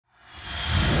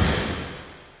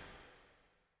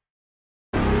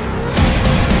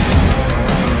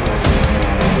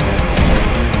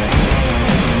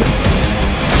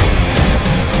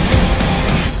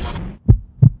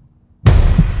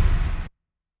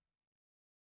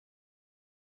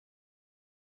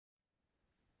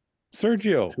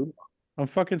Sergio, Too I'm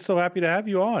fucking so happy to have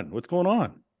you on. What's going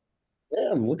on?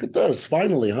 Man, look at this.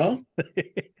 Finally, huh?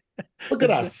 Look at It's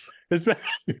been, us. it's been,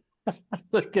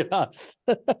 look at us.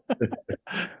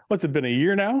 What's it been, a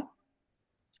year now?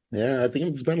 Yeah, I think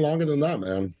it's been longer than that,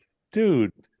 man.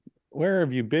 Dude, where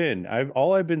have you been?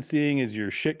 I've been seeing is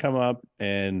your shit come up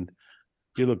and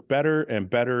you look better and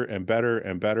better and better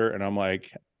and better. And I'm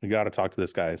like, we got to talk to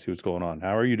this guy and see what's going on.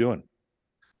 How are you doing?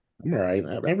 I'm all right.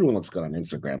 Everyone looks good on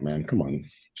Instagram, man. Come on.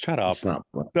 Shut It's up.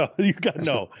 not No, you got that's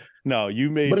not, no, you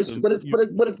but made it's but it's you, but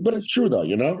it, but it's but it's true though,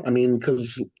 you know? I mean,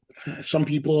 because some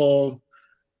people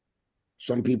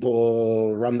some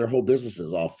people run their whole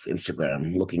businesses off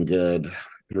Instagram looking good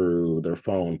through their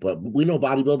phone. But we know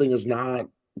bodybuilding is not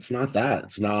it's not that.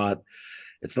 It's not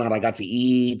I got to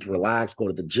eat, relax, go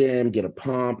to the gym, get a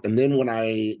pump. And then when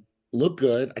I look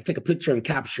good, I take a picture and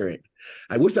capture it.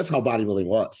 I wish that's how bodybuilding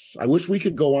was. I wish we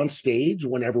could go on stage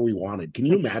whenever we wanted. Can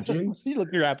you imagine? you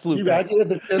look your Can absolute you imagine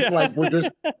best. if it's just like we're just,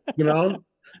 you know?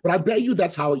 But I bet you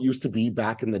that's how it used to be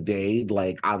back in the day.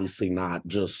 Like, obviously, not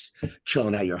just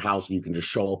chilling at your house and you can just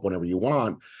show up whenever you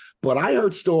want. But I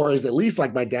heard stories, at least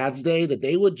like my dad's day, that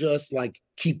they would just like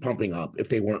keep pumping up if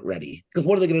they weren't ready. Because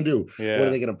what are they going to do? What are Yeah.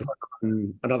 they going to put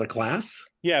on another class?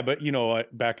 Yeah, but you know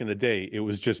what? Back in the day, it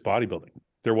was just bodybuilding.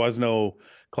 There was no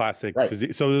classic Right.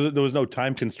 physique, so there was no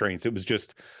time constraints. It was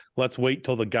just let's wait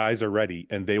till the guys are ready,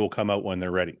 and they will come out when they're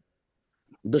ready.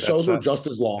 The That's shows were that. just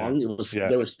as Yeah, long. It was yeah,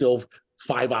 they were still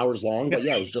 5 hours long, but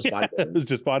yeah, it was just yeah. It bodybuilding. was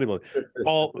just bodybuilding.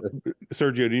 Paul,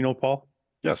 Sergio, do you know Paul?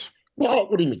 Yes. Well,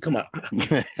 what do you mean? Come on.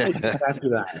 How I would just ask you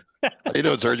that. you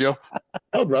doing, Sergio?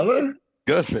 Oh, brother.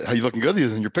 Good. How you looking good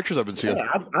in your pictures I've been seeing?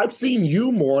 Yeah, I've seen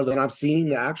you more than I've seen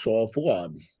the actual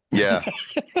Fuad. Yeah.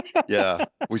 Yeah.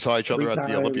 We saw each Every other at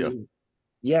the Olympia. time.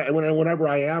 Yeah, and whenever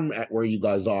I am at where you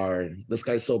guys are, this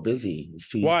guy's so busy. He's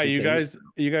Why too famous.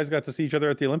 you guys got to see each other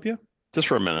at the Olympia? Just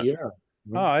for a minute. Yeah.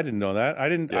 Oh, I didn't know that. I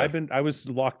didn't. Yeah. I was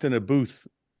locked in a booth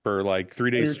for like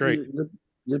 3 days You're straight.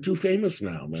 you're too famous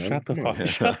now, man. Shut the Come fuck. on.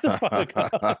 Shut the fuck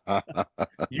up.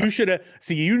 You should have.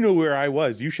 See, you knew where I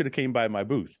was. You should have came by my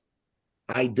booth.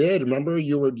 I did. Remember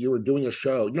you were doing a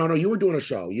show. No, you were doing a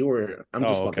show. I'm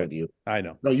just Oh, fucking okay. with you. I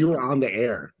know. No, you were on the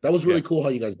air. That was Yeah. really cool how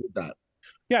you guys did that.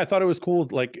 Yeah, I thought it was cool.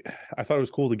 Like, I thought it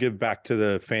was cool to give back to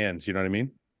the fans. You know what I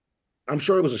mean? I'm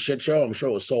sure it was a shit show. I'm sure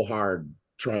it was so hard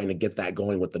trying to get that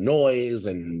going with the noise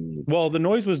and Well, the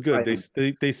noise was good.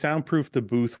 Right. They soundproofed the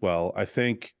booth well. I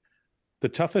think the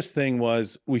toughest thing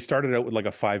was we started out with like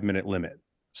a 5 minute limit.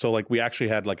 So like we actually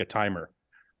had like a timer.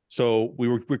 So we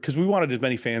were because we wanted as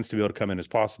many fans to be able to come in as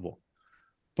possible.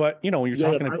 But you know, when you're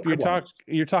Yeah, talking to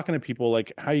you're talking to people,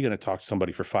 like, how are you going to talk to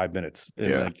somebody for 5 minutes? And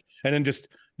Yeah. like, and then just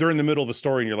they're in the middle of a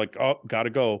story and you're like, oh, gotta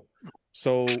go.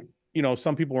 So, you know,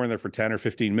 some people were in there for 10 or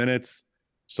 15 minutes.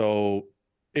 So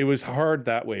it was hard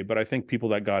that way. But I think people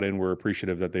that got in were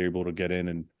appreciative that they were able to get in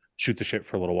and shoot the shit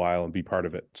for a little while and be part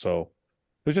of it. So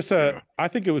it was just Yeah. I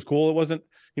think it was cool. It wasn't,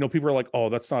 you know, people are like, oh,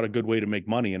 that's not a good way to make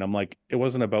money. And I'm like, it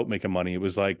wasn't about making money. It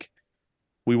was like,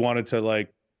 we wanted to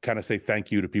like kind of say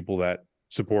thank you to people that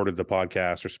supported the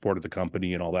podcast or supported the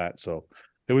company and all that. So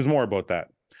it was more about that.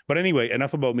 But anyway,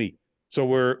 enough about me. So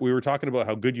we were talking about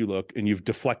how good you look, and you've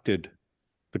deflected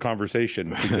the conversation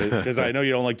because I know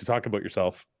you don't like to talk about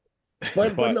yourself.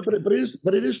 But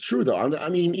it is true though. I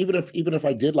mean, even if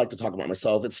I did like to talk about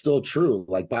myself, it's still true.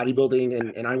 Like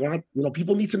bodybuilding, and I want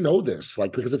people need to know this,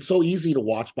 like, because it's so easy to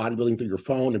watch bodybuilding through your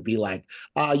phone and be like,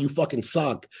 you fucking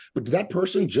suck. But did that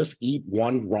person just eat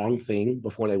one wrong thing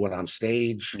before they went on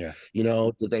stage? Yeah.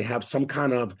 Did they have some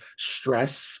kind of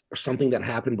stress or something that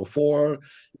happened before,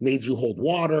 made you hold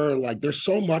water? Like, there's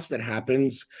so much that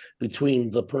happens between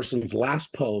the person's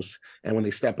last post and when they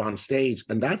step on stage,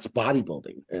 and that's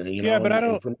bodybuilding. Yeah, but I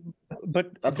don't.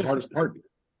 But that's the hardest part.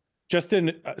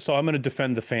 Justin, so I'm going to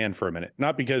defend the fan for a minute,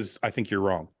 not because I think you're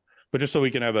wrong, but just so we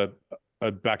can have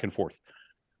a back and forth.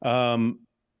 That's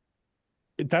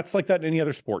like that in any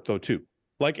other sport, though, too.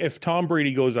 Like if Tom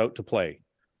Brady goes out to play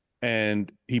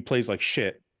and he plays like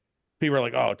shit, people are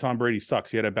like, "Oh, Tom Brady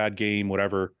sucks. He had a bad game,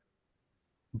 whatever."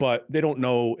 But they don't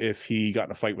know if he got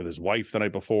in a fight with his wife the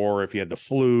night before, if he had the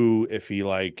flu, if he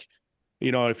like.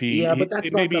 If but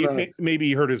that's maybe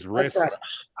he hurt his wrist.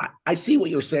 I see what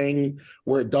you're saying,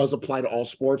 where it does apply to all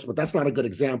sports, but that's not a good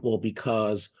example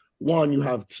because one, you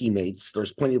have teammates.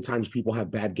 There's plenty of times people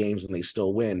have bad games and they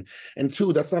still win. And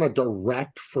two, that's not a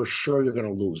direct for sure you're going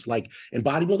to lose. Like in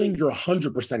bodybuilding, you're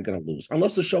 100% going to lose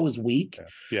unless the show is weak.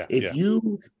 Yeah. If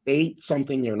you ate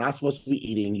something you're not supposed to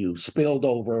be eating, you spilled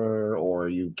over or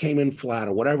you came in flat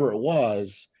or whatever it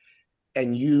was,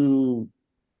 and you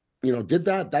did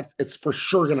that, it's for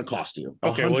sure going to cost you.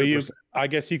 Okay, well, 100%. I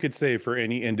guess you could say for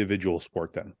any individual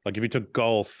sport then. Like if you took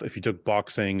golf, if you took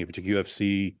boxing, if you took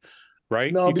UFC,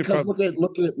 right? No, You could because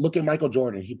probably look at Michael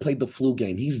Jordan. He played the flu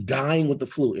game. He's dying with the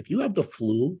flu. If you have the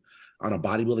flu on a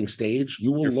bodybuilding stage,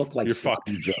 you will look like you're fucked.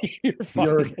 Sloppy Joe. You're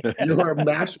You're fucked. you're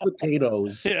mashed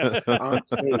potatoes Yeah. on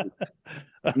stage.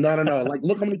 No. Like,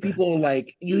 look how many people,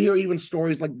 like, you hear even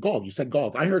stories like golf. You said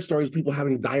golf. I heard stories of people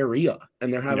having diarrhea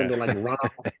and they're having Yeah. to like run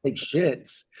off and take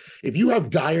shits. If you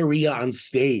have diarrhea on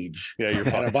stage Yeah, you're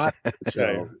at a fucked. body Yeah,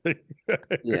 show,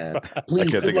 yeah, I please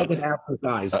can't good think luck of with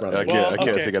exercise, I brother. can't Well, I can't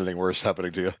okay. think of anything worse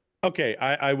happening to you. Okay,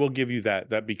 I will give you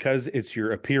that because it's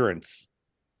your appearance,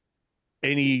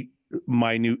 any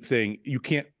minute thing, you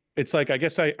can't. It's like, I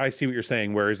guess I see what you're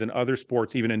saying. Whereas in other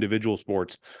sports, even individual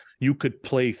sports, you could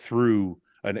play through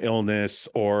an illness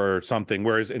or something.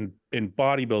 Whereas in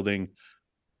bodybuilding,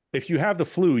 if you have the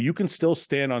flu, you can still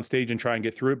stand on stage and try and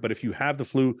get through it. But if you have the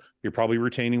flu, you're probably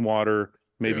retaining water.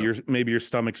 Maybe Yeah. your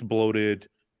stomach's bloated.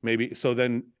 Maybe so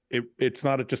then it's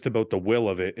not just about the will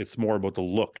of it. It's more about the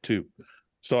look too.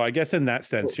 So I guess in that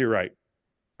sense, you're right.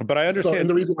 But I So, and understand.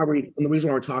 the reason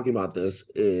why we're talking about this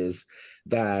is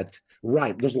that,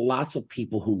 right, there's lots of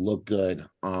people who look good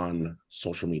on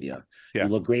social media. Yeah. You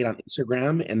look great on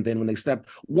Instagram, and then when they step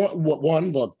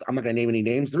one, look, I'm not gonna name any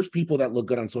names. There's people that look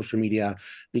good on social media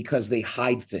because they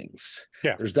hide things.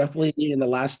 Yeah. There's definitely, in the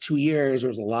last 2 years,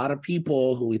 there's a lot of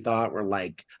people who we thought were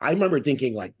like, I remember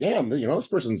thinking like, damn, this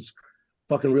person's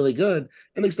fucking really good,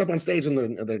 and they step on stage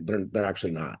and they're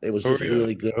actually not. It was just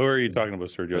really good. Who are you talking about,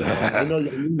 Sergio? I know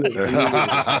you.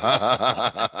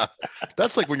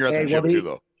 That's like when you're at the Hey, well, gym too,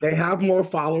 though. they have more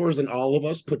followers than all of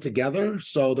us put together,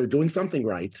 so they're doing something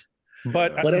right.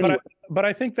 But Yeah. But anyway, but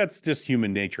I think that's just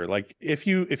human nature. Like if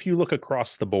you look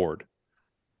across the board,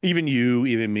 even you,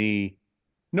 even me,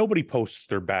 nobody posts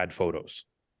their bad photos.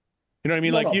 You know what I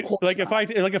mean? no, Like no, of you, course like not.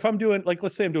 if I'm doing, like,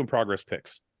 let's say I'm doing progress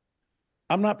pics,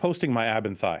 I'm not posting my ab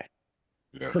and thigh.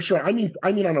 Yeah. For sure. I mean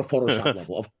on a Photoshop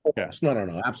level, of Yeah. course.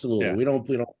 No, absolutely. Yeah. We don't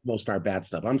post our bad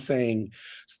stuff. I'm saying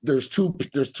there's two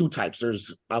types.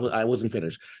 I wasn't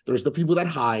finished. There's the people that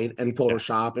hide and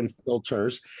Photoshop and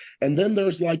filters, and then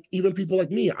there's like even people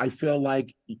like me. I feel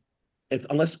like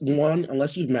unless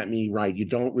you've met me, right, you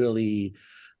don't really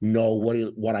know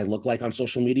what I look like on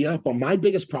social media. But my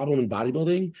biggest problem in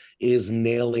bodybuilding is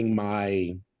nailing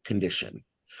my condition.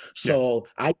 So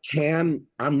I'm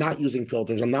not using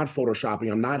filters, I'm not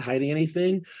photoshopping, I'm not hiding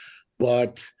anything,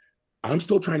 but I'm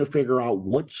still trying to figure out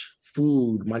which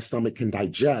food my stomach can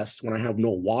digest when I have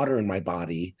no water in my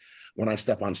body when I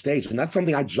step on stage. And that's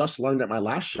something I just learned at my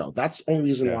last show. That's the only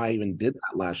reason why I even did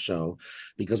that last show,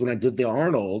 because when I did the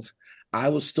Arnold, I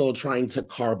was still trying to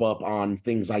carb up on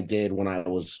things I did when I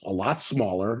was a lot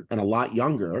smaller and a lot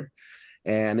younger,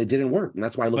 and it didn't work. And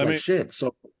that's why I look like shit.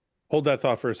 So hold that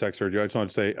thought for a sec, Sergio. I just want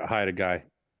to say hi to Guy.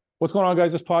 What's going on,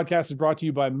 guys? This podcast is brought to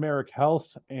you by Merrick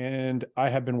Health, and I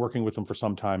have been working with them for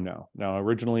some time now. Now,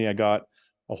 originally, I got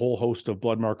a whole host of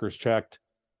blood markers checked.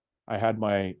 I had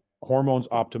my hormones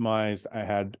optimized. I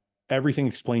had everything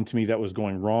explained to me that was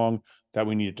going wrong, that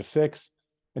we needed to fix.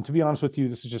 And to be honest with you,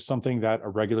 this is just something that a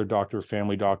regular doctor,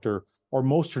 family doctor, or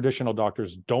most traditional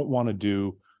doctors don't want to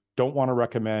do, don't want to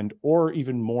recommend, or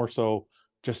even more so,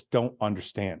 just don't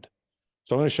understand.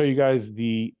 So I'm going to show you guys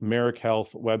the Merrick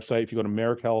Health website. If you go to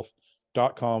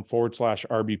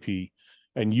merrickhealth.com/RBP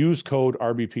and use code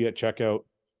RBP at checkout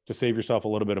to save yourself a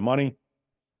little bit of money.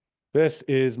 This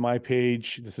is my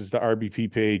page. This is the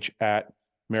RBP page at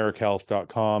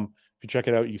merrickhealth.com. If you check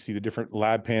it out, you see the different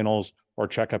lab panels or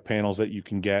checkup panels that you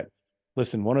can get.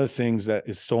 Listen, one of the things that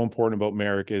is so important about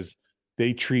Merrick is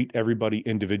they treat everybody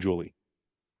individually.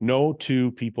 No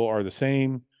two people are the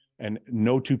same, and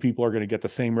no two people are going to get the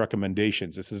same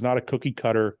recommendations. This is not a cookie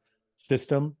cutter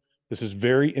system. This is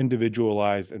very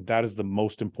individualized, and that is the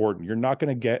most important. You're not going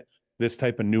to get this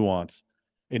type of nuance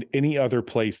in any other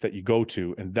place that you go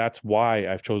to, and that's why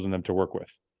I've chosen them to work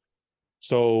with.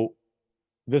 So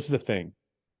this is the thing.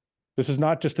 This is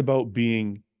not just about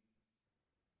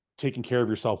taking care of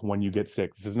yourself when you get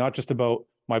sick. This is not just about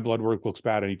my blood work looks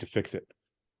bad, I need to fix it.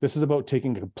 This is about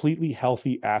taking a completely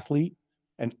healthy athlete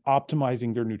and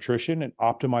optimizing their nutrition and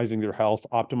optimizing their health,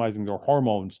 optimizing their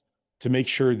hormones to make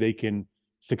sure they can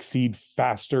succeed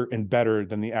faster and better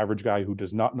than the average guy who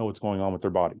does not know what's going on with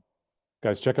their body.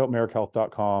 Guys, check out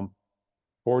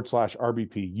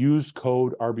merrickhealth.com/RBP. Use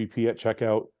code RBP at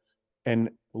checkout and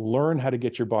learn how to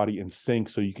get your body in sync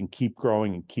so you can keep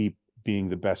growing and keep being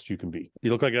the best you can be.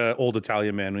 You look like an old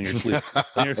Italian man when you're sleep.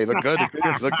 You look good.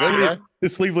 You look good, guy. The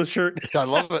sleeveless shirt. I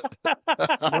love it.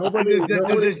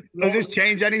 Does this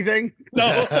change anything?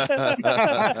 No.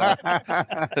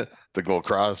 The gold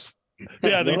cross.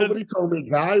 Yeah, nobody told me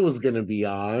Guy was going to be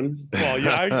on. Well,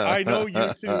 yeah, I know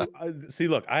you two. See,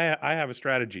 look, I have a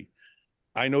strategy.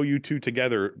 I know you two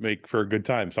together make for a good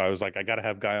time, so I was like, I got to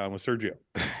have Guy on with Sergio.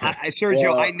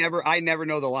 Sergio, I never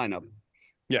know the lineup.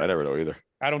 Yeah, I never know either.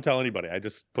 I don't tell anybody. I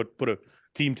just put a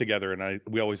team together, and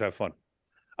we always have fun.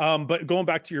 But going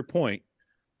back to your point,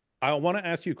 I want to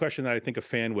ask you a question that I think a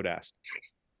fan would ask.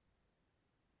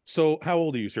 So, how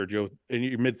old are you, Sergio? In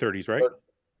your mid-30s, right?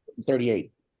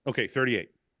 38. Okay,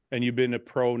 38. And you've been a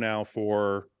pro now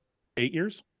for 8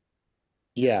 years?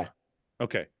 Yeah.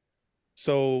 Okay.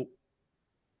 So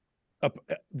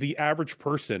the average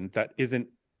person that isn't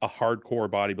a hardcore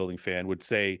bodybuilding fan would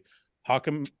say, how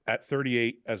come at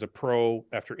 38 as a pro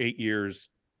after 8 years,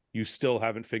 you still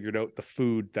haven't figured out the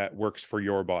food that works for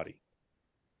your body?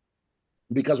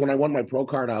 Because when I won my pro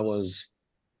card, I was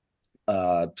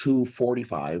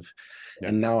 245,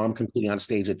 and now I'm competing on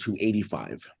stage at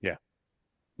 285. Yeah.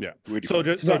 So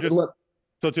to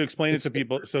explain it to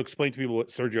people, explain to people what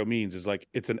Sergio means is like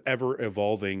it's an ever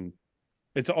evolving,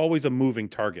 it's always a moving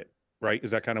target, right?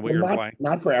 Is that kind of what you're implying?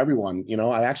 Not for everyone.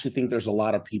 I actually think there's a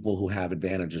lot of people who have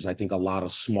advantages. I think a lot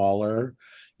of smaller,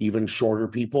 even shorter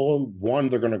people, one,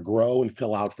 they're going to grow and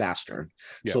fill out faster.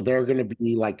 Yeah. So they're going to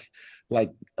be like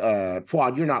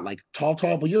Fuad, you're not like tall,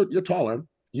 but you're taller.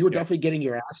 You were definitely getting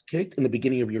your ass kicked in the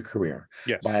beginning of your career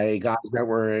by guys that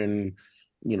were in,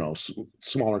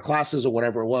 smaller classes or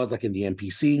whatever it was, like in the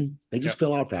NPC. They just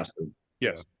fill out faster.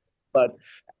 Yes. But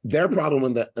their problem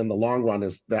in the long run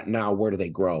is that now where do they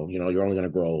grow? You're only going to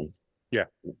grow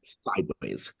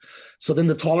sideways. So then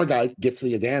the taller guy gets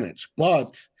the advantage.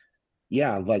 But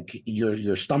yeah, like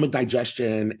your stomach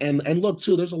digestion and look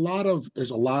too, there's a lot of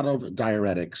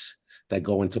diuretics that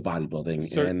go into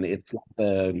bodybuilding, and it's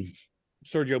like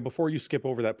Sergio, before you skip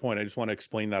over that point, I just want to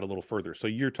explain that a little further. So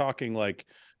you're talking like,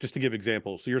 just to give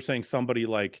examples, so you're saying somebody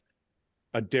like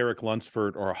a Derek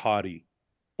Lunsford or a Hottie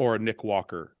or a Nick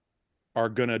Walker are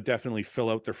gonna definitely fill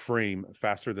out their frame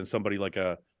faster than somebody like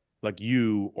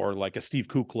you or like a Steve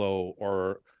Kuklo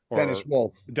or Dennis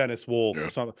Wolf or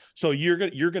something. So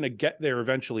you're gonna get there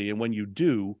eventually, and when you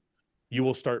do, you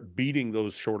will start beating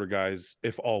those shorter guys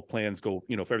if all plans go,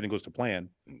 if everything goes to plan.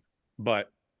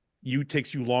 But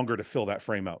takes you longer to fill that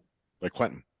frame out. Like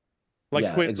Quentin.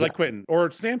 Like Quentin or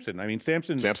Samson. I mean,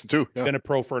 Samson too. Yeah. Been a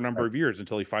pro for a number of years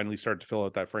until he finally started to fill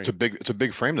out that frame. It's a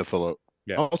big frame to fill out.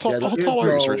 Yeah. How tall are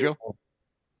you,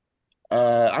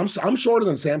 Sergio? I'm shorter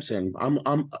than Samson. I'm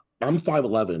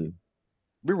 5'11".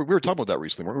 We were talking about that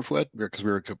recently, weren't we?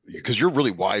 Because you're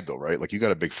really wide though, right? Like you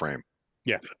got a big frame.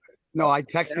 Yeah. No, I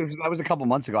texted. That was a couple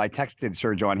months ago. I texted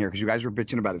Sergio on here because you guys were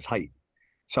bitching about his height.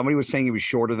 Somebody was saying he was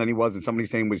shorter than he was, and somebody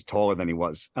saying he was taller than he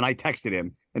was. And I texted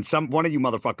him, and one of you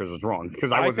motherfuckers was wrong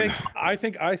because I wasn't. I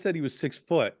think I said he was 6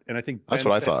 foot, and I think that's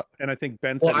what I thought. And I think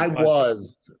Ben said. Well,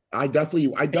 I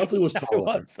definitely was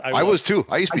taller. I was too.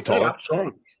 I used to be taller. I've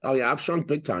shrunk. Oh yeah, I've shrunk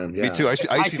big time. Yeah. Me too. I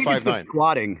used to be 5'9".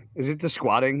 Squatting. Is it the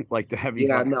squatting, like the heavy?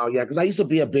 Yeah, because I used to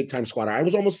be a big time squatter. I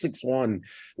was almost 6'1"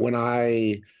 when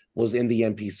I was in the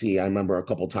NPC. I remember a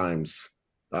couple times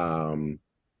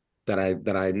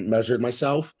that I measured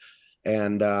myself.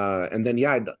 And then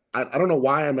I don't know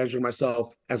why I measured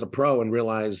myself as a pro and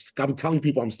realized I'm telling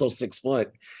people I'm still 6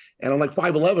 foot, and I'm like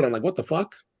 5'11". I'm like, what the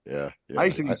fuck? Yeah. I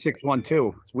used to be 6'1"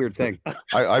 too. It's a weird thing.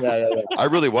 I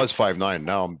really was 5'9".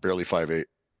 Now I'm barely 5'8".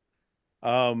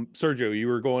 Sergio, you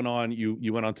were going on.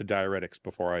 You went on to diuretics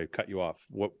before I cut you off.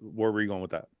 Where were you going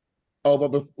with that? Oh,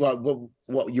 but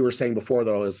what you were saying before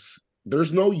though is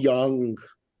there's no young,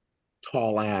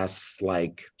 tall ass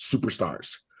like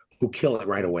superstars who kill it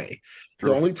right away. Sure.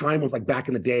 The only time was like back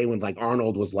in the day when like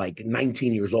Arnold was like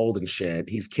 19 years old and shit.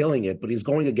 He's killing it, but he's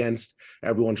going against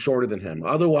everyone shorter than him.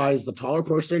 Otherwise, the taller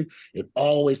person, it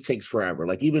always takes forever.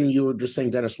 Like even you were just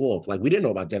saying Dennis Wolf. Like we didn't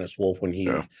know about Dennis Wolf when he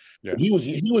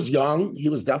was young. He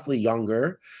was definitely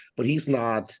younger, but he's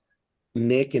not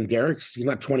Nick and Derek's. He's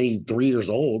not 23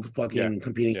 years old, fucking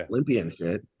competing Olympia and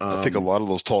shit. I think a lot of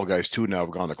those tall guys too now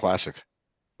have gone to Classic.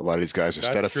 A lot of these guys,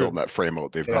 instead of filling that frame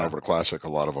out, they've gone over to Classic. A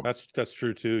lot of them. That's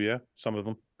true too. Yeah, some of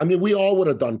them. I mean, we all would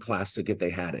have done Classic if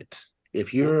they had it.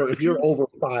 If you're over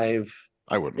 5,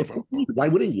 I wouldn't have. Why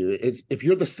wouldn't you? If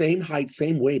you're the same height,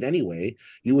 same weight anyway,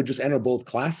 you would just enter both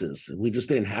classes. We just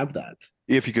didn't have that.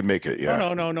 If you could make it,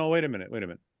 yeah. No. Wait a minute,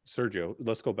 Sergio.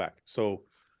 Let's go back. So,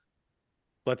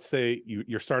 let's say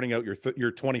you're starting out.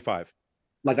 You're 25.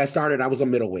 Like I was a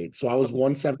middleweight, so I was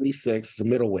 176, a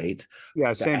middleweight.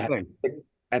 Yeah, same thing.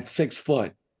 at 6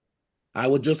 foot. I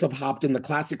would just have hopped in the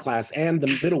classic class and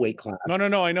the middleweight class.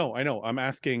 No, I know. I'm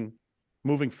asking,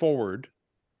 moving forward,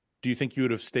 do you think you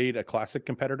would have stayed a classic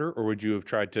competitor, or would you have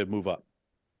tried to move up?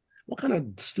 What kind of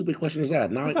stupid question is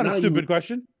that? It's not a stupid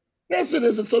question. Yes, it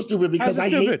is. It's so stupid because How's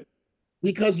it stupid?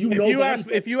 Because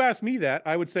if you ask me that,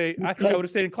 I would say I think I would have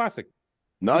stayed in classic.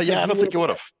 No, yeah, I don't think you would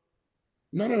have.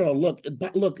 No.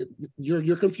 Look,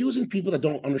 you're confusing people that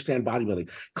don't understand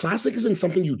bodybuilding. Classic isn't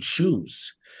something you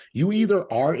choose. You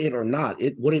either are it or not.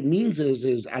 What it means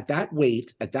is at that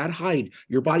weight, at that height,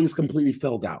 your body is completely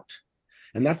filled out.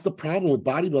 And that's the problem with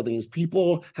bodybuilding is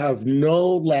people have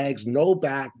no legs, no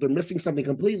back. They're missing something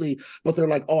completely, but they're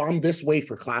like, oh, I'm this weight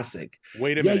for classic.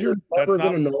 Wait a minute. Yeah, you're never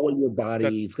going to know what your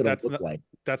body is going to look like.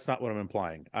 That's not what I'm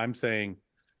implying. I'm saying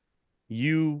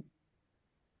you.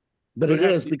 But it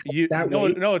is because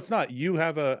no, it's not. You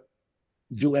have a.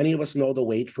 Do any of us know the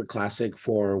weight for classic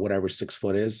for whatever 6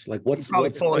 foot is? Like it's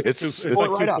like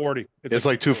 240. It's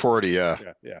like 240. Yeah.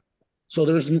 So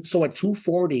at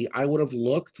 240, I would have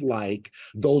looked like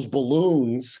those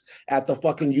balloons at the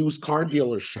fucking used car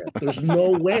dealership. There's no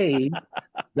way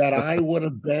that I would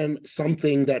have been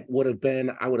something that would have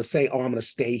been, I would have said, oh, I'm going to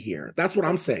stay here. That's what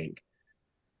I'm saying.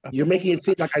 You're making it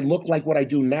seem like I look like what I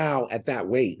do now at that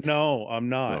weight. No, I'm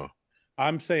not. No.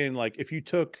 I'm saying like if you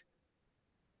took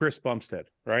Chris Bumstead,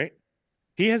 right?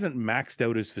 He hasn't maxed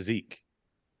out his physique.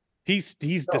 He's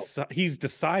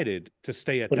decided to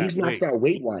stay at but that he's maxed out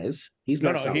weight wise. He's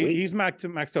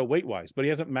maxed out weight wise, but he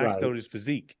hasn't maxed out his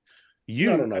physique.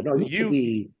 You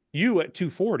at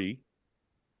 240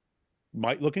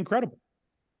 might look incredible.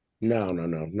 No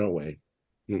way.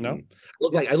 No,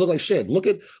 I look like shit. Look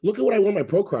at what I won my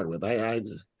pro card with. I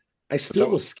still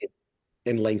was skinny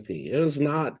and lengthy. It's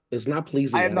not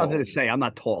pleasing. I have nothing to say. I'm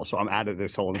not tall, so I'm out of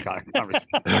this whole conversation.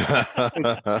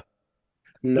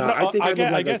 No,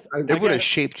 I guess it would have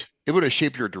shaped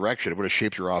your direction. It would have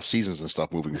shaped your off seasons and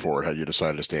stuff moving forward had you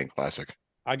decided to stay in classic.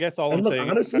 I guess I'm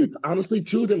saying honestly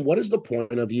too, then what is the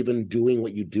point of even doing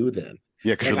what you do then?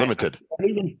 Yeah, because you're limited. I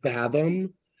can't even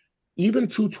fathom even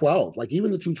 212, like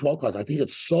even the 212 class. I think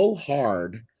it's so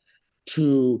hard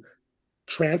to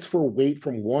transfer weight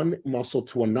from one muscle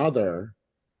to another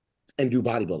and do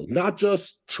bodybuilding, not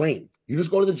just train. You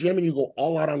just go to the gym and you go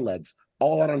all out on legs,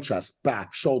 all out on chest,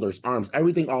 back, shoulders, arms,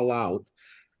 everything all out.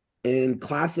 In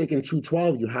classic and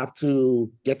 212, you have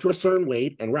to get to a certain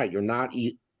weight, and you're not,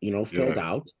 filled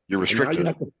out. You're restricted. And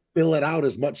now you have to fill it out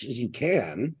as much as you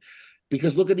can,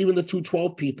 because look at even the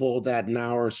 212 people that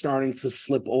now are starting to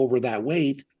slip over that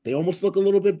weight. They almost look a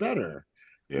little bit better.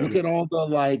 Yeah. Look at all the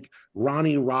like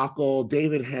Ronnie Rockel,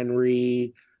 David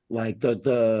Henry, like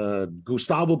the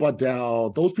Gustavo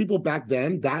Badell, those people back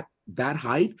then, that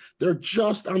height, they're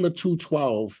just on the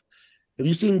 212. Have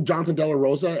you seen Jonathan De La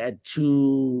Rosa at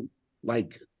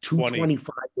 225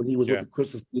 when he was with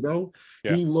Chris Estito?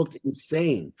 Yeah. He looked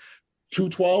insane.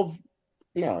 212,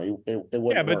 no, it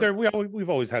wouldn't. Yeah, but we've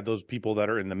always had those people that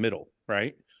are in the middle,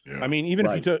 right? Yeah. I mean, even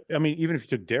if you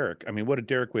took Derek, I mean, what did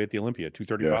Derek weigh at the Olympia?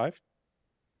 235? Yeah.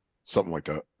 Something like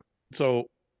that. So,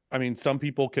 I mean, some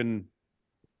people can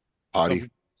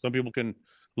some people can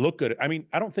look good. I mean,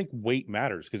 I don't think weight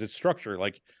matters because it's structure.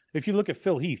 Like if you look at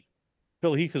Phil Heath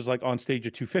is like on stage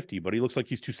at 250, but he looks like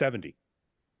he's 270.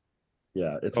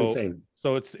 Yeah, it's insane.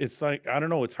 So it's like, I don't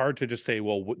know. It's hard to just say,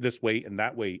 well, this weight and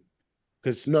that weight.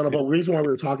 Because but the reason why we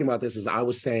were talking about this is I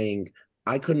was saying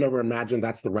I could never imagine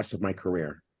that's the rest of my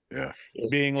career. Yeah.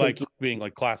 Being like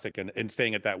classic and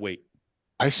staying at that weight.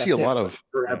 I see a lot of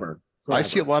forever. I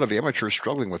see a lot of amateurs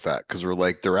struggling with that because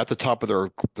they're at the top of their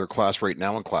class right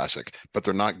now in classic, but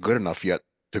they're not good enough yet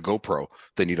to go pro.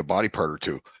 They need a body part or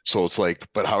two. So it's like,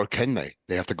 but how can they?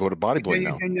 They have to go to bodybuilding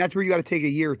now. And that's where you got to take a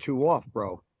year or two off,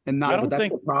 bro. And not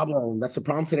that's the problem. That's the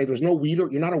problem today. There's no weeder.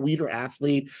 You're not a weeder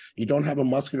athlete. You don't have a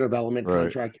muscular development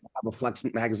contract. You have a Flex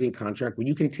magazine contract where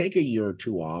you can take a year or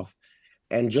two off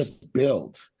and just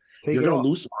build. You're going to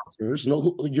lose sponsors.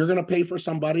 No, you're going to pay for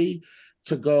somebody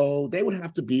to go. They would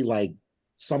have to be like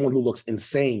someone who looks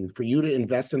insane for you to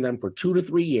invest in them for 2 to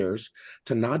 3 years,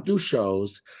 to not do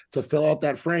shows, to fill out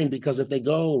that frame, because if they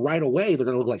go right away, they're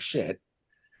going to look like shit.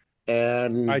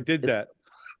 And I did that.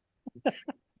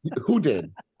 Who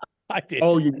did? I did.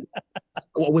 Oh,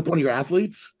 with one of your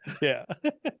athletes? Yeah.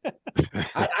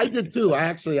 I did too.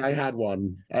 I had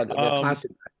one at the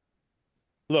classic.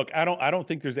 Look, I don't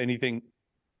think there's anything.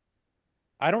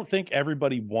 I don't think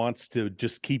everybody wants to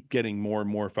just keep getting more and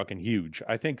more fucking huge.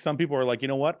 I think some people are like, you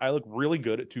know what? I look really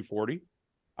good at 240.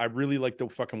 I really like the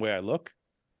fucking way I look.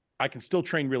 I can still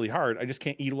train really hard. I just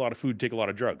can't eat a lot of food, take a lot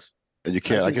of drugs. And you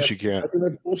can't. I guess you I can't. think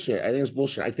that's bullshit. I think it's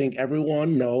bullshit. I think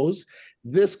everyone knows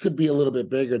this could be a little bit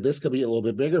bigger. This could be a little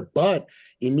bit bigger, but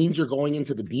it means you're going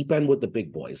into the deep end with the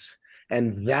big boys.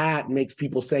 And that makes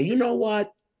people say, you know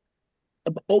what?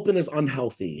 Open is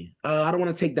unhealthy. I don't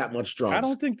want to take that much drugs. I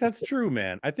don't think that's true,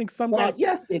 man. I think some Well, guys.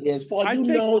 yes, it is. For I you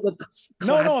think know the no, class.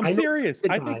 no. I'm I know serious.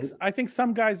 the I think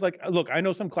some guys like look. I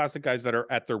know some classic guys that are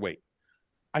at their weight.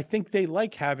 I think they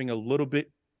like having a little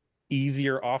bit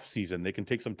easier off season. They can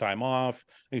take some time off.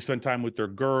 They can spend time with their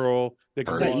girl. They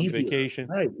can Right. go on easier. vacation.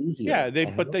 Right, easier.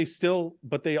 Yeah,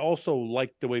 but they also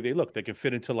like the way they look. They can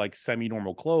fit into like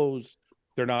semi-normal clothes.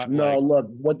 They're not No, like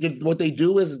look, what they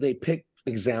do is they pick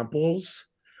examples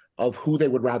of who they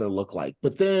would rather look like.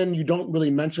 But then you don't really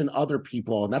mention other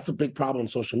people. And that's a big problem on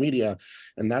social media.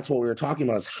 And that's what we were talking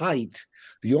about is height.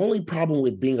 The only problem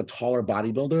with being a taller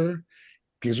bodybuilder,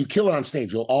 because you kill it on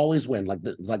stage, you'll always win.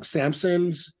 Like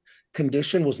Samson's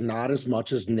condition was not as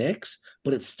much as Nick's,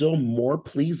 but it's still more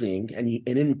pleasing. And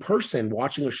in person,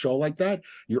 watching a show like that,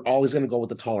 you're always going to go with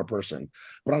the taller person.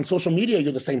 But on social media,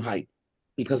 you're the same height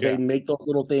because they make those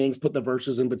little things, put the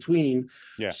verses in between.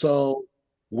 Yeah. So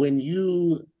when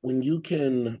you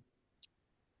can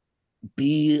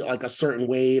be like a certain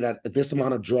weight at this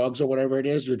amount of drugs or whatever it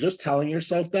is, you're just telling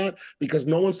yourself that because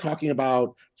no one's talking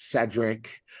about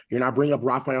Cedric. You're not bringing up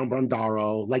Rafael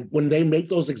Brandaro. Like when they make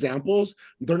those examples,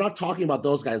 they're not talking about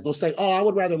those guys. They'll say, oh, I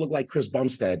would rather look like Chris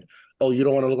Bumstead. Oh, you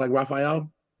don't want to look like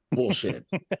Rafael? Bullshit.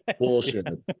 Bullshit.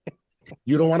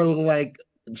 You don't want to look like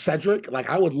Cedric? Like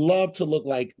I would love to look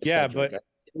like Cedric. But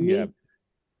yeah.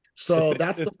 So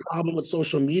that's the problem with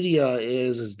social media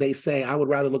is they say, I would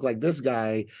rather look like this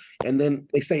guy. And then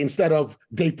they say, instead of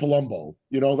Dave Palumbo,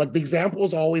 like the example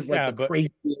is always like the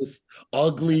craziest,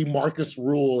 ugly Marcus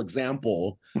Rule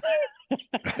example.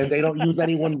 And they don't use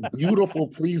anyone beautiful,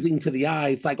 pleasing to the eye.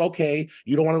 It's like, okay,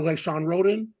 you don't want to look like Sean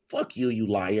Roden? Fuck you, you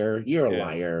liar. You're a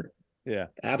liar. Yeah.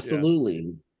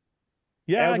 Absolutely.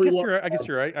 Yeah, I guess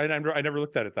you're right. I never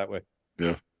looked at it that way.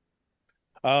 Yeah.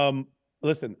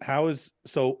 Listen,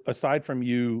 aside from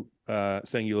you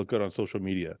saying you look good on social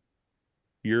media,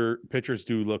 your pictures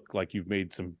do look like you've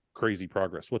made some crazy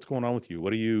progress. What's going on with you?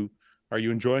 Are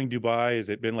you enjoying Dubai? Has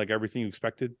it been like everything you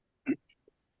expected?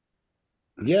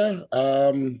 Yeah.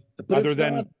 But other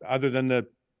than the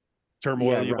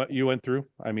turmoil you went through?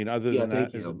 I mean, other than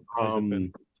that, has it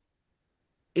been?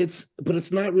 It's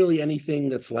not really anything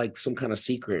that's like some kind of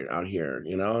secret out here,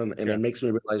 and it makes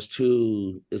me realize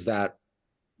too, is that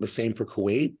the same for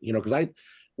Kuwait, because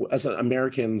as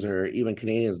Americans or even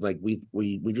Canadians, like we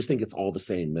just think it's all the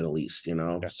same Middle East,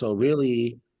 So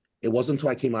really, it wasn't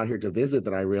until I came out here to visit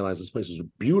that I realized this place was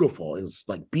beautiful. It was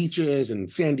like beaches and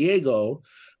San Diego.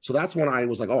 So that's when I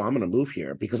was like, oh, I'm going to move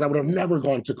here because I would have never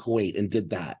gone to Kuwait and did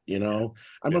that, I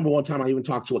remember one time I even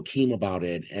talked to Akeem about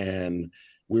it and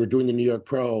we were doing the New York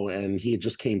Pro and he had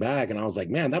just came back and I was like,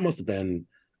 man, that must have been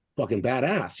fucking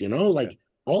badass, like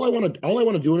all I want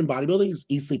to do in bodybuilding is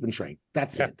eat, sleep, and train.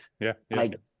 That's it. Yeah.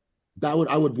 Like I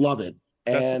would love it.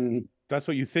 And that's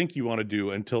what you think you want to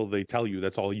do until they tell you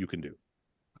that's all you can do.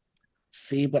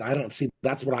 See, but I don't see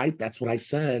that's what I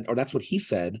said, or that's what he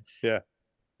said. Yeah.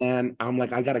 And I'm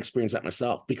like, I got to experience that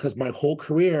myself because my whole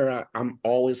career, I'm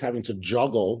always having to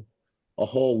juggle a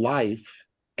whole life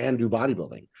and do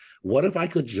bodybuilding. What if I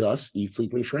could just eat,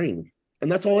 sleep, and train?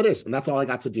 And that's all it is. And that's all I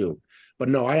got to do. But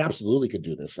no, I absolutely could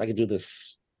do this. I could do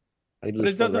this. But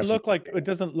it doesn't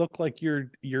look like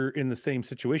you're in the same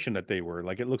situation that they were.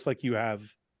 Like it looks like you're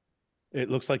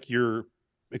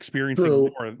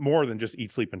experiencing more than just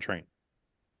eat, sleep, and train.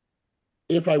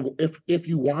 If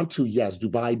you want to, yes,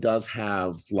 Dubai does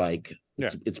have like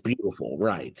it's beautiful,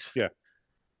 right? Yeah.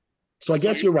 So I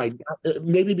guess you're right.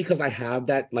 Maybe because I have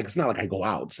that, like it's not like I go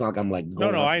out. It's not like I'm like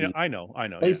going I know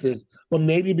places, but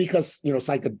maybe because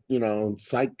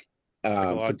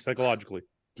psychologically,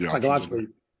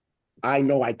 I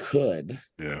know I could.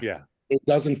 Yeah. It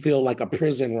doesn't feel like a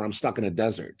prison where I'm stuck in a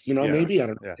desert. Maybe I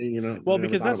don't know. Well,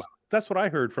 because that's what I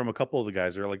heard from a couple of the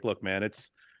guys. They're like, look, man, it's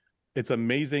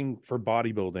amazing for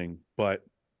bodybuilding, but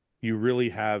you really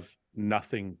have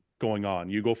nothing going on.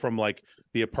 You go from like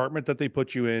the apartment that they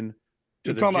put you in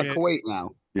to You're talking about Kuwait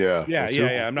now. Yeah.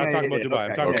 I'm not talking about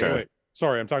Dubai. Okay. I'm talking about Kuwait.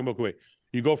 Sorry, I'm talking about Kuwait.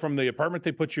 You go from the apartment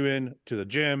they put you in to the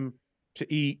gym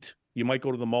to eat. You might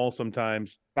go to the mall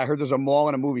sometimes. I heard there's a mall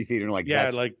and a movie theater.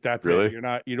 really? That's it.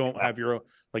 You don't have your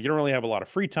you don't really have a lot of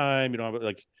free time. You don't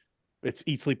have it's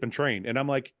eat, sleep, and train. And I'm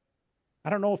like, I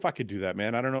don't know if I could do that,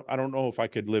 man. I don't know if I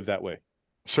could live that way.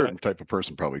 Certain type of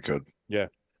person probably could. Yeah.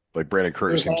 Like Brandon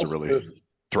Curtis seems to really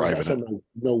thrive in it.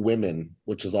 No women,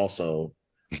 which is also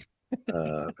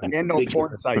and no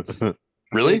porn sites.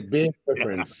 Really? Big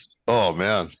difference. Oh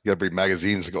man, you gotta bring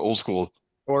magazines, like old school.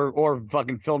 Or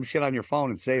fucking film shit on your phone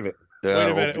and save it. Yeah,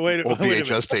 Wait a minute. old Wait a minute.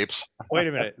 VHS tapes. Wait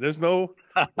a minute. There's no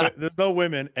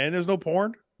women and there's no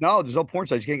porn. No, there's no porn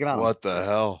sites. You can't get on. What the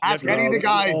hell? Ask You have any of the No,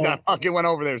 guys no. that fucking went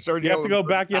over there. Sergio. You have to go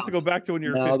back. You have to go back to when you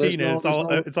were No, there's 15, and no-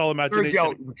 it's all imagination.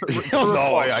 Sergio, true Oh, or no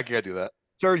false? way, I can't do that.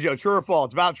 Sergio, true or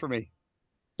false? Vouch for me.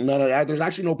 No, there's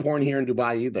actually no porn here in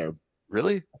Dubai either.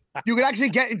 Really? You could actually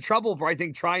get in trouble for, I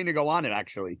think, trying to go on it.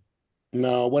 Actually,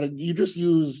 No, you just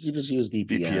use VPN.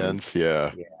 VPNs,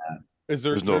 yeah. Is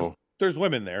there? There's no. There's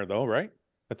women there though, right?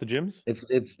 At the gyms.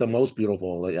 It's the most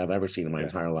beautiful that I've ever seen in my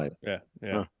entire life. Yeah,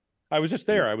 yeah. Huh. I was just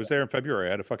there. I was there in February.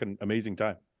 I had a fucking amazing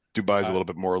time. Dubai's a little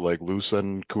bit more like loose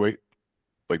than Kuwait,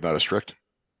 like not as strict.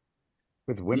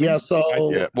 with women, Yeah,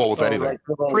 so Yeah, well, with so, anything. like,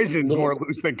 little- prison's little- more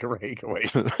loose than Kuwait.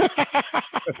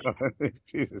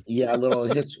 Jesus. Yeah, a little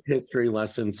history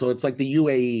lesson. So it's like the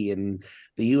UAE, and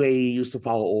the UAE used to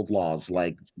follow old laws,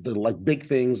 like big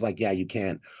things, like you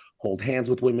can't hold hands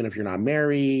with women if you're not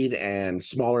married, and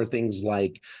smaller things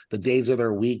like the days of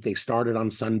their week, they started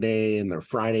on Sunday and their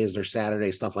Fridays, their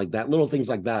Saturday, stuff like that, little things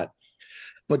like that.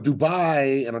 But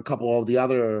Dubai and a couple of the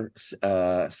other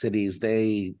cities,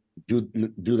 they do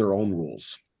their own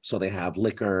rules. So they have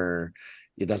liquor.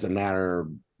 It doesn't matter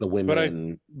the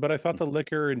women. But I thought the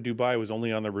liquor in Dubai was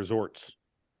only on the resorts.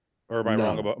 Or am I No.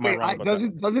 wrong about? Am I Wait, wrong about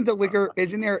that? doesn't the liquor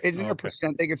isn't there a Okay.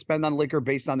 percent they could spend on liquor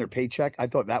based on their paycheck? I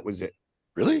thought that was it.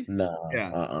 Really? No.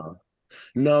 Yeah.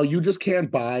 No, you just can't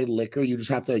buy liquor. You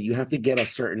have to get a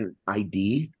certain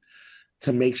ID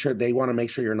to make sure they want to make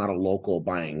sure you're not a local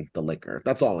buying the liquor.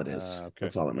 That's all it is. Okay.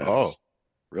 That's all it matters. Oh,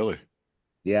 really?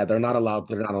 Yeah, they're not allowed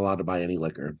to buy any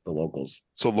liquor, the locals.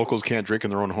 So locals can't drink in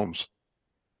their own homes.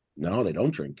 No, they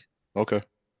don't drink. Okay.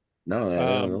 No, they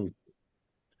don't.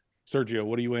 Sergio,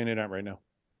 what are you weighing in at right now?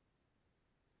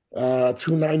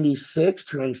 296,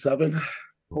 297.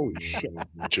 Holy shit.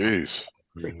 Jeez.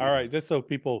 All right, just so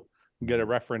people get a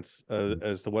reference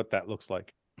as to what that looks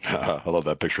like. I love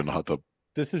that picture in the hot tub.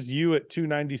 This is you at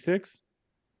 296.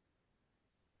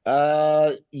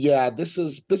 Yeah, this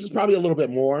is probably a little bit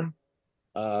more.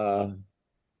 But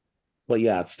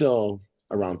yeah, it's still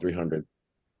around 300.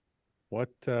 What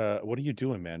are you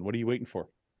doing, man? What are you waiting for?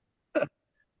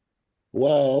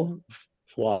 Well,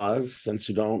 Flaws, since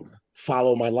you don't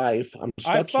follow my life, I'm I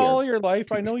stuck follow here. your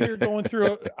life. I know you're going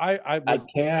through. I I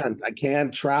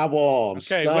can't travel. I'm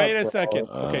okay. stuck, Wait a bro. second.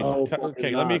 Okay, Oh, okay.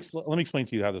 fucking Let me nuts. explain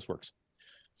to you how this works.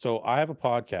 So I have a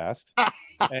podcast,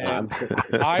 and I'm-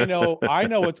 I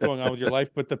know what's going on with your life,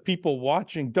 but the people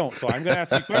watching don't. So I'm going to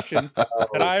ask you questions that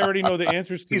I already know the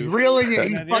answers to. He's reeling it. And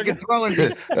He's then you're fucking gonna- throwing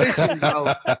his position,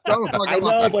 bro. Don't fucking I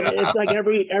know, but it's like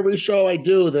every show I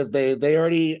do that they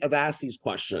already have asked these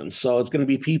questions. So it's going to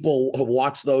be people who have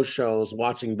watched those shows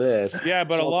watching this. Yeah,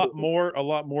 but So- a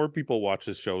lot more people watch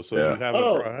this show. So Yeah. you'd have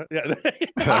Oh. yeah.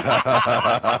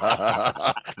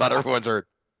 Not everyone's heard.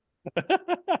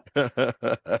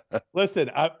 Listen,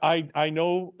 I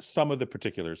know some of the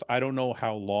particulars. I don't know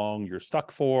how long you're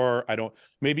stuck for.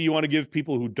 Maybe you want to give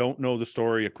people who don't know the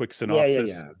story a quick synopsis.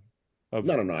 Yeah. Of,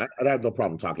 No. I have no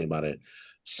problem talking about it.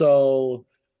 So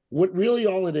what really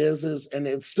all it is, and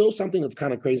it's still something that's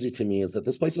kind of crazy to me, is that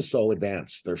this place is so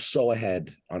advanced. They're so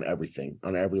ahead on everything,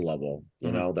 on every level. You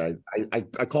Mhm. know, that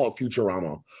I call it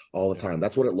Futurama all the time.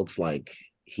 That's what it looks like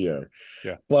here.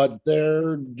 Yeah. But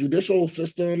their judicial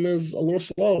system is a little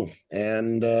slow,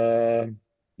 and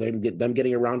them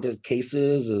getting around to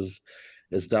cases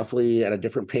is definitely at a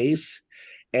different pace.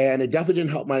 And it definitely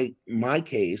didn't help my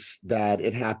case that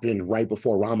it happened right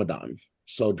before Ramadan.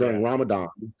 So during Ramadan,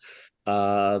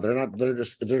 they're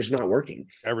just not working.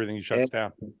 everything shuts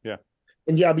down. Yeah.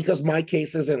 And yeah, because my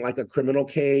case isn't like a criminal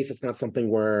case, it's not something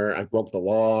where I broke the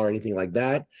law or anything like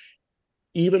that.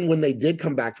 Even when they did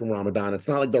come back from Ramadan, it's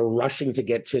not like they're rushing to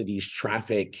get to these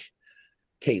traffic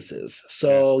cases.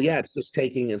 So yeah, it's just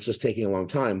taking a long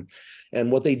time.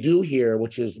 And what they do here,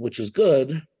 which is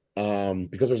good,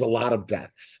 because there's a lot of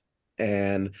deaths,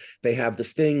 and they have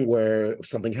this thing where if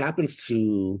something happens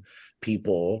to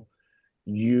people,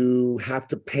 you have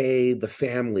to pay the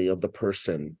family of the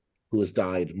person who has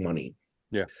died money.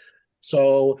 Yeah.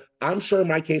 So I'm sure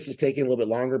my case is taking a little bit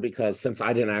longer because since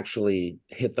I didn't actually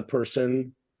hit the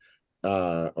person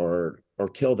or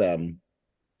kill them,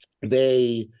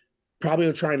 they probably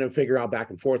are trying to figure out back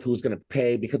and forth who's going to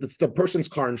pay, because it's the person's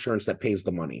car insurance that pays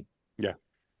the money. Yeah.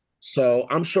 So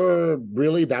I'm sure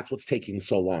really that's what's taking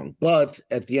so long. But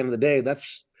at the end of the day,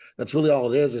 that's really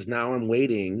all it is now I'm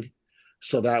waiting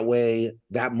so that way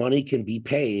that money can be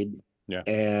paid. Yeah.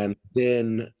 And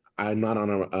then I'm not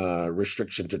on a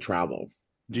restriction to travel.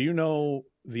 Do you know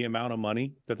the amount of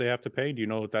money that they have to pay? Do you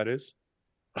know what that is?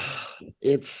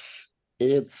 it's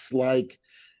like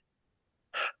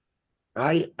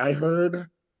I heard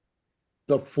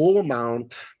the full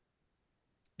amount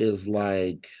is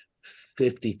like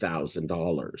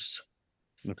 $50,000. It's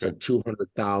Okay. like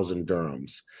 200,000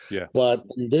 dirhams. Yeah. But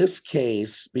in this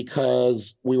case,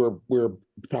 because we were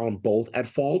found both at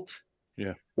fault,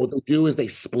 Yeah. what they do is they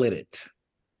split it.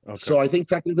 Okay. So I think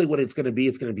technically what it's going to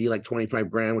be like 25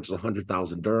 grand, which is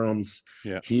 100,000 dirhams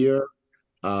Yeah. here.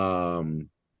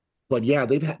 But yeah,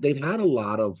 they've had a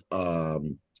lot of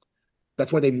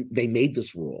that's why they made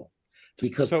this rule,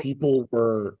 because So- people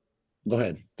were go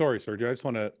ahead. Sorry, Sergio. I just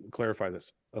want to clarify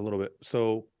this a little bit.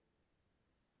 So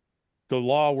the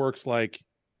law works like,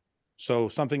 so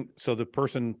the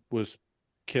person was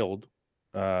killed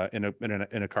in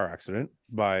a car accident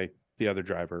by the other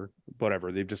driver,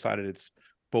 whatever. They've decided it's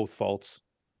both faults.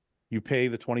 You pay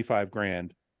the 25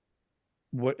 grand.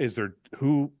 What is there?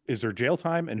 Who is there jail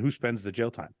time, and who spends the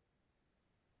jail time?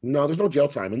 No, there's no jail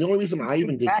time. And the only reason I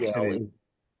even did jail Accident. is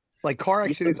Like car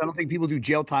accidents, I don't think people do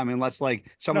jail time unless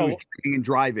like someone was drinking and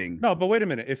driving. No, but wait a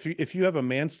minute. If you have a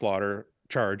manslaughter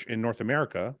charge in North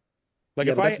America, like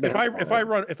Yeah, but that's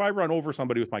if I run over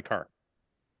somebody with my car,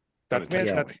 that's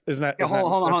Unintentionally. isn't that Yeah, isn't that-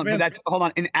 hold on. that's But hold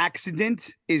on. An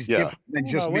accident is Yeah. different than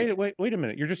just wait a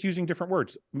minute. You're just using different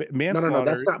words. no,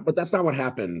 Manslaughter. that's not what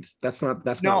happened. That's not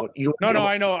No. what you No,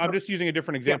 I know. I'm just using a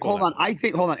different Yeah, example. hold on.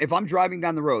 Hold on. If I'm driving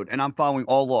down the road and I'm following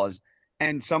all laws,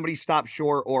 and somebody stops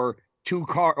short, or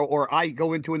or I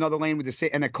go into another lane with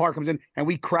and a car comes in and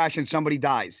we crash and somebody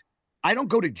dies, I don't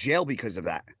go to jail because of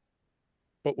that.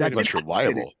 But That's Unless you're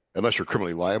accident. liable, unless you're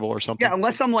criminally liable or something. Yeah,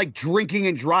 unless I'm like drinking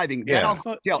and driving, then Yeah. I'll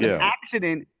go to jail. Yeah. An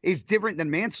accident is different than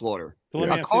manslaughter. So let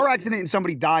me A ask car you- accident and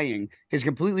somebody dying is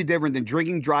completely different than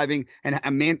drinking, driving,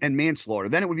 and manslaughter.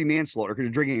 Then it would be manslaughter because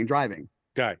you're drinking and driving.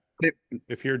 guy, But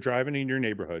if you're driving in your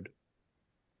neighborhood,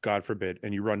 God forbid,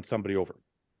 and you run somebody over,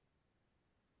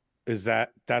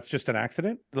 that's just an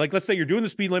accident? Like, let's say you're doing the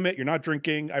speed limit, you're not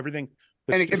drinking, everything.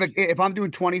 And if I'm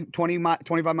doing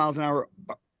 25 miles an hour,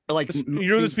 like you're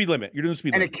doing the speed limit, and a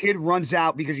limit. kid runs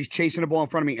out because he's chasing a ball in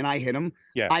front of me and I hit him,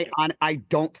 Yeah. I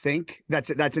don't think that's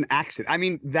an accident. I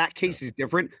mean, that case is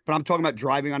different, but I'm talking about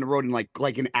driving on the road and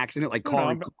like an accident, like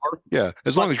car and car. Yeah,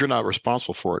 as long as you're not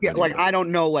responsible for it. Yeah, then like you're- I don't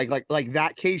know, like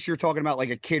that case you're talking about, like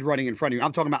a kid running in front of you.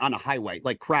 I'm talking about on a highway,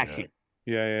 like crashing.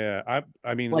 Yeah.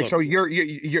 I mean, Like, look, so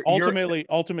you're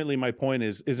ultimately, my point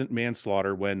isn't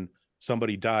manslaughter when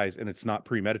somebody dies and it's not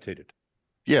premeditated.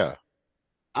 yeah,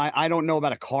 I don't know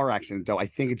about a car accident though. I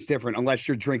think it's different unless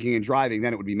you're drinking and driving.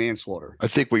 Then it would be manslaughter. I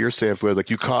think what you're saying, Floyd, like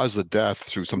you caused the death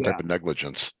through some Yeah. type of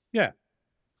negligence. Yeah,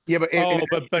 but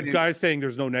But guys saying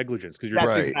there's no negligence because you're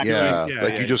That's Right. exactly Yeah. right.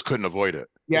 Like Yeah, you just couldn't avoid it.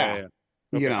 yeah.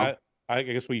 Okay, You know, I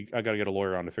guess I got to get a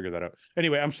lawyer on to figure that out.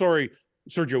 Anyway, I'm sorry,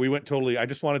 Sergio. We went totally. I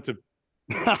just wanted to.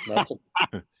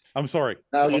 I'm sorry.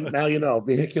 Now you know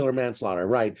vehicular manslaughter,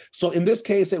 right? So in this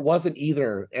case, it wasn't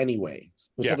either anyway.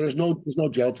 So Yeah. there's no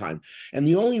jail time. And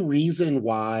the only reason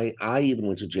why I even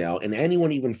went to jail and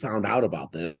anyone even found out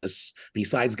about this,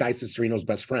 besides Guy Cicerino's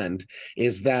best friend,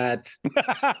 is that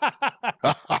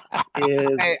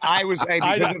is Hey,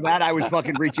 because of that, I was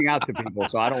fucking reaching out to people,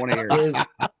 so I don't want to hear it.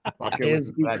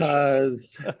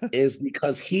 is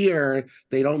because here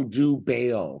they don't do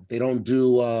bail. They don't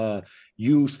do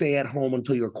you stay at home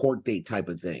until your court date type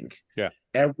of thing. Yeah.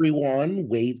 Everyone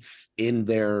waits in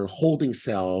their holding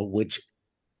cell, which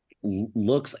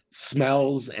looks,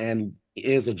 smells, and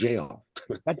is a jail.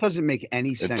 That doesn't make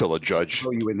any sense. Until a judge,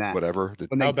 Throw you in that. whatever.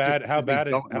 When they How bad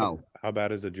is don't know. how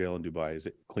bad is a jail in Dubai? Is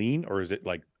it clean or is it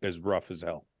like as rough as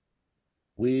hell?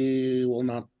 We will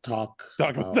not talk.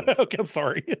 Talk about that. Okay, I'm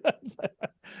sorry.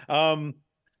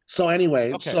 So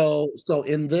anyway, Okay. so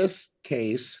in this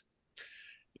case,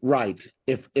 right?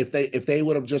 If they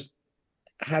would have just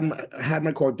had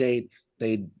my court date,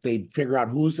 they'd figure out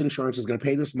whose insurance is going to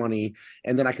pay this money,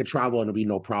 and then I could travel and it'd be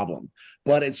no problem.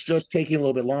 But it's just taking a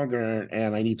little bit longer,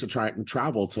 and I need to try and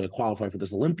travel to qualify for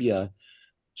this Olympia.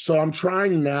 So I'm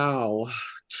trying now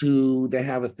to. They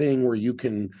have a thing where you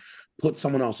can put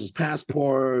someone else's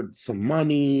passport, some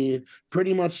money,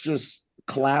 pretty much just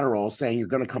collateral saying you're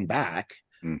going to come back.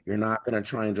 You're not going to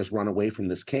try and just run away from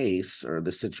this case or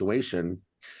this situation.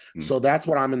 So that's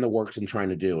what I'm in the works and trying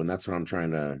to do, and that's what I'm trying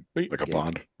to Like a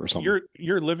bond or something.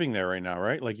 You're living there right now,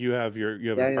 right? Like you have yeah,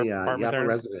 apartment I'm there? a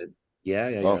resident.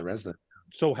 Yeah, Oh. resident.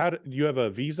 So how do you have a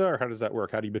visa or how does that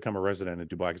work? How do you become a resident in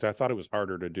Dubai? Because I thought it was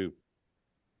harder to do.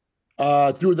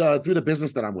 Through the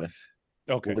business that I'm with,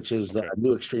 Okay. which is Okay.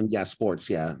 New Extreme Sports.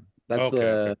 Yeah, that's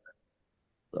Okay,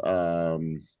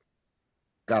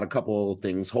 got a couple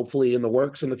things hopefully in the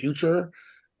works in the future.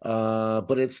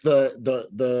 But it's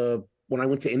the when I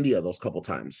went to India those couple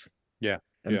times. Yeah.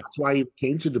 And that's why I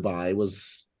came to Dubai,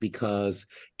 was because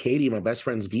Katie, my best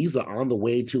friend's visa on the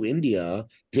way to India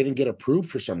didn't get approved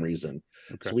for some reason.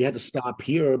 Okay. So we had to stop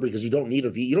here because you don't need a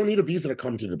visa to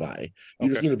come to Dubai. You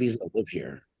just need a visa to live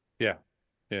here. Yeah.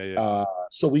 Yeah.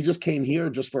 So we just came here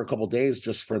just for a couple days,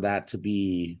 just for that to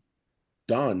be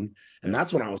done. And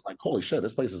that's when I was like, holy shit,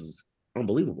 this place is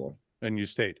unbelievable. And you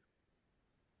stayed?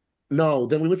 No,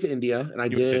 then we went to India, and I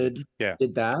did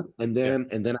that, and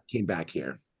then I came back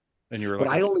here. And you were but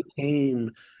like, I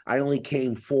only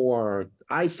came for,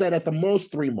 I said at the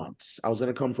most 3 months. I was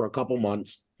going to come for a couple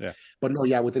months. Yeah. But no,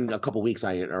 within a couple weeks,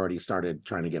 I had already started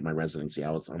trying to get my residency.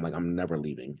 I'm like, I'm never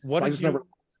leaving. What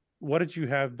did you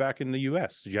have back in the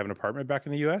US? Did you have an apartment back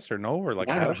in the US or no? Or like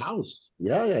I had a house.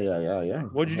 Yeah.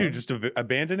 What'd you do? Just to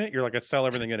abandon it? You're like, I sell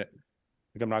everything in it.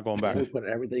 Like, I'm not going back. We put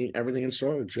everything in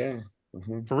storage. Yeah.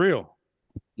 For real?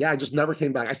 Yeah, I just never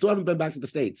came back. I still haven't been back to the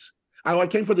States. I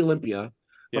came for the Olympia,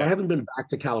 but I haven't been back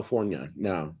to California.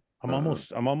 No. I'm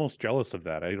almost jealous of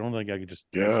that. I don't think I could just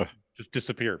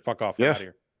disappear. Fuck off. Yeah. Out of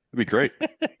here. It'd be great.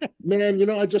 Man,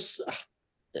 I just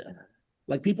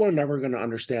like, people are never going to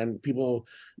understand. People,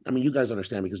 I mean, you guys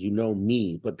understand because you know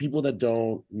me, but people that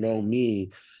don't know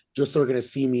me just are going to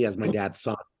see me as my dad's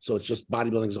son. So it's just,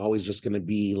 bodybuilding is always just going to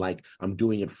be like, I'm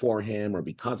doing it for him or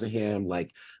because of him.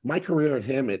 Like, my career and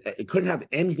him, it couldn't have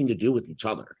anything to do with each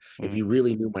other if you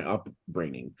really knew my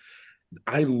upbringing.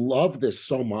 I love this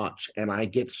so much, and I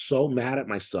get so mad at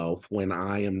myself when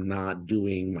I am not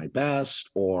doing my best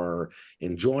or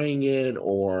enjoying it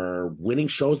or winning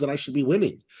shows that I should be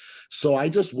winning. So I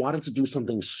just wanted to do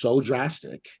something so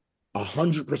drastic,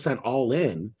 100% all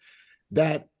in,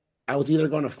 that I was either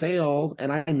going to fail,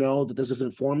 and I know that this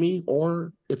isn't for me,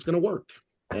 or it's going to work,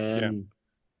 and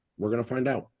we're going to find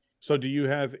out. So do you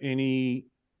have any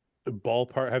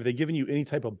ballpark? Have they given you any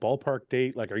type of ballpark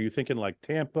date? Like, are you thinking like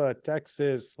Tampa,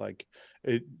 Texas, like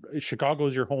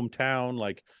Chicago's your hometown?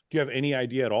 Like, do you have any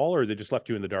idea at all, or they just left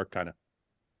you in the dark kind of?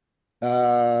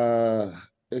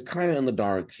 Kind of in the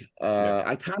dark.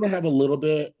 I kind of have a little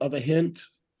bit of a hint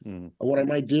of what I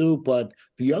might do, but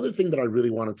the other thing that I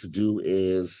really wanted to do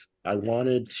is I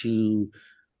wanted to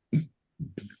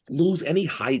lose any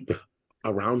hype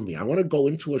around me. I want to go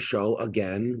into a show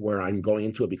again where I'm going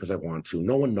into it because I want to.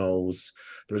 No one knows.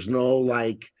 There's no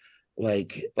like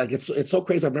it's so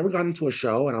crazy. I've never gotten into a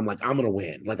show and I'm like, I'm gonna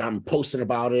win. Like, I'm posting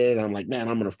about it. I'm like, man,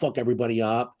 I'm gonna fuck everybody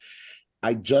up.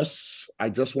 I just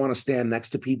want to stand next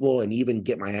to people and even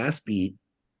get my ass beat,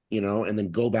 and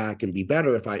then go back and be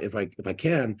better if I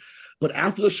can. But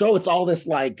after the show, it's all this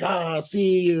like,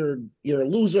 see, you're a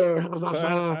loser.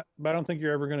 But I don't think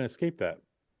you're ever going to escape that.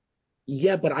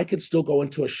 Yeah, but I could still go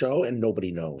into a show and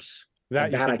nobody knows.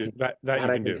 That I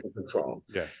can control.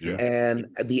 Yeah.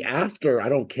 And the after, I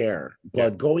don't care.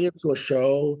 But going into a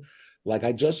show, like,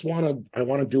 I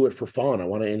want to do it for fun. I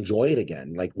want to enjoy it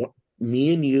again. Like,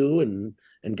 me and you and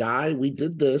Guy, we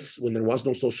did this when there was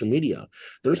no social media.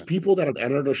 There's people that have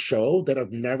entered a show that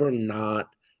have never not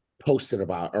posted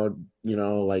about, or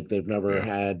like, they've never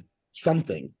had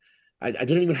something. I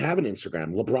didn't even have an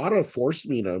Instagram. Labrada forced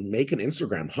me to make an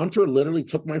Instagram. Hunter literally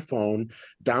took my phone,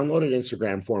 downloaded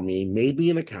Instagram for me, made me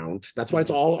an account. That's why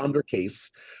it's all undercase,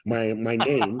 my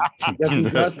name. he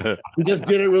just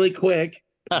did it really quick,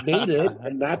 made it,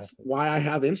 and that's why I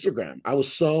have Instagram. I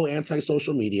was so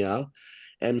anti-social media,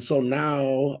 and so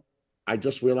now I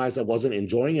just realized I wasn't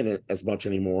enjoying it as much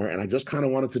anymore, and I just kind of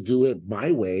wanted to do it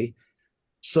my way.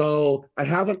 So I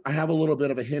have a little bit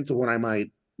of a hint of when I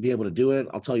might be able to do it.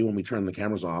 I'll tell you when we turn the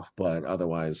cameras off, but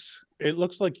otherwise, it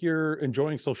looks like you're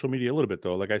enjoying social media a little bit,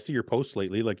 though. Like, I see your posts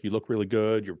lately, like, you look really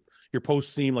good. Your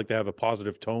posts seem like they have a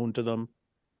positive tone to them.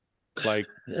 Like,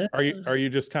 are you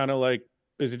just kind of like,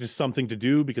 is it just something to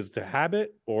do because it's a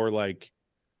habit, or like?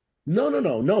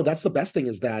 No. That's the best thing,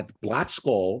 is that Black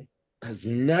Skull has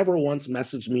never once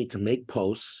messaged me to make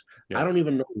posts. I don't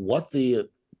even know what the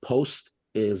post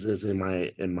is in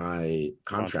my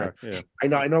contract. I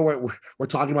know we're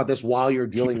talking about this while you're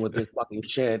dealing with this fucking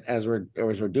shit as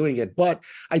we're doing it, but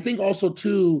I think also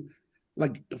too,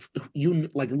 like,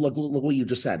 look what you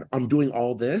just said. I'm doing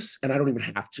all this and I don't even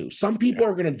have to. Some people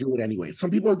are going to do it anyway.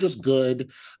 Some people are just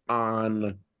good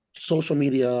on social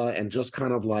media and just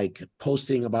kind of like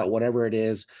posting about whatever it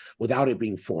is without it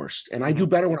being forced, and I do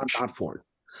better when I'm not forced.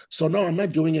 So no, I'm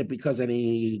not doing it because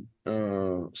any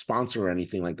sponsor or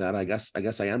anything like that. I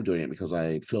guess I am doing it because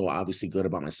I feel obviously good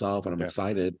about myself and I'm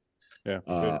excited.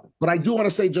 But I do want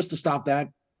to say, just to stop that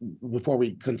before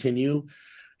we continue,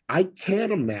 I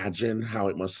can't imagine how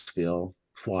it must feel,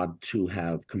 Fuad, to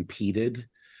have competed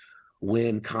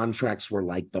when contracts were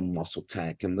like the Muscle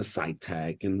Tech and the Side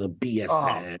Tech and the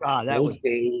BSN. God, that Those was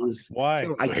days. Why?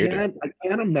 I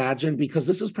can't imagine, because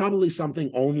this is probably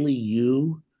something only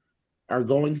you are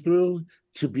going through,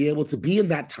 to be able to be in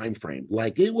that time frame.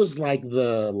 Like it was like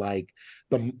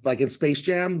in Space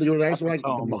Jam, the guys were like the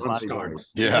Monstars.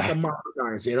 Yeah. Like the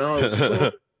Monstars, you know. It was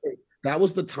so that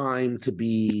was the time to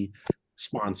be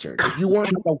sponsored. If you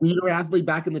weren't a leader athlete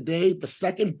back in the day, the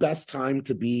second best time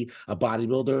to be a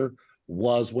bodybuilder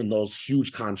was when those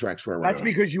huge contracts were around. That's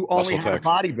because you only had a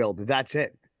bodybuilder. That's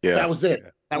it. Yeah. That was it.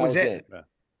 That was it.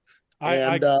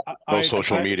 No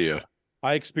social media.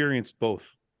 I experienced both.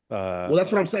 Well,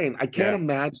 that's what I'm saying. I can't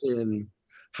imagine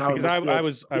how,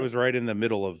 because I was right in the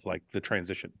middle of like the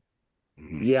transition.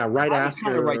 Yeah, right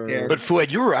after. Right there. But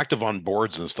Fouad, you were active on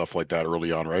boards and stuff like that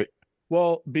early on, right?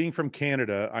 Well, being from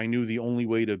Canada, I knew the only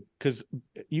way to, because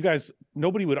you guys,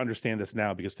 nobody would understand this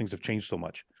now because things have changed so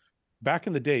much. Back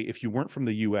in the day, if you weren't from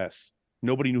the US,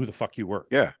 nobody knew who the fuck you were.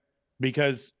 Yeah.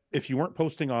 Because if you weren't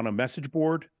posting on a message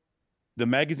board, the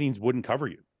magazines wouldn't cover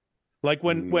you. Like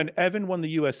when Evan won the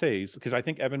USA's, because I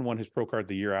think Evan won his pro card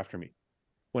the year after me.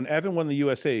 When Evan won the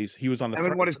USA's, he was on the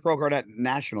Evan won his pro card at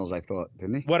Nationals, I thought,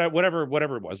 didn't he? Whatever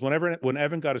it was. When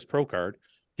Evan got his pro card,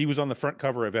 he was on the front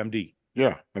cover of MD.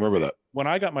 Yeah, I remember that. When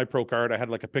I got my pro card, I had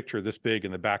like a picture this big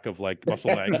in the back of like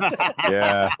Muscle Mag.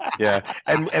 yeah.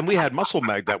 And we had Muscle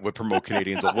Mag that would promote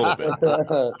Canadians a little bit.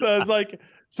 So it's like,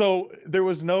 so there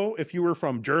was no, if you were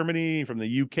from Germany, from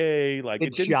the UK, like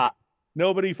it didn't.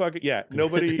 Nobody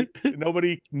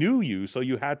nobody knew you. So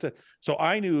you had to, so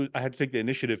I knew I had to take the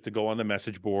initiative to go on the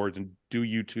message boards and do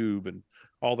YouTube and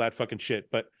all that fucking shit.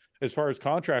 But as far as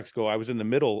contracts go, I was in the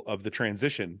middle of the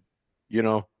transition, you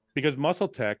know, because Muscle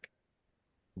Tech,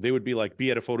 they would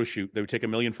be at a photo shoot. They would take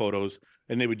 1 million photos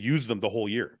and they would use them the whole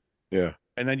year. Yeah.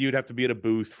 And then you'd have to be at a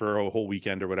booth for a whole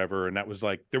weekend or whatever. And that was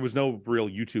like, there was no real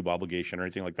YouTube obligation or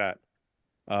anything like that.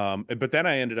 But then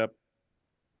I ended up,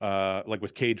 like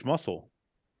with Cage Muscle,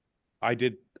 I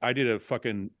did a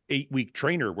fucking 8-week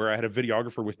trainer where I had a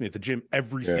videographer with me at the gym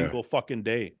every single fucking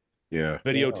day. Yeah.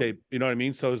 Videotape, you know what I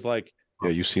mean? So it's like,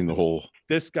 yeah, you've seen the whole.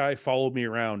 This guy followed me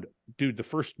around. Dude, the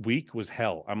first week was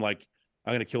hell. I'm like,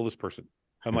 I'm gonna kill this person.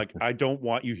 I'm like, I don't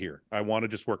want you here. I want to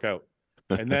just work out.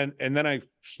 And then I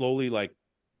slowly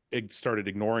started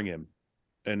ignoring him.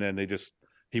 And then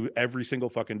every single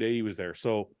fucking day he was there.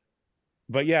 So,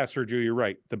 but yeah, Sergio, you're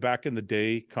right. The back in the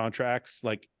day contracts,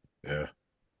 like, yeah,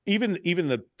 even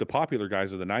the popular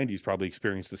guys of the 90s probably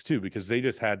experienced this too, because they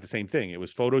just had the same thing. It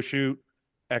was photo shoot,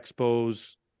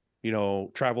 expos,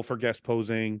 travel for guest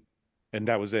posing, and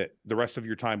that was it. The rest of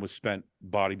your time was spent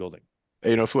bodybuilding.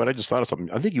 Hey, Fouad, I just thought of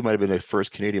something. I think you might have been the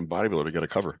first Canadian bodybuilder to get a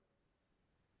cover.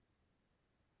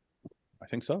 I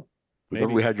think so.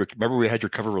 Remember we had your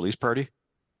cover release party?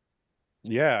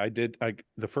 Yeah, I did.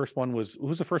 The first one was, who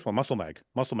was the first one? Muscle Mag.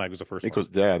 Muscle Mag was the first one.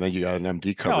 Yeah, and then you got an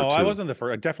MD cover. No, too. I wasn't the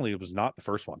first. Definitely, it was not the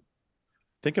first one.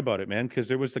 Think about it, man, because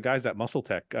there was the guys at Muscle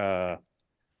Tech. The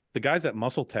guys at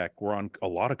Muscle Tech were on a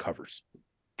lot of covers.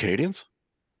 Canadians?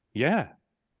 Yeah.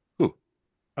 Who?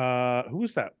 Who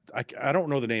was that? I don't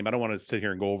know the name. I don't want to sit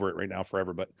here and go over it right now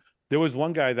forever, but there was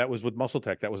one guy that was with Muscle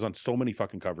Tech that was on so many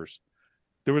fucking covers.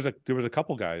 There was a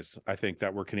couple guys, I think,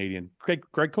 that were Canadian. Greg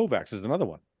Kovacs is another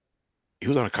one. He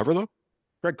was on a cover though?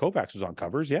 Greg Kovacs was on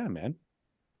covers, yeah, man.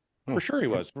 For sure he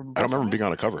was. I don't remember him being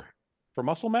on a cover. For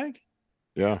Muscle Mag?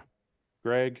 Yeah.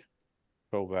 Greg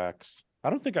Kovacs. I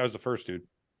don't think I was the first dude.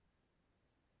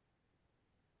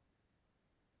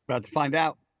 About to find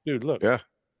out. Dude, look. Yeah.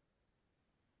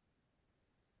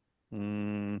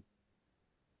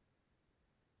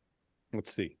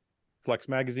 Let's see. Flex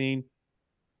Magazine.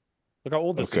 Look how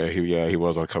old this is. Okay, he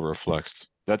was on cover of Flex.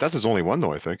 That's his only one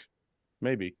though, I think.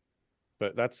 Maybe.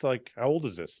 But that's like, how old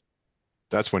is this?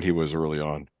 That's when he was early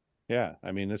on. Yeah,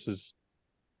 I mean, this is,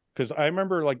 because I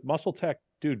remember like Muscle Tech,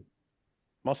 dude.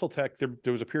 Muscle Tech, there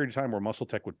was a period of time where Muscle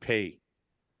Tech would pay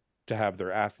to have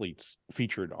their athletes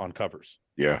featured on covers.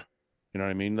 Yeah. You know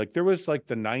what I mean? Like there was like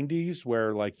the 90s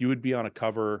where like you would be on a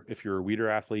cover if you're a Weeder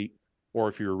athlete, or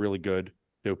if you were really good,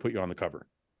 they would put you on the cover.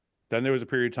 Then there was a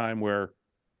period of time where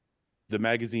the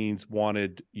magazines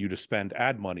wanted you to spend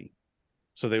ad money.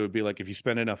 So they would be like, if you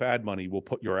spend enough ad money, we'll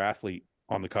put your athlete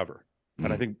on the cover.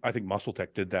 And I think Muscle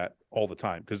Tech did that all the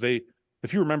time, because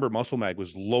if you remember, Muscle Mag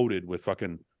was loaded with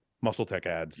fucking Muscle Tech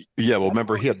ads. Yeah, well,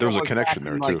 remember there was a connection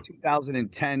there too.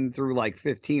 2010 through like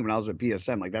 15 when I was at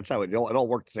BSM, like that's how it all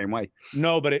worked the same way.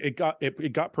 No, but it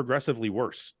got progressively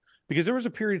worse, because there was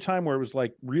a period of time where it was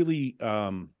like really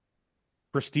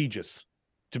prestigious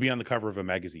to be on the cover of a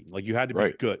magazine. Like you had to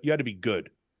be good. You had to be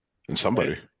good. And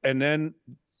somebody. And then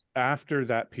after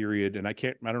that period, and I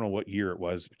don't know what year it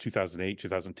was, 2008,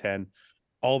 2010,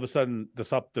 all of a sudden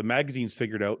the magazines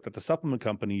figured out that the supplement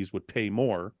companies would pay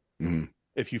more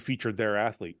if you featured their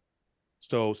athlete.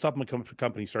 So supplement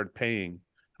companies started paying.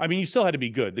 I mean, you still had to be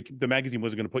good. The magazine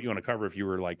wasn't going to put you on a cover if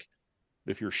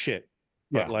you're shit.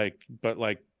 But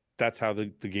like that's how the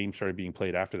game started being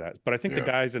played after that. But I think the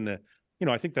guys in the,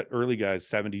 I think that early guys,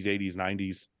 70s, 80s,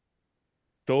 90s,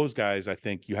 those guys, I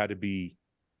think you had to be,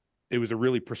 it was a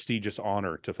really prestigious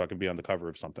honor to fucking be on the cover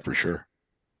of something. For sure.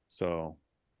 So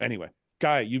anyway,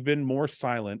 Guy, you've been more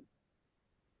silent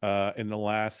in the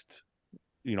last,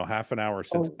 half an hour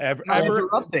since ever. I'm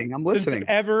listening.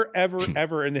 Ever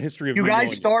in the history of you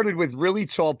guys started with really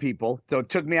tall people, so it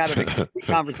took me out of the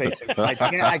conversation. I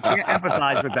can't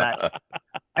empathize with that.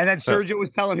 And then Sergio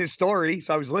was telling his story,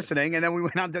 so I was listening, and then we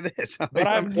went on to this. But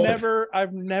I've never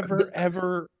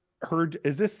ever heard.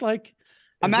 Is this like?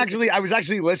 I was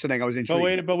actually listening. I was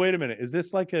intrigued. But wait a minute. Is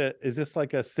this like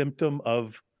a symptom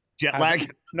of jet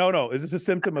lag? No. Is this a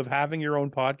symptom of having your own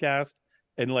podcast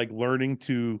and like learning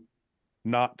to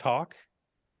not talk?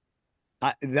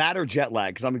 That or jet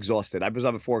lag, because I'm exhausted. I was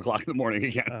up at 4:00 in the morning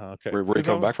again. Oh, okay. Where are you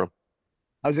coming back from?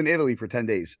 I was in Italy for 10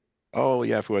 days. Oh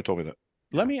yeah, Fuad told me that.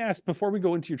 Let me ask, before we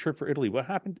go into your trip for Italy, what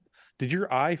happened? Did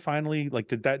your eye finally,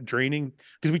 did that draining?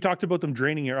 Because we talked about them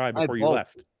draining your eye before you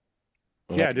left.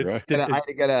 Oh, Yeah, I had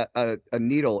to get a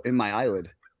needle in my eyelid.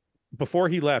 Before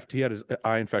he left, he had his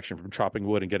eye infection from chopping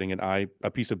wood and getting a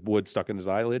piece of wood stuck in his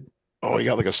eyelid. Oh, you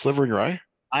got like a sliver in your eye?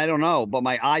 I don't know, but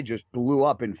my eye just blew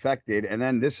up, infected, and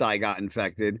then this eye got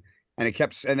infected,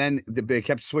 and they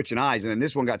kept switching eyes, and then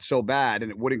this one got so bad,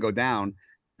 and it wouldn't go down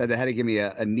that they had to give me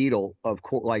a needle of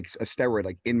like a steroid,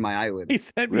 like in my eyelid. He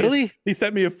sent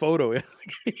me a photo.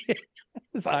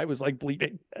 His eye was like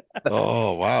bleeding.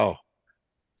 Oh wow!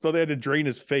 So they had to drain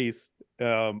his face.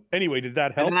 Anyway, did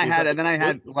that help? And then I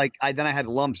had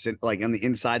lumps on the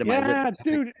inside of my lip. Yeah,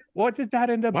 dude. What did that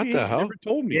end up being? What the hell? You never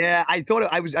told me. Yeah, I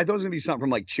thought it was gonna be something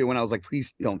from like chewing. I was like,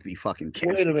 please don't be fucking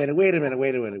cancer. Wait a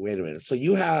minute. So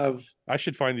you have I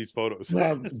should find these photos. You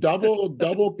have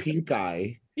double pink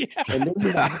eye. Yeah. And then you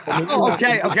have,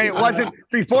 okay. It wasn't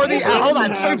before the. Hold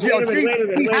on, Sergio. See,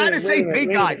 he had to say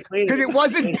pink eye because it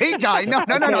wasn't pink eye. No.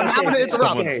 I'm going to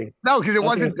interrupt. No, because it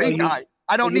wasn't pink eye.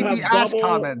 I don't need the ass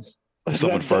comments.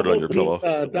 Someone farted on your pillow.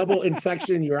 Double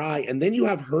infection in your eye, and then you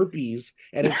have herpes,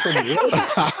 and it's from work.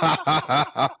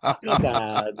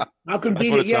 God, how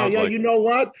convenient! Yeah. Like. You know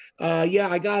what?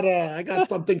 I got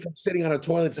something from sitting on a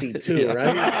toilet seat too,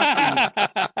 right?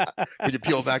 When you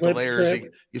peel back the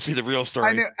layers, you see the real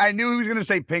story. I knew he was going to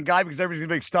say pink eye because everybody's going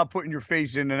to be like, stop putting your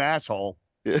face in an asshole.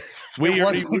 I wish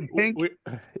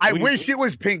it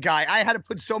was pink eye. I had to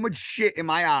put so much shit in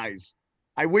my eyes.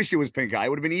 I wish it was pink eye. It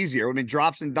would have been easier. It would have been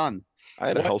drops and done. I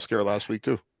had a health scare last week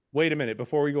too. Wait a minute.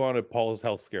 Before we go on to Paul's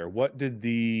health scare, what did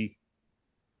the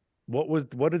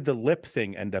lip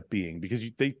thing end up being? Because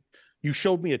you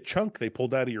showed me a chunk they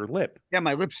pulled out of your lip. Yeah,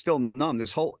 my lip's still numb.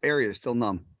 This whole area is still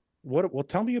numb. Well,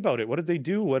 tell me about it. What did they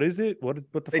do? What is it? What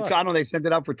the fuck? I don't know. They sent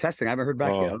it out for testing. I haven't heard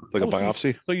back yet. Like a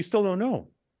biopsy? So you still don't know?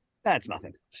 That's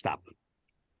nothing. Stop.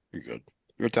 You're good.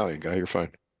 You're Italian guy. You're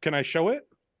fine. Can I show it?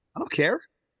 I don't care.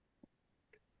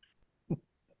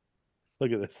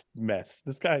 Look at this mess.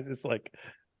 This guy is like,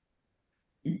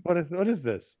 what is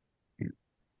this?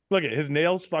 Look at his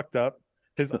nails fucked up.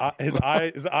 His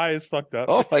eye is fucked up.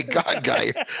 Oh my God,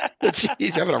 guy.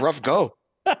 He's having a rough go.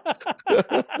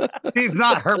 He's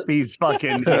not herpes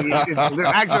fucking.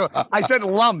 I said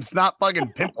lumps, not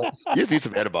fucking pimples. You just need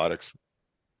some antibiotics.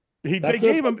 They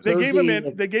gave him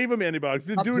antibiotics.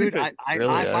 Didn't do anything.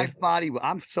 My body,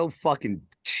 I'm so fucking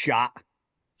shot.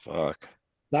 Fuck.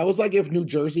 That was like if New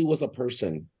Jersey was a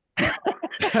person. Pull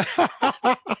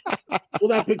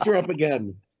that picture up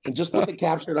again and just put the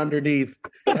caption underneath.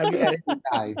 Have you had any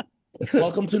guy?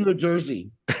 Welcome to New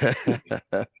Jersey.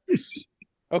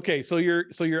 Okay, so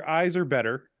your eyes are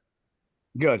better.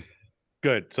 Good.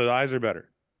 So the eyes are better.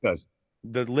 Good.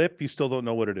 The lip, you still don't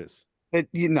know what it is.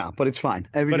 But it's fine.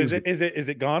 But is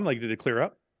it gone? Like, did it clear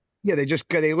up? Yeah, they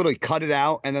literally cut it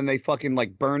out and then they fucking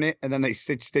like burn it and then they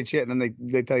stitch it and then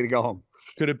they tell you to go home.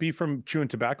 Could it be from chewing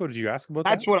tobacco? Did you ask about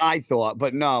that? That's what I thought,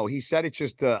 but no, he said it's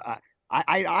just I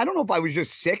don't know if I was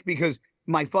just sick because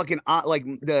my fucking like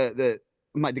the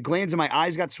glands in my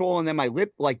eyes got swollen, then my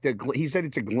lip he said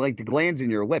it's like the glands in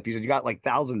your lip. He said you got like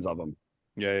thousands of them.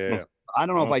 Yeah. I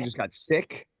don't know if I just got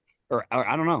sick or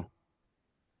I don't know.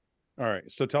 All right,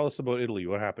 so tell us about Italy.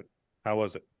 What happened? How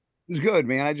was it? It was good,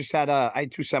 man. I just had I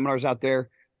had 2 seminars out there,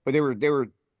 but they were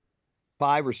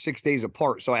 5 or 6 days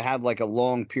apart. So I had like a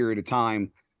long period of time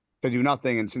to do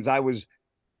nothing. And since I was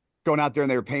going out there,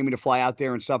 and they were paying me to fly out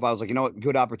there and stuff. I was like, you know what,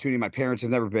 good opportunity. My parents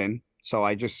have never been, so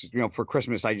I just, for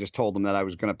Christmas, I just told them that I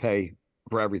was going to pay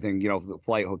for everything, the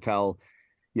flight, hotel,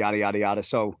 yada yada yada.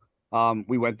 So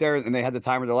we went there, and they had the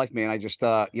time of their life, man. I just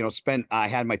I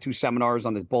had my 2 seminars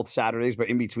on both Saturdays, but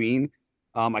in between,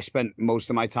 I spent most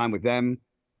of my time with them.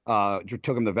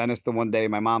 Took them to Venice the one day.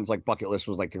 My mom's like bucket list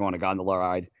was like to go on a gondola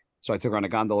ride, so I took her on a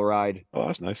gondola ride. Oh,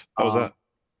 that's nice. How was that?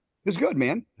 It was good,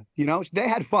 man. They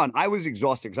had fun. I was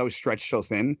exhausted because I was stretched so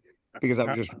thin because I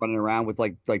was just running around with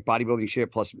like bodybuilding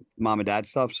shit plus mom and dad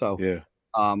stuff. So Yeah.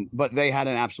 but they had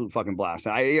an absolute fucking blast.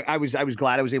 I was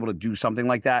glad I was able to do something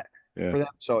like that for them.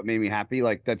 So it made me happy.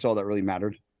 Like that's all that really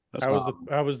mattered.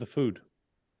 How was the food?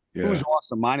 It was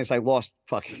awesome. Minus I lost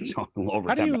fucking over.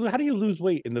 How do you lose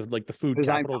weight in the food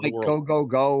capital of the world?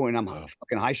 Go, and I'm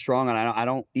fucking high strung, and I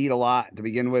don't eat a lot to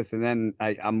begin with, and then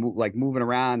I'm like moving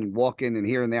around and walking and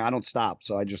here and there. I don't stop,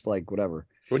 so I just like whatever.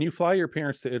 When you fly your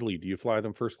parents to Italy, do you fly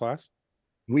them first class?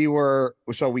 We didn't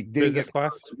Business get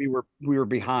class. We were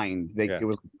behind. It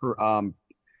was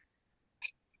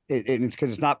it's because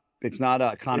it's not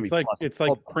economy. It's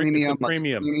like premium.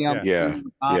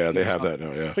 Yeah, they have that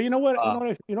now. Yeah, but you know what?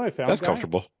 I found that's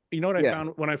comfortable. You know what I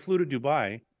found when I flew to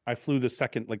Dubai? I flew the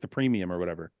second, like the premium or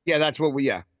whatever. Yeah, that's what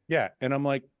Yeah, and I'm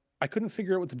like, I couldn't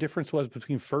figure out what the difference was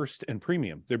between first and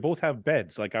premium. They both have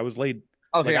beds. Like I was laid.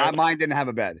 Okay, mine didn't have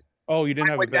a bed. Oh, you didn't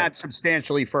have a bed. That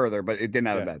substantially further, but it didn't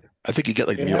have a bed. I think you get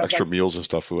like extra meals and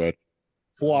stuff. It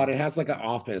has like an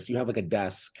office. You have like a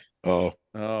desk. Oh,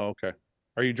 okay.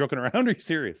 Are you joking around? Or are you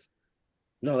serious?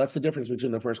 No, that's the difference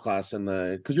between the first class and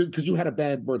the because you had a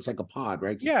bed where it's like a pod,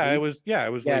 right? It was. Yeah,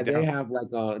 they have like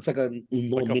it's like a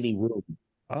little mini room.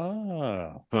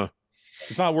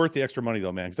 It's not worth the extra money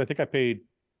though, man. Because I think I paid.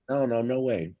 No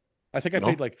way. I think I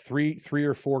paid like $3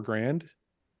 or $4 grand,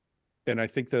 and I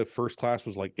think the first class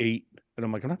was like $8. And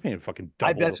I'm like, I'm not paying fucking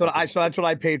double. That's what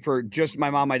I paid for just my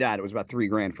mom, my dad. It was about $3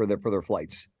 grand for their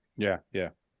flights. Yeah.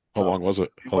 How long was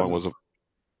it?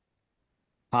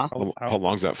 Huh? How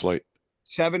long's that flight?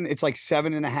 7. It's like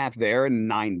 7.5 there and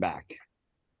 9 back.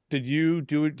 Did you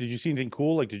see anything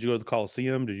cool? Like, did you go to the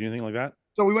Coliseum? Did you do anything like that?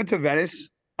 So we went to Venice.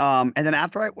 And then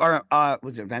after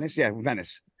was it Venice? Yeah,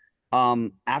 Venice.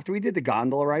 After we did the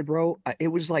gondola ride, bro, it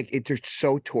was like they're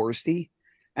so touristy,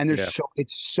 and it's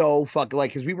so fucking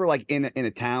like because we were like in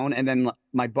a town, and then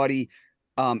my buddy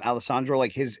Alessandro,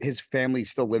 like his family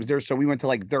still lives there, so we went to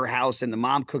like their house, and the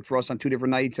mom cooked for us on 2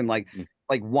 different nights, and like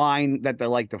wine that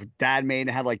the dad made,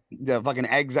 and had like the fucking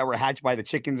eggs that were hatched by the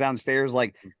chickens downstairs.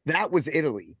 Like that was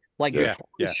Italy. Like the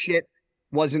shit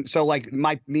wasn't so like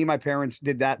me and my parents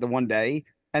did that the one day,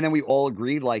 and then we all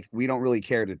agreed like we don't really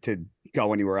care to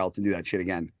go anywhere else and do that shit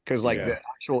again, because like the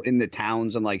actual in the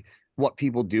towns and like what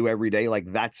people do every day, like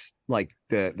that's like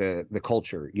the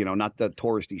culture, not the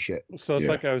touristy shit. So it's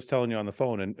like I was telling you on the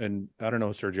phone, and I don't know,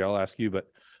 Sergio, I'll ask you, but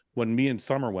when me and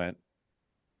Summer went,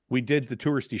 we did the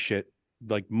touristy shit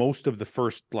like most of the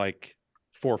first like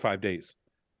 4 or 5 days,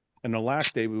 and the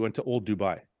last day we went to Old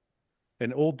Dubai.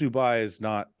 And Old Dubai is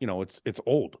not, it's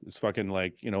old. It's fucking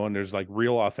like, and there's like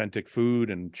real authentic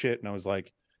food and shit. And I was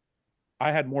like,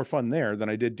 I had more fun there than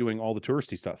I did doing all the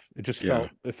touristy stuff. It just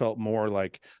felt more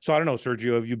like, so I don't know,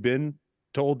 Sergio, have you been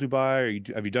to Old Dubai,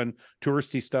 or have you done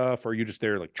touristy stuff, or are you just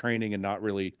there like training and not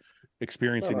really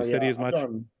experiencing the city as much?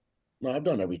 I've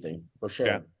done everything for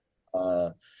sure. Yeah.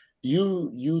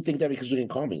 You think that because you didn't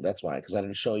call me, that's why, because I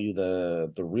didn't show you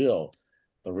the real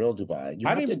Dubai. You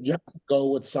have to go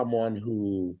with someone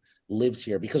who lives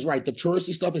here, because the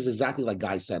touristy stuff is exactly like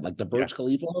Guy said, like the Burj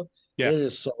Khalifa. It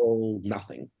is so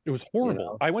nothing. It was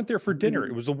horrible. I went there for dinner.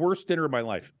 It was the worst dinner of my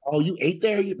life. Oh, you ate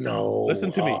there? No.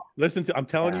 Listen to me. I'm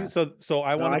telling you. So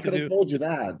I wanted to do. I told you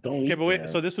that. Don't. Okay, but wait.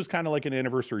 So this was kind of like an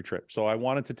anniversary trip. So I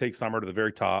wanted to take Summer to the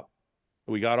very top.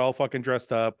 We got all fucking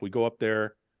dressed up. We go up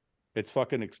there. It's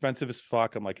fucking expensive as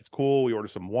fuck. I'm like, it's cool. We order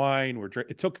some wine.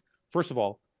 It took, first of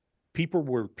all, people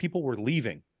were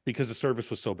leaving because the service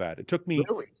was so bad. It took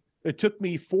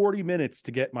me 40 minutes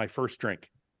to get my first drink.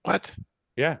 What?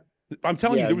 Yeah. I'm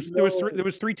telling you, there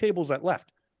was 3 tables that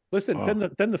left. Listen,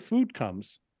 then the food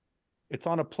comes. It's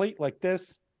on a plate like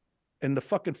this, and the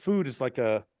fucking food is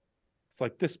it's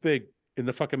like this big in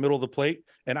the fucking middle of the plate,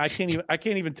 and I can't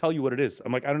even tell you what it is.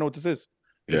 I'm like, I don't know what this is.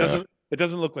 It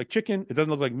doesn't look like chicken. It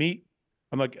doesn't look like meat.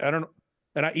 I'm like, I don't know.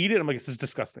 And I eat it. I'm like, this is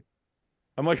disgusting.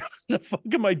 I'm like, what the fuck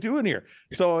am I doing here?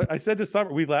 So I said to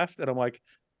Summer, we left, and I'm like,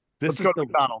 let's go to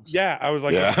McDonald's. Yeah, I was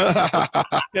like,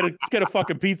 let's get a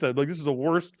fucking pizza. Like, this is the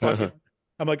worst fucking.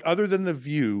 I'm like, other than the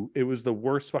view, it was the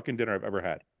worst fucking dinner I've ever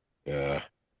had. Yeah,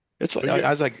 it's like I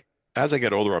was like, as I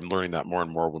get older, I'm learning that more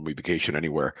and more when we vacation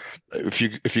anywhere. If you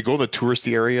go to the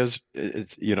touristy areas,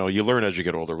 it's you learn as you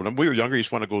get older. When we were younger, you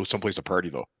just want to go someplace to party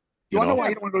though. You want to know why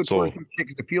you don't want to go to So tourist shit?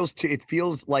 Because it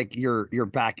feels like you're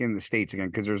back in the States again.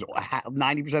 Because there's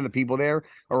 90% of the people there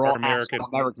are all American.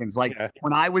 Americans. Like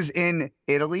when I was in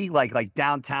Italy, like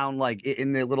downtown, like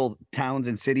in the little towns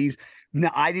and cities, no,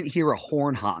 I didn't hear a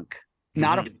horn honk.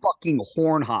 Not a fucking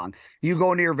horn honk. You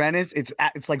go near Venice, it's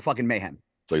like fucking mayhem.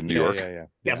 It's like New York. Yeah,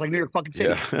 it's like New York fucking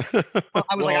city. Yeah.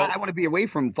 I was like, I want to be away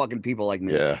from fucking people like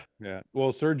me. Yeah.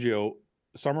 Well, Sergio,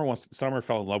 Summer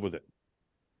fell in love with it.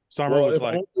 Summer was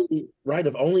like,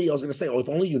 if only I was going to say, if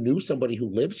only you knew somebody who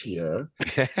lives here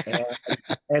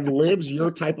and lives your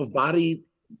type of body,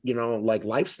 like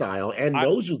lifestyle, and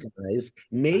knows you guys,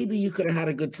 maybe you could have had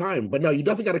a good time. But no, you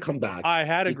definitely got to come back. I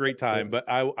had a great time, but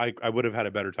I would have had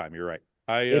a better time. You're right.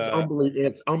 It's unbelievable.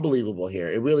 It's unbelievable here.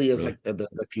 It really is like the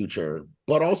future.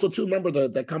 But also, too, remember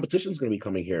the competition is going to be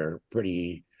coming here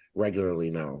pretty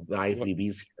regularly now. The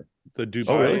IFBB's here. The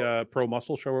Dubai Pro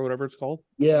Muscle Show or whatever it's called.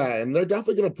 Yeah, and they're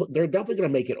definitely gonna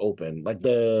make it open. Like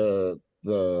the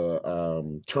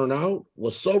turnout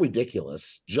was so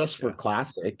ridiculous just for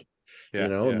classic,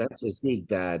 and that's physique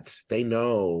that they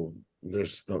know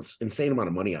there's an insane amount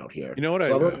of money out here. You know what?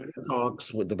 Talks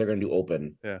that they're gonna do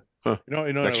open. Yeah. Huh.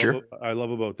 Next year? I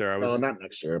love about there. Not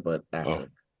next year, but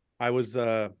after. I was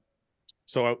one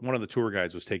of the tour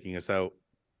guides was taking us out.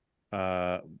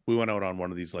 We went out on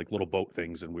one of these like little boat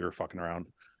things and we were fucking around,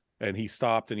 and he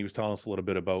stopped and he was telling us a little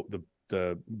bit about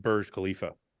the Burj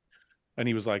Khalifa, and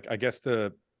he was like, I guess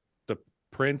the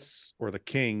prince or the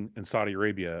king in Saudi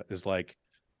Arabia is like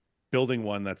building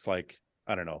one that's like,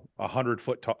 I don't know, 100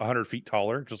 feet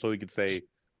taller, just so he could say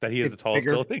that he is the tallest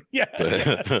building. Yeah.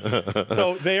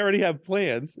 So they already have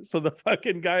plans. So the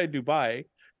fucking guy in Dubai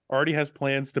already has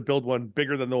plans to build one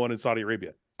bigger than the one in Saudi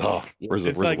Arabia. Oh,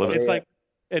 it's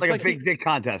like a big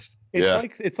contest.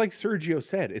 It's like Sergio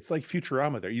said. It's like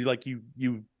Futurama. There,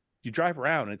 you drive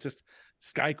around. And it's just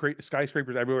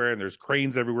skyscrapers everywhere, and there's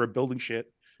cranes everywhere building shit.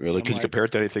 Really? Can you compare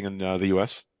it to anything in the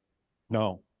U.S.?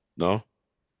 No,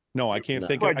 I can't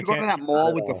think. Did you go to that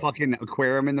mall with the fucking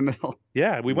aquarium in the middle?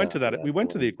 Yeah, we went to that. We went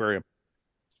to the aquarium.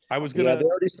 I was gonna. Yeah, they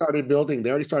already started building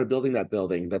that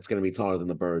building that's going to be taller than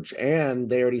the Burj, and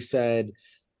they already said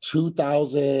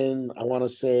 2000. I want to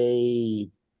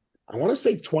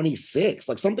say 26,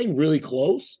 like something really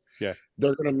close. Yeah,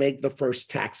 they're going to make the first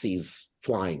taxis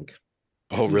flying.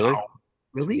 Oh, really? Wow.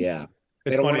 Really? Yeah.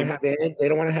 They don't want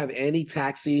to have any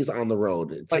taxis on the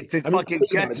road. It's like the fucking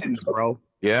Jetsons, bro.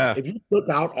 Yeah. If you took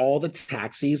out all the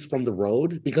taxis from the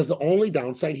road, because the only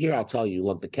downside here, I'll tell you,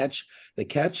 look, the catch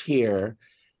here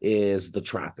is the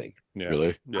traffic. Yeah.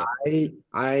 Really? Yeah.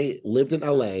 I lived in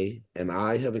LA and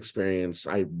I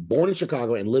born in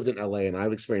Chicago and lived in LA, and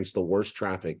I've experienced the worst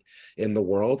traffic in the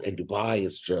world. And Dubai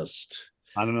is just,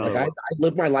 I don't know. like I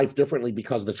live my life differently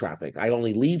because of the traffic. I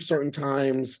only leave certain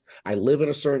times. I live in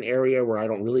a certain area where I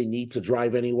don't really need to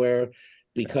drive anywhere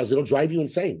because it'll drive you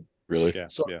insane. Really? Yeah.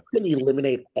 So if you can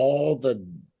eliminate all the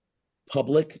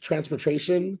public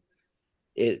transportation,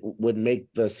 it would make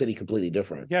the city completely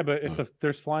different. Yeah, but if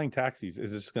there's flying taxis,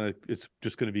 it's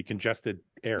just gonna be congested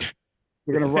air.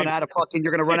 You're gonna run out of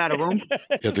room.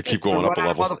 You have to keep going up a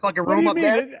level. Motherfucking room up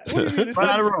there. Run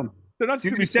out of room. They're not just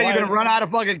You gonna be say you're gonna run out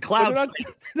of fucking clouds. They're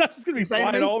not just gonna be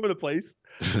flying all over the place.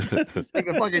 Like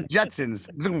a fucking Jetsons.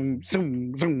 Zoom,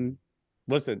 zoom, zoom.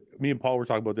 Listen, me and Paul were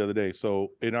talking about the other day.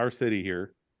 So in our city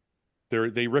here,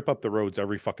 they rip up the roads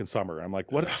every fucking summer. I'm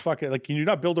like, what the fuck? Like, can you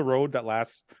not build a road that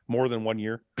lasts more than 1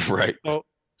 year? Right.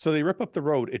 So they rip up the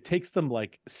road. It takes them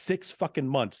like 6 fucking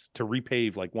months to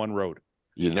repave like one road.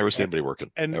 You never see anybody working.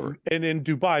 And in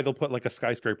Dubai, they'll put like a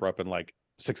skyscraper up in like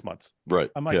 6 months. Right.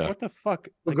 I'm like, what the fuck?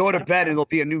 We'll go to bed and it'll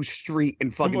be a new street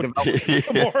in fucking development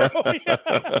tomorrow.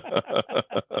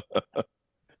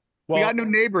 We got new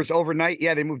neighbors overnight.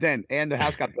 Yeah, they moved in and the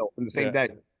house got built in the same day.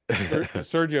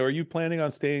 Sergio, are you planning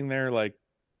on staying there? Like,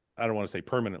 I don't want to say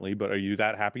permanently, but are you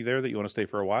that happy there that you want to stay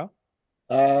for a while?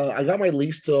 I got my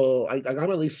lease till I got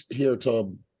my lease here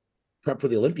to prep for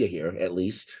the Olympia here at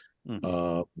least.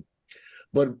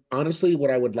 But honestly, what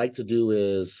I would like to do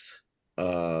is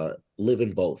live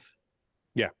in both.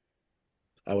 Yeah,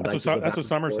 I would. That's what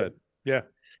Summer said. Yeah,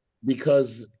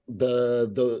 because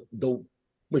the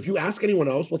if you ask anyone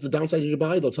else what's the downside of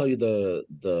Dubai, they'll tell you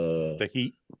the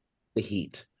heat. The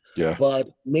heat. Yeah. But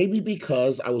maybe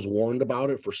because I was warned about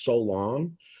it for so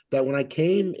long that when I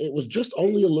came, it was just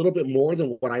only a little bit more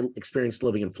than what I experienced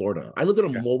living in Florida. I lived in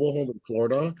a mobile home in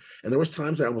Florida, and there was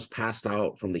times I almost passed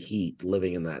out from the heat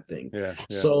living in that thing. Yeah.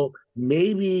 So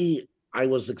maybe I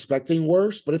was expecting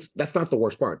worse, but that's not the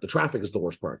worst part. The traffic is the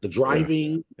worst part. The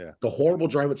driving, Yeah. the horrible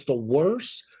drive. It's the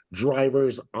worst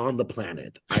drivers on the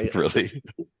planet. Really?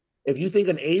 If you think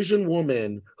an Asian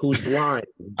woman who's blind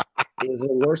is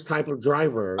the worst type of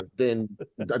driver, then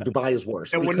Dubai is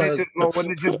worse. And Because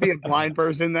wouldn't it just be a blind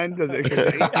person then? Does it? 'Cause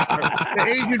the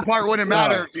Asian part wouldn't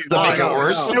matter. If she's Does it blind. make it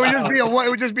worse? It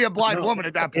would just be a blind woman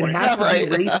at that it point. has to right.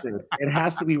 be racist. It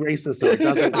has to be racist, so it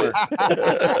doesn't work.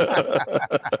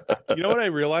 You know what I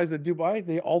realized in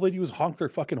Dubai? All they do is honk their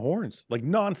fucking horns like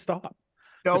nonstop.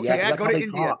 Okay, Yeah, yeah, that's go how to they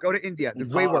India. talk. Go to India. They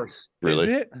It's way talk. worse. Really?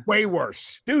 Is it? Way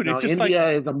worse. Dude, No, it's just India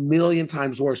like is a million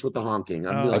times worse with the honking. A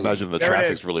Oh. I million. imagine the There it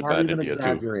traffic's is. really Not bad in even India too.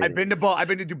 exaggerating. I've been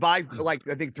to Dubai like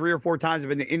I think 3 or 4 times. I've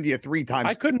been to India 3 times.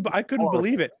 I couldn't Horrible.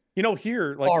 believe it. You know,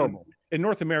 here, like Horrible. in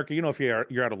North America, you know, if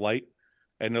you're at a light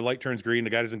and the light turns green, the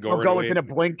guy doesn't go Or right go away. within a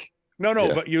blink. No,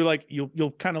 Yeah. but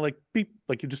you'll kind of like beep,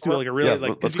 like you just do like a really Yeah,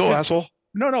 like. let's go, asshole.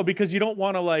 No, because you don't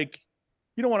want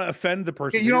to offend the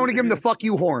person. You don't want to give him the fuck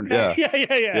you horn. Yeah. Yeah.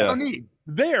 Yeah. No need.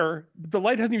 There, the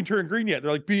light hasn't even turned green yet.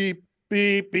 They're like beep,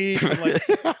 beep, beep. I'm like,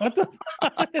 what the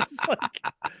fuck? It's like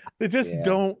they just Yeah.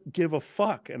 don't give a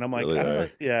fuck. And I'm like, Really I don't know.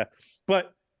 are. Yeah.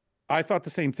 But I thought the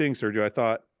same thing, Sergio. I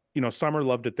thought, Summer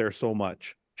loved it there so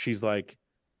much. She's like,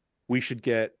 we should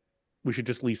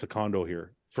just lease a condo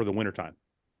here for the wintertime.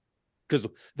 Because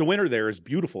the winter there is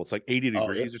beautiful. It's like 80 Oh,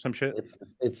 degrees or some shit.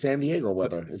 It's San Diego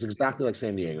weather. It's exactly like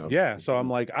San Diego. Yeah. So I'm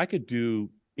like, I could do,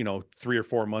 3 or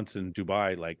 4 months in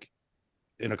Dubai, like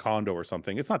in a condo or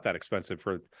something. It's not that expensive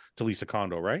to lease a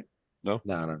condo, right? No.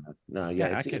 Yeah,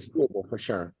 Yeah, it's doable for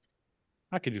sure.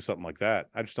 I could do something like that.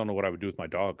 I just don't know what I would do with my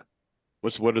dog.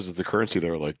 What is the currency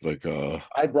there like?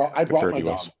 I brought compared my to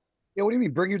US? dog. Yeah, what do you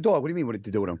mean? Bring your dog. What do you mean? What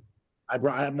to do with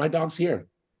him? My dog's here.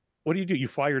 What do? You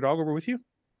fly your dog over with you?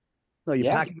 No, you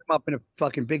Yeah. pack him up in a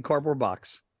fucking big cardboard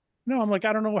box. No, I'm like,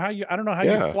 I don't know how you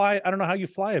Yeah. fly. I don't know how you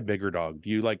fly a bigger dog. Do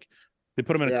you they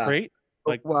put them in a Yeah. crate?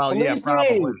 Like, Well, yeah, Amazing.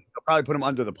 probably. They'll probably put him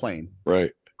under the plane.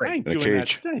 Right. I ain't In a doing that.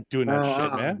 cage. I ain't doing that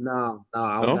shit, man. No,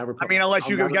 I'll No? never. I mean, unless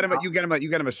I'll you never-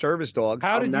 get him a service dog.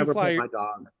 How I'll did you never fly? put my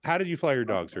dog. How did you fly your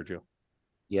dog, Sergio?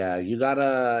 Yeah, you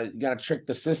gotta trick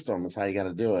the system. Is how you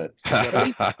gotta do it.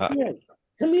 yeah.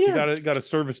 Come here. You got a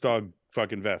service dog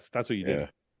fucking vest. That's what you did.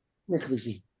 Come here,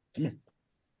 Khaleesi. Come here.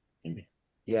 Come here.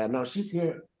 Yeah, no, she's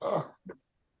here. Oh.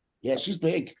 Yeah, she's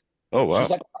big. Oh wow. She's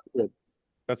like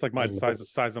That's like my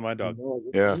size of my dog.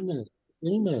 Yeah.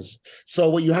 Famous. So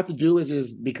what you have to do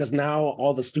is because now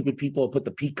all the stupid people put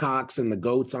the peacocks and the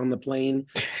goats on the plane.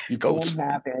 You Goats. don't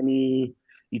have any.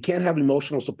 You can't have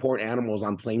emotional support animals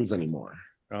on planes anymore.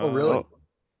 Oh, really? Oh.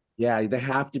 Yeah, they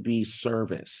have to be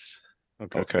service.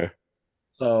 Okay.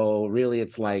 So really,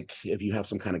 it's like if you have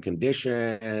some kind of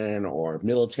condition or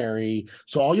military.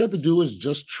 So all you have to do is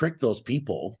just trick those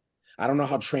people. I don't know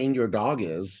how trained your dog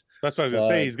is. That's what I was gonna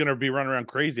say. He's gonna be running around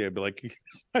crazy. I'd be like,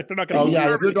 they're not gonna. Oh move yeah,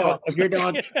 your if your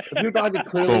dog is Go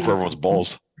clearly for everyone's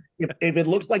balls. if it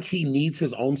looks like he needs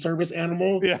his own service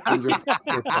animal, Yeah. then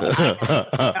you're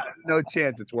fine. No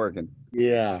chance it's working.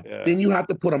 Yeah. Yeah. Then you have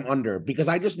to put him under because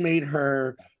I just made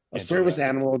her a Can't do service that.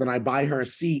 animal. Then I buy her a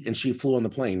seat and she flew on the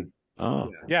plane.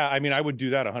 Oh. Yeah, I mean, I would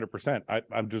do that 100%.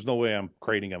 I'm there's no way I'm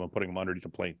crating him and putting him underneath a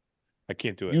plane. I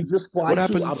can't do it. You just fly What to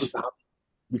happens- Abu Dhabi.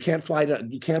 You can't fly to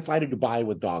Dubai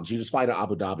with dogs. You just fly to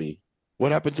Abu Dhabi.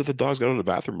 What happens if the dog's got to the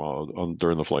bathroom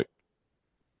during the flight?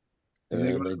 And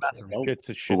they go to the They bathroom. don't- It's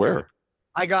a shit. Where?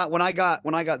 When I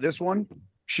got this one,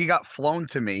 she got flown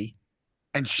to me,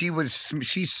 and she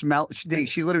smelled.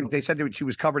 She literally, they said that she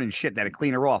was covered in shit. That to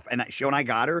clean her off. And when I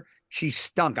got her, she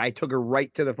stunk. I took her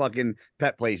right to the fucking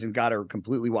pet place and got her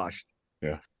completely washed.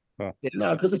 Yeah. Huh.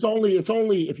 No, because it's only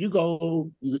if you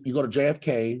go to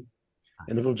JFK,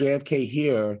 and then from JFK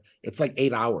here, it's like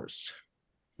 8 hours.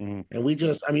 Mhm.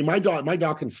 And my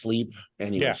dog can sleep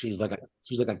anyway. Yeah. She's like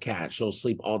a cat. She'll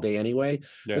sleep all day anyway.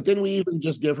 Yeah. But then we even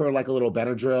just give her like a little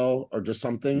Benadryl or just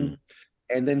something.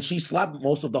 And then she slept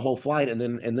most of the whole flight. And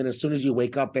then as soon as you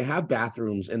wake up, they have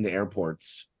bathrooms in the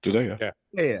airports. Do they? Yeah.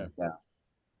 Yeah,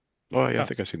 Oh yeah, Huh. I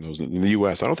think I've seen those in the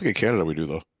U.S. I don't think in Canada we do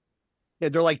though. yeah.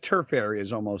 They're like turf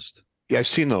areas almost. Yeah, I've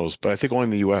seen those, but I think only in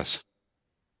the U.S.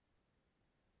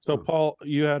 So, Paul,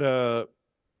 you had a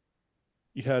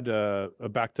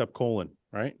backed up colon,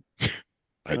 right?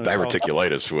 I had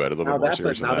diverticulitis, who had a little Now bit more that's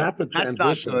serious a than that. that's a That's not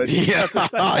transition. good. Yeah,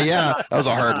 yeah, that was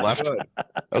a hard Not left. good.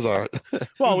 That was a hard.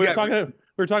 Well, we Yeah.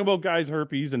 were talking about guys'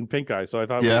 herpes and pink eye, so I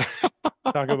thought Yeah,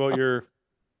 we'd talk about your.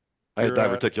 I had Your,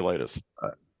 diverticulitis.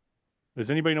 Does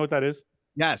anybody know what that is?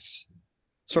 Yes.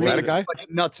 So You me, had a it's guy? a bunch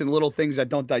of nuts and little things that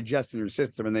don't digest in your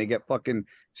system, and they get fucking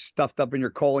stuffed up in your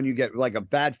colon. You get like a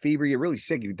bad fever. You're really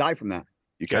sick. You die from that.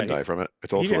 You can Yeah, die from it. I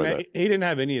told He Floyd didn't, that. he didn't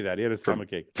have any of that. He had a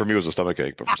stomach ache. For me, it was a stomach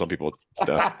ache, but for some people, it's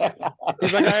death.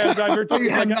 He's like, I have diverticulitis. So you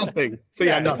He's had like, nothing. So you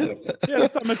had nothing. He had a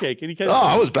stomach ache, and he came. Oh,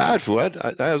 I was bad,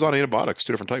 Fuad. I was on antibiotics,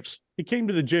 2 different types. He came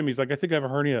to the gym. He's like, I think I have a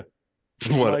hernia.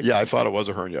 What? Like- Yeah, I thought it was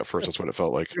a hernia at first. That's what it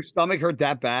felt like. Your stomach hurt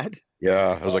that bad?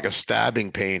 Yeah, it was like a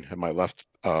stabbing pain in my left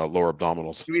lower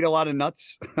abdominals. You eat a lot of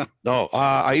nuts? No,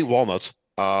 I eat walnuts.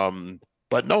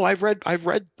 But no, I've read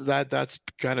that that's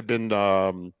kind of been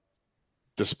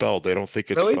dispelled. They don't think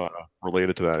it's Really?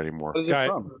 related to that anymore. What is it Guy-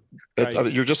 from?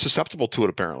 You're just susceptible to it,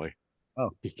 apparently.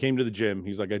 He came to the gym.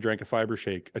 He's like, I drank a fiber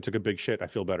shake. I took a big shit. I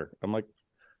feel better. I'm like,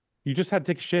 you just had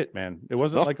to take a shit, man. It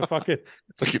wasn't like a fucking.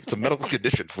 It's like it's a medical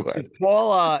condition, Fuad. Is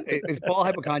Paul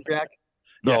hypochondriac?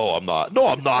 No, Yes. I'm not. No,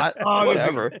 I'm not. Oh, this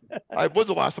is- Whatever. When's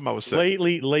the last time I was sick?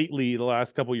 Lately, the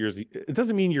last couple of years, it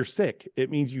doesn't mean you're sick. It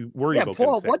means you worry Yeah, about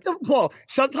Paul. getting sick. Paul?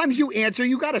 Sometimes you answer.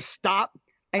 You got to stop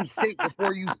and think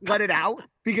before you let it out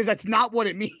because that's not what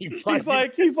it means. He's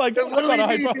like, it I'm literally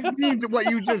not a hypo- means what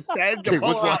you just said. Okay,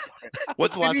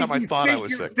 when's the last time I thought I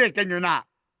was you're sick? and you're not.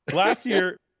 last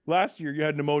year you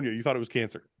had pneumonia. You thought it was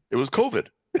cancer. It was COVID.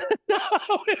 No,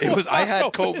 It was. I not had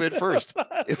COVID first.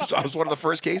 It I was one of the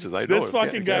first cases. I know. this in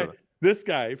fucking guy, Canada. this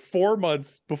guy, 4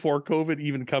 months before COVID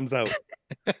even comes out.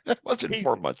 It wasn't He's-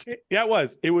 4 months. Yeah, it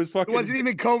was. It was It fucking. wasn't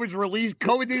even COVID's release.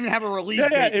 COVID didn't even have a release. Yeah,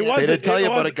 date it yet. was. They didn't tell you it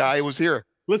about a wasn't- guy who was here.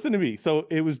 Listen to me. So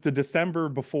it was the December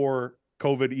before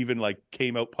COVID even like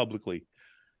came out publicly.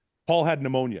 Paul had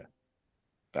pneumonia.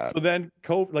 Bad. So then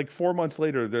COVID, like 4 months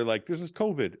later, they're like, this is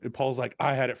COVID. And Paul's like,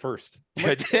 I had it first. I'm I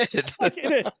like,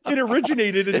 did. it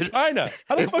originated in It- China.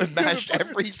 How the It fuck did you matched have it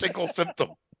every first? single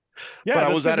symptom. Yeah, but I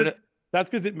that's was 'cause at it. That's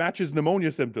because it matches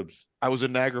pneumonia symptoms. I was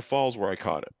in Niagara Falls where I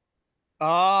caught it.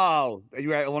 Oh, you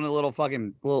were at one of the little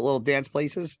fucking little dance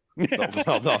places. No.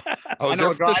 I I was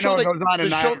know, there for the I know show. it goes on in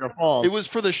the show- Niagara Falls. It was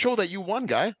for the show that you won,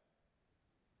 guy.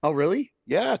 Oh, really?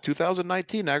 Yeah,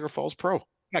 2019 Niagara Falls Pro.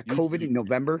 Got COVID in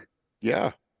November.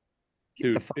 Yeah, Get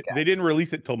the Dude, fuck they didn't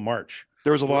release it till March.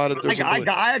 there was a lot of. There was a-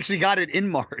 I actually got it in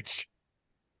March.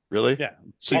 really? Yeah.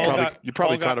 So you Paul probably got- you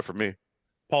probably Paul caught got- it from me.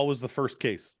 Paul was the first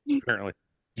case, apparently.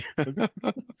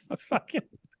 That's fucking.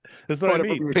 That's what I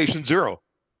mean. Patient zero.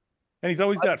 And he's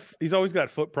always got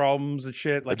foot problems and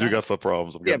shit. Like I do got foot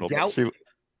problems. I'm Yeah, getting gout? See,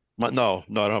 no,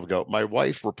 I don't have gout. My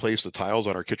wife replaced the tiles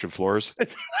on our kitchen floors.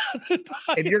 It's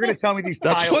If you're gonna tell me these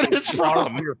That's tiles what it's are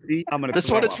from. for your feet, I'm gonna. That's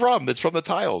throw what it's up. from. It's from the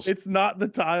tiles. It's not the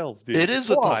tiles, dude. It is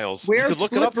the Paul, tiles. You Wear could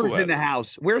look it up. slippers Fuad. in the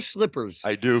house. Wear slippers.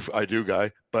 I do,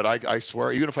 guy. But I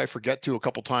swear, even if I forget to a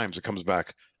couple times, it comes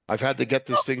back. I've had to get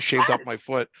this thing shaved up my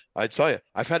foot. I tell you,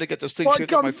 I've had to get this thing What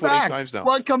shaved up my comes foot back? 8 times now.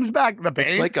 What comes back? The pain.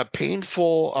 It's like a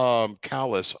painful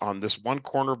callus on this one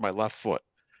corner of my left foot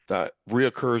that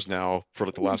reoccurs now for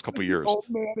like the last couple of years. Old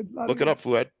man, it's not Look it even- up,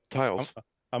 Fuad. Tiles.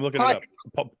 I'm looking it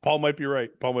up. Paul might be right.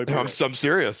 Paul might be I'm, right. I'm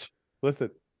serious. Listen,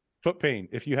 foot pain.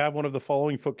 If you have one of the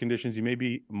following foot conditions, you may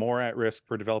be more at risk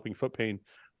for developing foot pain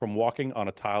from walking on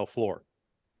a tile floor: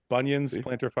 bunions, See?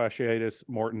 plantar fasciitis,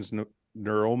 Morton's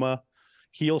neuroma,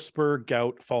 heel spur,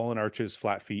 gout, fallen arches,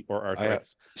 flat feet, or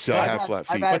arthritis. See, I have flat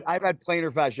feet. I've had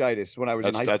plantar fasciitis when I was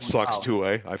in high That school. sucks too,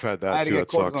 eh? I've had I had that to too. get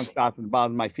That sucks. cortisone shots in the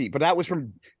bottom of my feet, but that was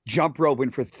from jump roping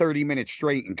for 30 minutes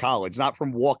straight in college, not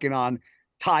from walking on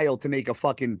tile to make a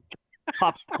fucking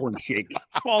popcorn shake.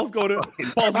 Paul's going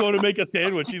to make a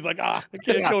sandwich. He's like, I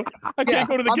can't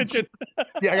go to the kitchen.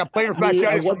 Yeah, I got plantar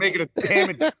fasciitis for making a ham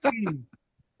and cheese.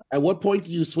 At what point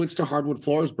do you switch to hardwood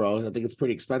floors, bro? I think it's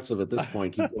pretty expensive at this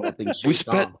point. Keeping that thing We shaped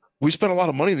spent off. we spent a lot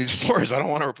of money on these floors. I don't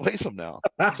want to replace them now.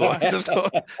 So I just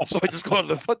go to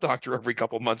the foot doctor every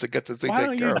couple of months and get this thing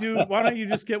taken care of. Why don't you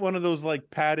just get one of those like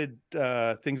padded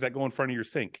things that go in front of your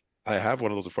sink? I have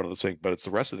one of those in front of the sink, but it's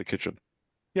the rest of the kitchen.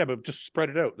 Yeah, but just spread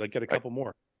it out. Like get a couple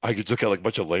more. I could look at like a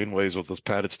bunch of laneways with this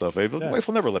padded stuff. Hey, the Yeah. wife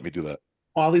will never let me do that.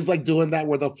 Ollie's like doing that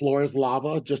where the floor is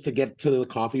lava just to get to the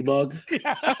coffee mug,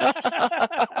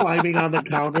 climbing on the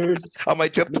counters. On my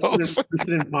tiptoes.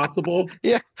 Mission Impossible.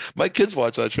 My kids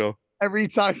watch that show. Every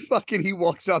time fucking he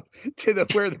walks up to the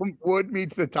where the wood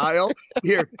meets the tile,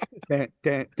 here,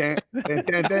 fucking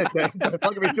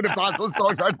Mission Impossible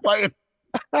song starts playing.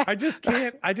 I just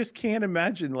can't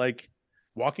imagine like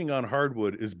walking on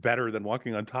hardwood is better than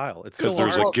walking on tile. It's so Because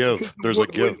there's hard. a give. because There's a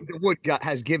wood- give. The wood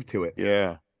has give to it.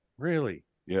 Yeah. Really.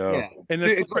 Yeah. Yeah. And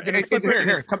It's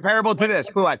here, comparable to this.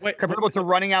 Wait. Comparable to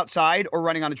running outside or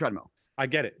running on a treadmill. I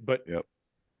get it, but Yep.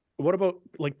 what about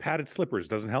like padded slippers?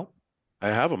 Doesn't help. I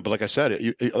have them, but like I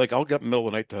said, like I'll get up in the middle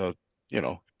of the night to,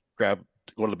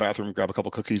 go to the bathroom, grab a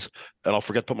couple cookies, and I'll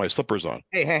forget to put my slippers on.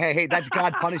 Hey, that's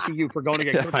God punishing you for going to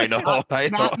get Yeah, cookies. I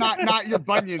know. Not your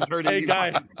bunions hurting Hey, you,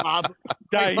 guy. fucking slob.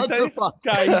 Guy, Hey, he what says, the fuck?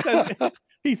 guy, he says,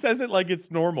 He says it like it's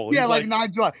normal. Yeah, He's like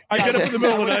 9 July. I get up in the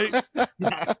middle of the night.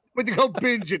 Yeah, went to go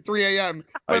binge at 3 a.m.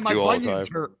 I When my do all the bunions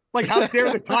time. hurt. Like, how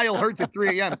dare the tile hurts at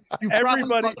 3 a.m.? You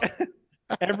Everybody,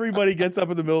 everybody gets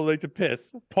up in the middle of the night to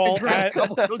piss. Paul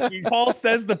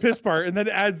says the piss part and then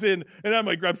adds in, and I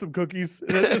might grab some cookies.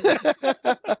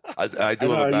 I do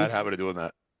have a bad habit of doing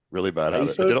that. Really bad Are you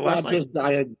habit. sure I did it's it last not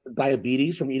night. just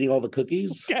diabetes from eating all the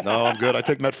cookies? No, I'm good. I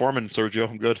take metformin, Sergio.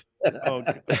 I'm good. Oh,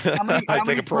 I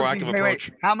take a proactive approach.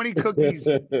 How many cookies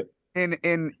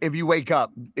in if you wake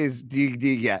up do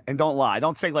you get? And don't lie.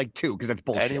 Don't say like 2 because that's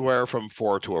bullshit. Anywhere from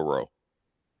 4 to a row.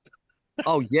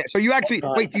 Oh yeah. So you actually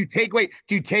do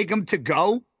you take them to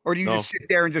go, or do you just sit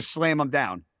there and just slam them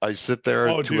down? I sit there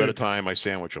 2 dude. at a time. I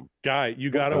sandwich them. Guy, you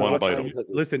gotta One watch. bite 'em.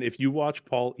 Listen, if you watch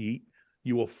Paul eat,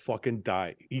 you will fucking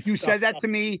die. You said that to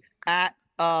me at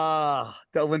the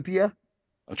Olympia.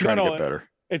 I'm trying to No, get better.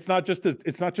 It's not just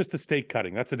the steak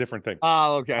cutting. That's a different thing.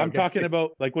 Oh, okay. I'm talking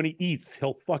about like when he eats,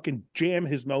 he'll fucking jam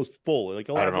his mouth full.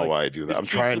 Like I don't know why I do that. his I'm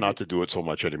cheeks trying will not to do it so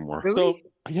much anymore. Really? So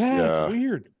yeah, Yeah. it's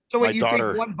weird. So My wait, you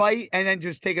daughter- take one bite and then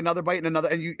just take another bite and another,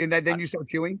 and then you start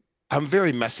chewing? I'm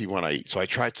very messy when I eat, so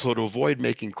to avoid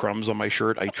making crumbs on my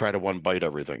shirt, I try to one bite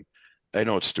everything. I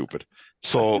know it's stupid.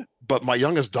 So, but my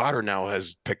youngest daughter now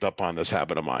has picked up on this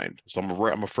habit of mine, so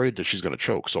I'm afraid that she's going to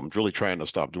choke. So I'm really trying to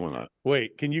stop doing that.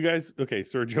 Wait, can you guys? Okay,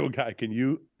 Sergio, Guy, can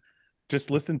you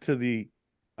just listen to the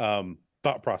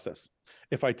thought process?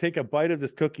 If I take a bite of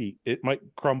this cookie, it might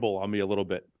crumble on me a little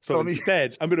bit. So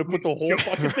instead, I'm going to put the whole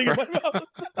fucking thing in my mouth.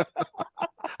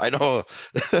 I know,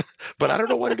 but I don't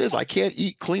know what it is. I can't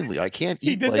eat cleanly. I can't eat.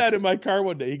 He did that in my car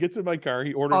one day. He gets in my car.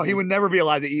 He orders. Oh, he would never be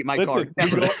allowed to eat my car.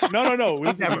 No.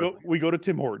 Never. We go to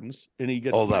Tim Hortons, and he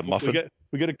gets that muffin.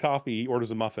 We get a coffee. He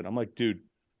orders a muffin. I'm like, dude,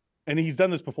 and he's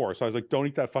done this before. So I was like, don't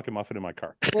eat that fucking muffin in my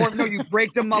car. Or no, you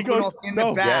break the muffin off in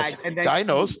the bag, and then Guy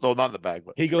knows. No, not in the bag,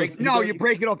 but he goes. you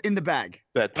break it off in the bag.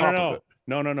 That top of it.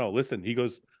 No. Listen, he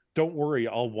goes, don't worry,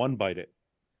 I'll one bite it.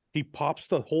 He pops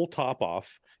the whole top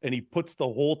off and he puts the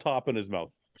whole top in his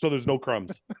mouth, so there's no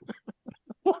crumbs.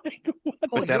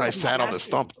 But then I sat on the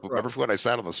stump. Remember when I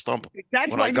sat on the stump? That's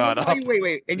when why. I got up.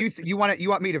 Wait. And you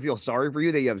want me to feel sorry for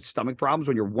you that you have stomach problems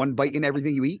when you're one biting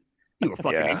everything you eat? You were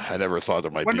fucking. Yeah, I never thought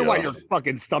there might be. Wonder why your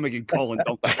fucking stomach and colon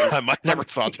don't. I might never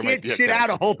thought there might be. You can't shit out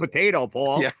a whole potato,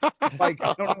 Paul. Yeah. Like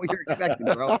I don't know what you're expecting,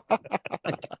 bro.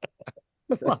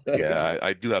 Yeah,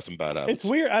 I do have some bad habits. It's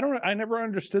weird. I never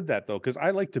understood that though, because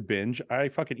I like to binge. I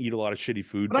fucking eat a lot of shitty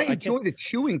food. But I enjoy the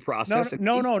chewing process.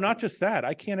 No, not just that.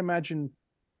 I can't imagine.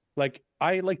 Like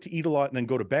I like to eat a lot and then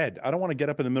go to bed. I don't want to get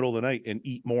up in the middle of the night and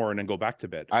eat more and then go back to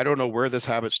bed. I don't know where this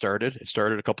habit started. It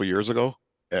started a couple years ago,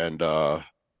 and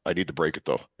I need to break it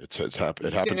though. It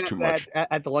happens too much.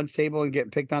 At the lunch table and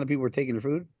getting picked on, and people were taking your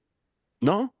food.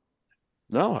 No,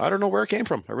 I don't know where it came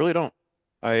from. I really don't.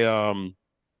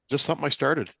 Just something I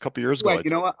started a couple years ago. Right,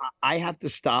 you know what? I have to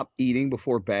stop eating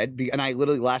before bed, and I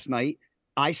literally last night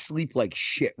I sleep like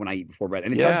shit when I eat before bed,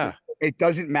 and it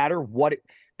doesn't matter what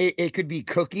it could be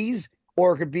cookies,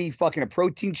 or it could be fucking a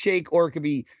protein shake, or it could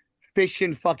be fish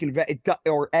and fucking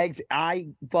or eggs. I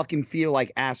fucking feel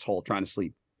like asshole trying to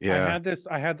sleep. Yeah,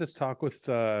 I had this talk with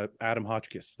Adam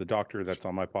Hotchkiss, the doctor that's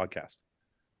on my podcast,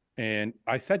 and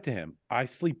I said to him, I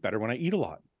sleep better when I eat a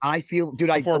lot. I feel, dude.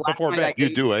 Before bed.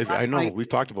 You do. I know. We've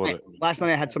talked about it. Last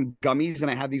night I had some gummies,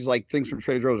 and I had these like things from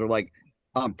Trader Joe's, or like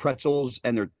pretzels,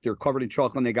 and they're covered in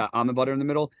chocolate, and they got almond butter in the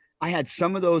middle. I had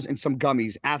some of those and some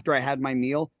gummies after I had my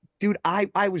meal, dude. I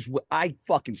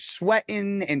fucking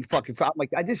sweating and fucking. I'm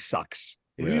like, this sucks.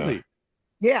 Really?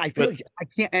 Yeah, I feel like I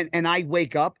can't, and I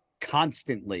wake up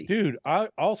constantly, dude.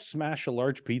 I'll smash a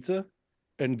large pizza.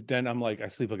 And then I'm like, I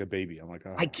sleep like a baby. I'm like,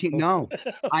 oh. I can't. No,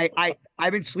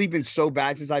 I've been sleeping so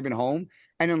bad since I've been home.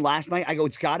 And then last night I go,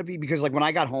 it's got to be because like when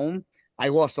I got home, I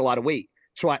lost a lot of weight.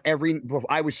 So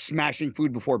I was smashing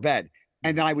food before bed,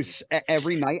 and then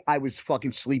every night I was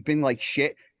fucking sleeping like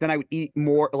shit. Then I would eat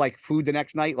more like food the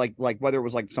next night, like whether it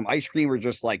was like some ice cream or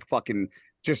just like fucking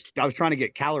I was trying to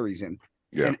get calories in.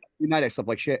 Yeah. And every night I slept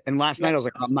like shit. And last night I was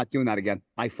like, I'm not doing that again.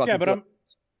 I fucking but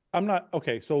I'm not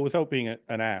okay. So without being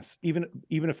an ass, even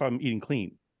if I'm eating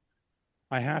clean,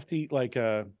 I have to eat like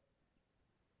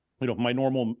my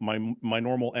normal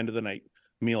end of the night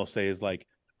meal, say, is like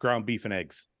ground beef and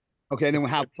eggs. Okay, and then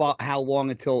how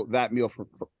long until that meal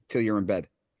till you're in bed?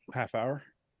 Half hour.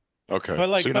 Okay, but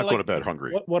so you're not going to bed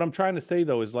hungry. What I'm trying to say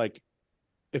though is like,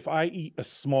 if I eat a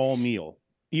small meal,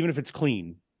 even if it's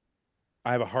clean,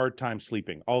 I have a hard time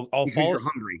sleeping. I'll fall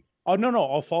hungry. Oh no,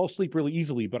 I'll fall asleep really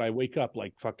easily, but I wake up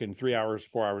like fucking 3 hours,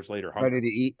 4 hours later, hungry. Ready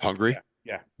to eat. Hungry?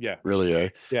 Yeah. Really, eh?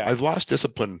 Yeah. I've lost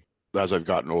discipline as I've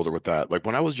gotten older with that. Like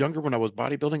when I was younger, when I was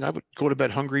bodybuilding, I would go to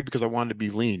bed hungry because I wanted to be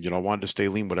lean. I wanted to stay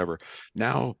lean, whatever.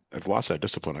 Now I've lost that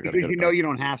discipline. I got to Because get you it know back. you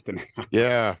don't have to now.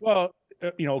 Yeah. Well,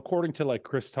 according to like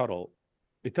Chris Tuttle,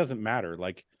 it doesn't matter.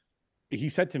 Like he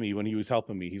said to me when he was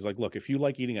helping me, he's like, look, if you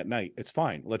like eating at night, it's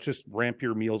fine. Let's just ramp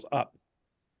your meals up.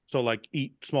 So like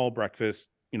eat small breakfast,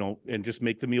 and just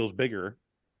make the meals bigger.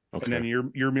 Okay. And then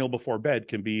your meal before bed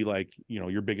can be like,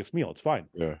 your biggest meal. It's fine.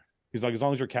 Yeah. He's like, as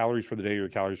long as your calories for the day are your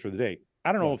calories for the day.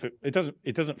 I don't know if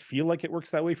it doesn't feel like it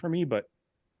works that way for me, but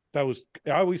I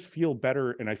always feel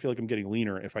better and I feel like I'm getting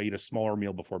leaner if I eat a smaller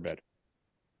meal before bed.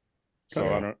 So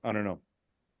I don't know.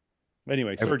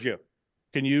 Anyway, Sergio,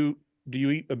 do you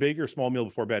eat a big or small meal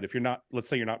before bed? If you're not, let's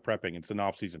say you're not prepping, it's an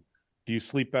off season. Do you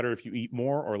sleep better if you eat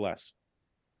more or less?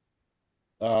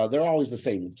 They're always the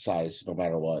same size, no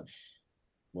matter what.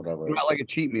 Whatever. Not like a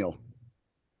cheat meal.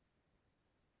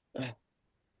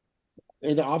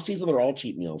 In the off season, they're all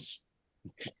cheat meals.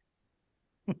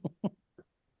 What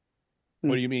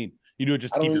do you mean? You do it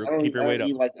just to keep your weight up.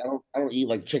 I don't eat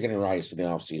like chicken and rice in the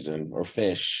off season or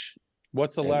fish.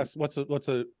 What's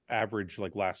a average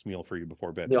like last meal for you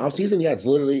before bed? The off season, yeah, it's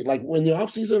literally like when the off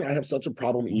season, I have such a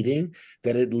problem eating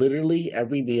that it literally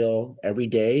every meal, every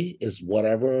day is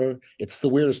whatever. It's the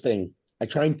weirdest thing. I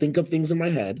try and think of things in my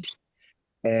head,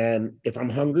 and if I'm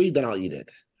hungry, then I'll eat it.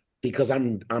 Because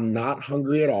I'm not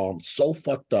hungry at all. I'm so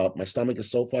fucked up. My stomach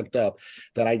is so fucked up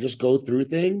that I just go through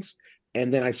things,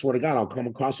 and then I swear to God, I'll come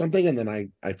across something, and then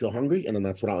I feel hungry, and then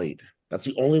that's what I'll eat. That's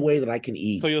the only way that I can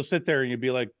eat. So you'll sit there and you'll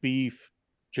be like beef,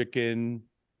 chicken,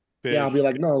 fish. Yeah, I'll be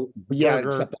like, no, yeah, burger,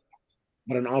 except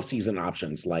but in off-season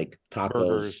options like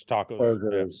burgers,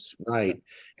 tacos, right?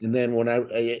 Yeah. And then when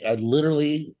I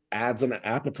literally adds an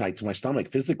appetite to my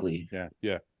stomach physically.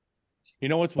 Yeah. You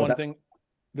know what's one thing?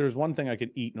 There's one thing I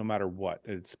could eat no matter what.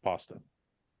 It's pasta.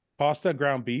 Pasta,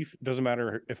 ground beef, doesn't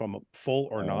matter if I'm full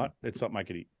or not. It's something I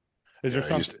could eat. Is there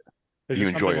something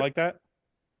like that?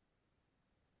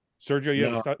 Sergio, you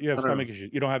have stomach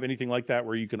issues. You don't have anything like that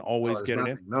where you can always get it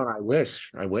in? No, I wish.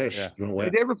 Yeah. No way.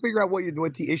 Did they ever figure out what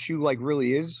the issue like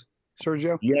really is,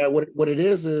 Sergio? Yeah, what it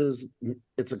is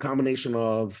it's a combination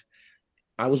of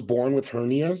I was born with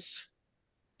hernias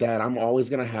that I'm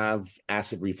always going to have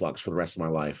acid reflux for the rest of my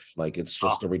life. Like it's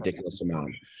just a ridiculous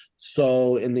amount.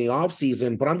 So in the off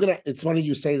season, but it's funny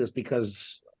you say this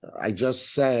because I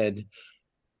just said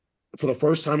for the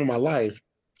first time in my life,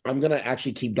 I'm going to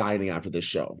actually keep dieting after this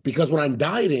show because when I'm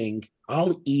dieting,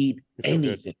 I'll eat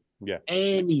anything. Yeah.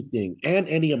 Anything and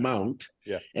any amount.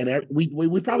 Yeah. And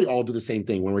we probably all do the same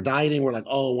thing. When we're dieting, we're like,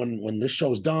 oh, when this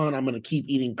show's done, I'm going to keep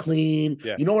eating clean.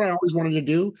 Yeah. You know what I always wanted to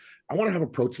do? I want to have a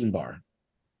protein bar.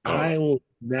 I will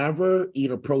never eat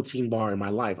a protein bar in my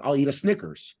life. I'll eat a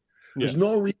Snickers. There's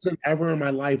no reason ever in my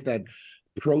life that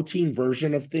protein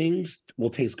version of things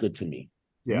will taste good to me.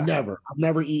 Yeah. Never. I've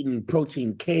never eaten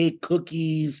protein cake,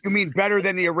 cookies. You mean better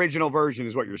than the original version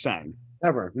is what you're saying?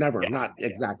 Never. Yeah. Not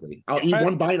exactly. I'll eat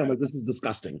one bite. I'm like, this is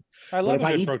disgusting. I love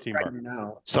a good protein bar.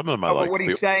 Now, some of them I like. What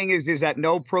he's saying is that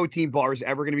no protein bar is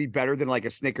ever going to be better than like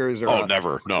a Snickers or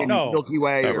never. No. Milky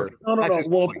Way. Never. No.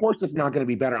 Well, of course it's not going to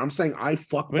be better. I'm saying I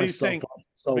fuck myself up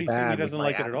so bad. He doesn't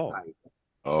like it at all.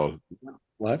 Oh.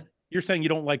 What? You're saying you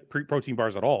don't like protein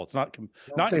bars at all. It's not in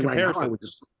comparison.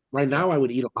 Right now, I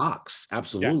would eat a box.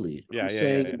 Absolutely. Yeah.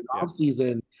 In the off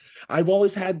season, I've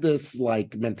always had this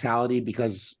like mentality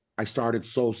because I started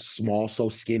so small, so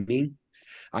skinny.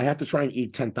 I have to try and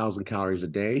eat 10,000 calories a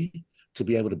day to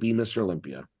be able to be Mr.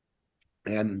 Olympia.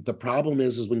 And the problem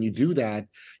is when you do that,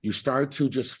 you start to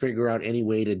just figure out any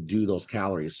way to do those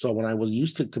calories. So when I was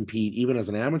used to compete, even as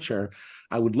an amateur,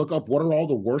 I would look up what are all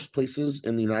the worst places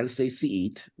in the United States to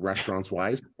eat, restaurants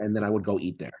wise, and then I would go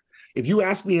eat there. If you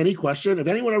ask me any question, if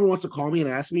anyone ever wants to call me and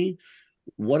ask me,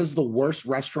 what is the worst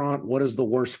restaurant? What is the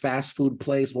worst fast food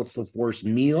place? What's the worst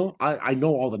meal? I know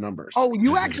all the numbers. Oh,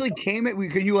 you actually came at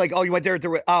you like, you went there at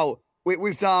the, it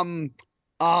was,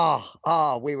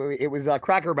 wait, it was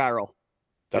Cracker Barrel.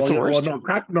 That's the worst.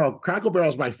 Cracker Barrel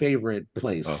is my favorite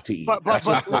place to eat. But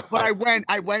I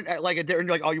went at like a dinner and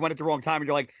you're like, oh, you went at the wrong time. And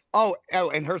you're like, oh,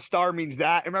 and her star means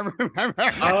that. Remember?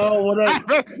 Oh,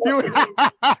 what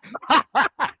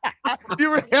you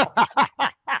were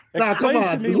now, come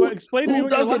on. Explain to me. Who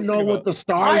doesn't know what the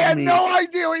stars mean? I had no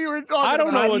idea what you were talking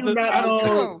about. I don't know what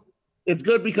the. It's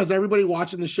good because everybody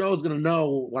watching the show is going to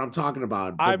know what I'm talking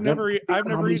about. I've never eaten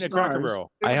a Cracker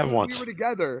Barrel. I have once. We were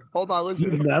together. Hold on,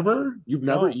 listen. You've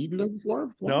never eaten it before?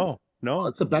 No.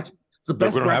 It's the best. It's the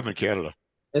best. We don't have in Canada.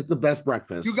 It's the best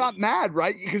breakfast. You got mad,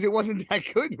 right? Because it wasn't that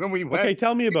good when we went. Okay,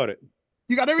 tell me about it.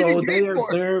 You got everything paid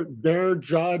for. They're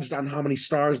judged on how many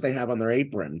stars they have on their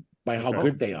apron by how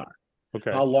good they are.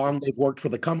 Okay. how long they've worked for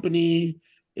the company.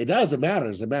 It does. It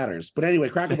matters. It matters. But anyway,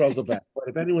 Cracker Barrel's the best. But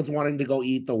if anyone's wanting to go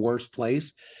eat the worst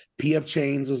place, PF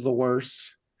Chang's is the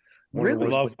worst. One of the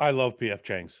Really? worst I love PF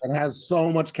Chang's. It has so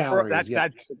much calories.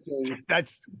 That's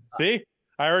See,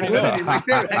 I already validity know. right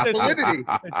there. That's validity.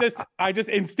 I just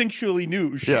instinctually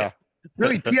knew. Shit. Yeah.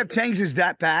 Really, PF Chang's is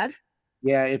that bad?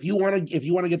 Yeah, if you want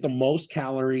to get the most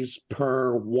calories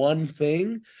per one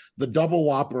thing, the double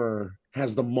Whopper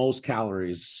has the most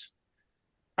calories.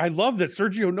 I love that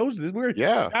Sergio knows this. We're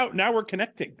now we're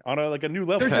connecting on a new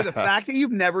level. Sergio, the fact that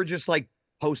you've never just like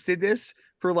posted this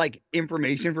for like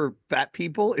information for fat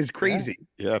people is crazy.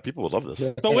 Yeah, people would love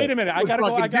this. So wait a minute, I gotta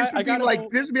go.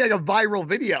 This would be like a viral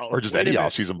video, or just any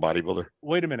off-season bodybuilder.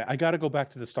 Wait a minute, I gotta go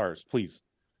back to the stars, please.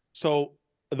 So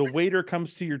the waiter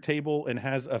comes to your table and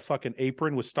has a fucking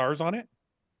apron with stars on it,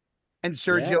 and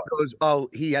Sergio goes, "Oh,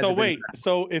 he has." So wait,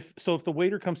 so if the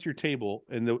waiter comes to your table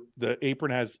and the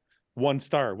apron has 1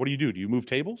 star, what do? Do you move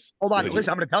tables? Hold on,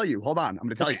 listen, I'm going to tell you. Hold on, I'm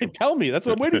going to tell you. Tell me, that's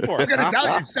what I'm waiting for. I'm going to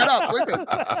tell you. Shut up, listen.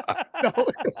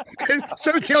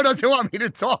 Sergio doesn't want me to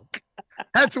talk.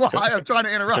 That's why I'm trying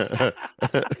to interrupt.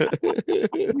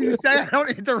 You say I don't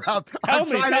interrupt. I'm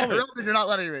trying to interrupt and you're not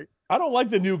letting me. I don't like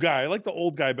the new guy. I like the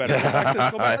old guy better. Go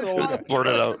back to the old guy. Blurt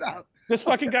it out. This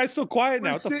fucking guy's so quiet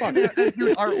now. What the fuck?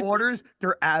 Dude, our orders,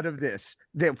 they're out of this.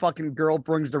 The fucking girl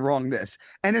brings the wrong this.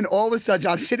 And then all of a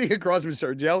sudden, I'm sitting across from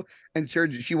Sergio, and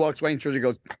Sergio, she walks away, and Sergio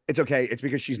goes, "It's okay. It's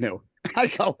because she's new." I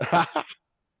go, "How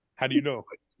do you know?"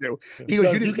 He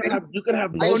goes, "You can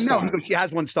have no star." He goes, "She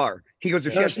has 1 star." He goes,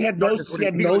 she had no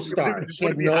star. She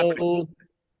had no.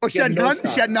 Oh, she had none.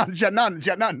 She had none. She had none. She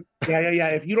had none. Yeah.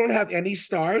 If you don't have any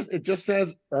stars, it just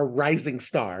says a rising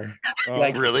star.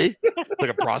 Like really, like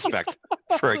a prospect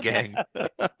for a gang. And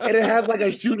it has like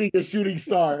a shooting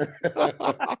star.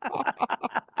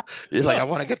 He's like, I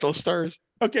want to get those stars.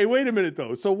 Okay, wait a minute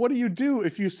though. So what do you do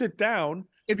if you sit down?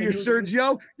 If you're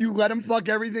Sergio, you let him fuck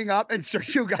everything up, and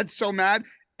Sergio got so mad,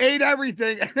 ate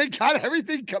everything, and then got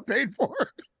everything paid for.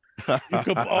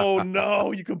 Oh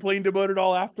no, you complained about it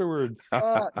all afterwards.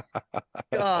 God.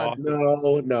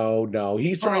 Awesome. No.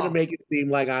 He's trying to make it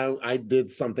seem like I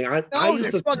did something. Everything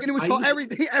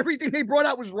they brought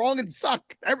out was wrong and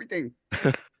sucked. Everything.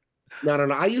 No.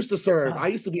 I used to serve. I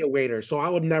used to be a waiter, so I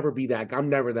would never be that. I'm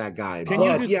never that guy.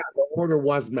 The order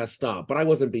was messed up, but I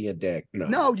wasn't being a dick.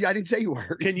 No, I didn't say you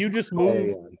were. Can you just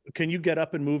move? Can you get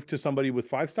up and move to somebody with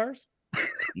 5 stars?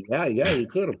 Yeah, you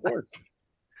could, of course.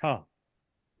 Huh.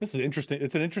 This is interesting.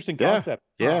 It's an interesting concept.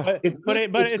 Yeah. But it's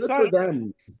good for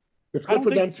them. It's good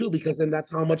for them too, because then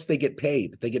that's how much they get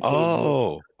paid. They get paid.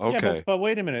 Oh, okay. Yeah, but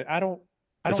wait a minute.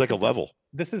 It's like a level.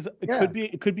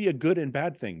 It could be a good and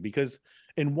bad thing, because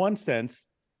in one sense,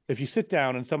 if you sit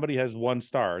down and somebody has 1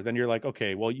 star, then you're like,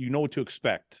 okay, well, you know what to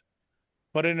expect.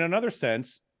 But in another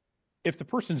sense, if the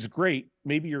person's great,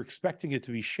 maybe you're expecting it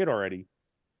to be shit already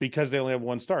because they only have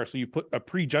 1 star. So you put a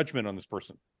prejudgment on this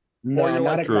person. No,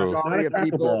 not a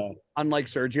people, unlike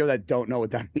Sergio, that don't know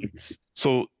what that means.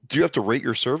 So, do you have to rate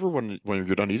your server when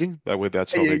you're done eating? That way,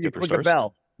 that's how they get their stars. The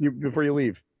bell before you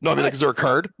leave. No, I mean, like, is there a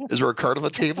card? Is there a card on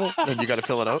the table, and you got to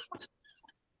fill it out?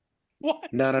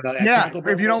 What? No. Yeah,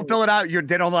 if you don't fill it out, they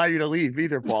don't allow you to leave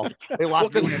either, Paul. They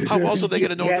lock you in. How else are they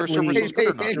going to know if their server is good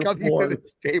or not? Handcuff you to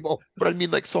this table. But I mean,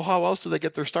 like, so how else do they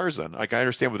get their stars then? Like, I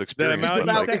understand with experience. It's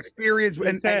about experience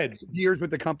and years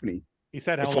with the company. He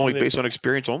said it's only based on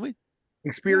experience only?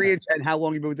 Experience and how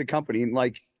long you've been with the company, and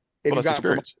like if you got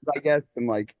experience, I guess, and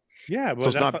like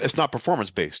but so it's not performance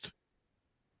based.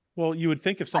 Well, you would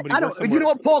think if somebody you know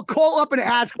what, Paul, call up and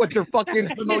ask what their fucking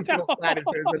promotional status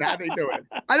is and how they do it.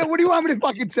 What do you want me to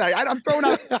fucking say? I'm throwing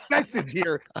out guesses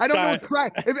here. I don't know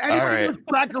if anybody knows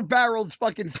Cracker Barrel's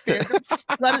fucking standards,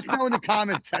 let us know in the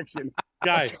comment section.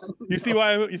 Guy, you see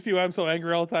why I'm so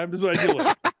angry all the time? This is what I deal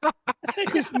with.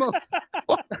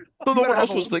 So no one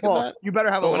else was thinking that. You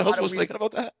better have no one else was thinking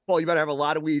about that. Paul, you better have a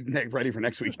lot of weed ready for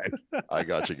next weekend. I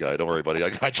got you, guy. Don't worry, buddy. I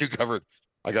got you covered.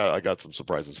 I got some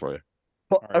surprises for you.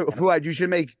 Fuad, you should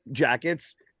make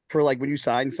jackets for like when you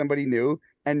sign somebody new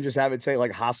and just have it say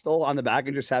like hostile on the back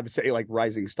and just have it say like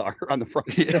rising star on the front.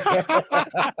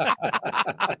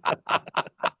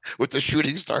 With the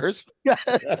shooting stars.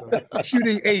 Yes.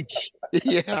 Shooting H.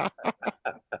 Yeah.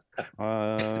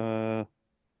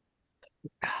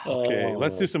 Okay,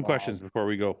 let's do some questions before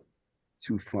we go.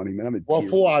 Too funny, man.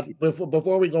 Fuad,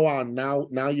 before we go on, now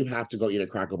you have to go eat a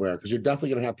Cracker Barrel because you're definitely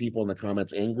gonna have people in the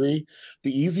comments angry.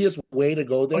 The easiest way to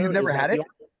go there. You've never had it?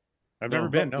 I've never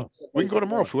been. No, we can go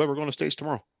tomorrow. If we're going to States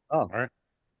tomorrow. Oh, all right.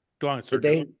 Go on, sir.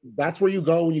 That's where you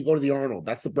go when you go to the Arnold.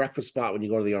 That's the breakfast spot when you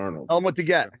go to the Arnold. Tell them what to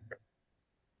get.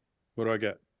 What do I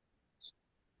get?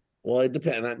 Well, it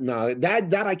depends. No,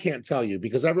 that I can't tell you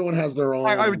because everyone has their own.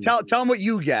 I would tell them what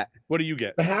you get. What do you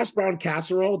get? The hash brown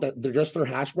casserole that they're just their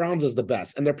hash browns is the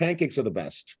best, and their pancakes are the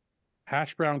best.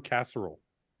 Hash brown casserole.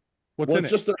 What's Well, in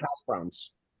it's it? just their hash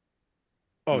browns.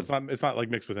 Oh, it's not like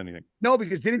mixed with anything. No,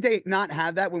 because didn't they not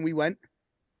have that when we went?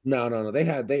 No.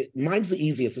 Mine's the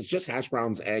easiest. It's just hash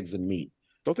browns, eggs, and meat.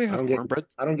 Don't they have cornbread?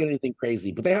 I don't get anything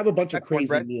crazy, but they have a bunch of crazy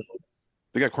cornbread? meals.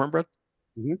 They got cornbread?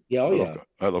 Yeah, oh yeah.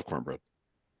 I love cornbread.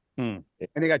 And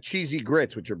they got cheesy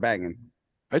grits, which are banging.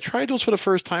 I tried those for the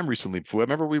first time recently. I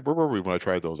remember where were we when I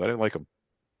tried those? I didn't like them.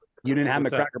 You didn't have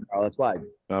What's the that? Cracker Barrel, that's why.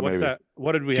 What's Maybe. that?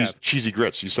 What did we have? Cheesy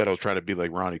grits. You said I was trying to be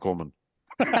like Ronnie Coleman.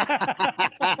 You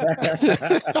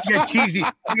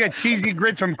get cheesy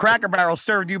grits from Cracker Barrel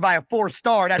served to you by a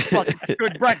 4-star. That's fucking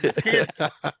good breakfast, kid.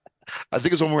 I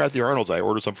think it's when we were at the Arnold's. I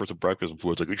ordered some for some breakfast and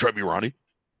food. It's like, you try to be Ronnie?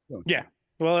 Yeah.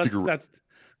 Well,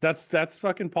 that's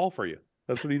fucking Paul for you.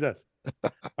 That's what he does.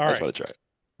 All That's right. what I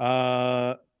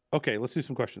tried. Okay, let's do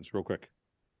some questions real quick.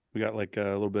 We got like a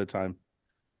little bit of time.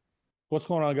 What's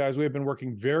going on, guys? We have been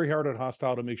working very hard at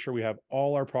Hostile to make sure we have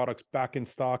all our products back in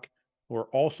stock. We're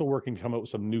also working to come out with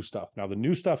some new stuff. Now, the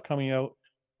new stuff coming out,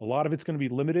 a lot of it's going to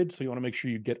be limited, so you want to make sure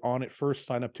you get on it first,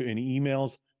 sign up to any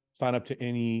emails, sign up to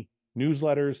any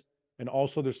newsletters, and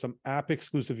also there's some app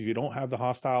exclusive. If you don't have the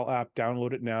Hostile app,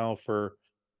 download it now for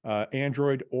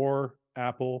Android or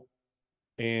Apple,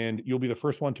 and you'll be the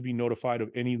first one to be notified of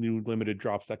any new limited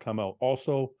drops that come out.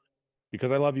 Also,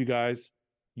 because I love you guys,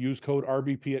 use code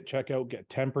RBP at checkout, get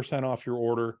 10% off your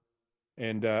order.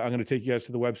 And I'm going to take you guys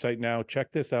to the website now.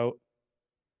 Check this out.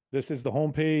 This is the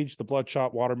homepage. The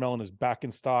Bloodshot Watermelon is back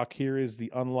in stock. Here is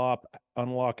the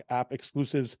Unlock app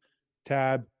exclusives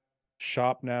tab.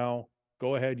 Shop now.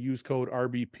 Go ahead, use code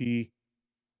RBP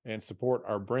and support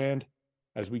our brand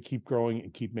as we keep growing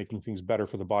and keep making things better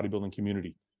for the bodybuilding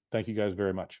community. Thank you guys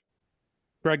very much.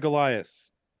 Greg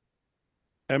Goliath.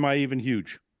 Am I even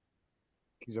huge?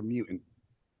 He's a mutant.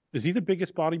 Is he the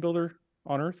biggest bodybuilder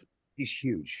on earth? He's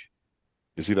huge.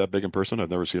 Is he that big in person? I've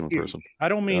never seen him in person. I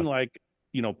don't mean like,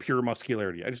 pure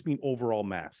muscularity. I just mean overall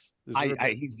mass.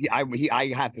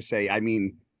 I have to say, I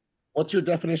mean, what's your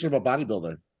definition of a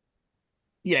bodybuilder?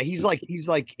 Yeah, he's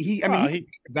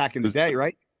back in the day,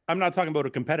 right? I'm not talking about a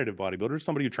competitive bodybuilder,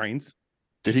 somebody who trains.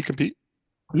 Did he compete?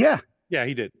 Yeah. Yeah,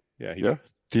 he did. Yeah, he did.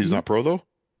 He's not pro though?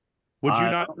 Would you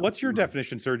not? What's your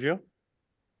definition, Sergio?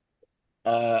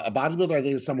 A bodybuilder, I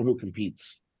think, is someone who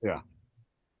competes. Yeah.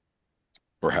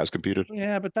 Or has competed.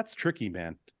 Yeah, but that's tricky,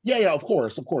 man. Yeah, of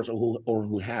course, or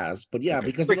who has. But yeah,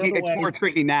 because it's more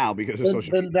tricky now because of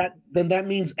social media. Then that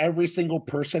means every single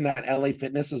person at LA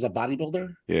Fitness is a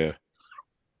bodybuilder. Yeah.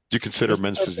 Do you consider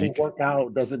men's physique?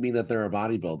 Workout doesn't mean that they're a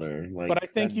bodybuilder. But I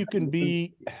think you can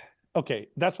be okay.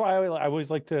 That's why I always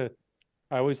like to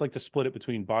split it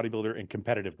between bodybuilder and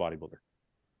competitive bodybuilder.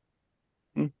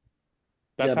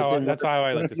 That's how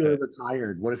I like to say it. What if you're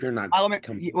retired? What if you're not?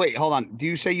 Wait, hold on. Do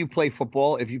you say you play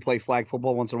football? If you play flag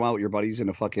football once in a while with your buddies in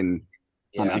a fucking,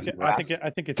 I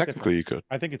think it's technically different. You could.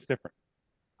 I think it's different.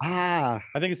 I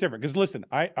think it's different because listen,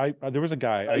 I there was a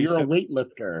guy. You're a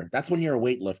weightlifter. That's when you're a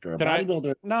weightlifter. A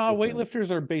bodybuilder. No,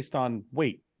 weightlifters are based on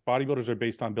weight. Bodybuilders are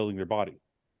based on building their body.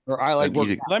 Or I like.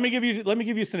 Let me give you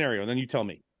a scenario, and then you tell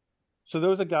me. So there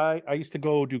was a guy I used to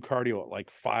go do cardio at like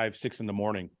 5, 6 in the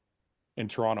morning in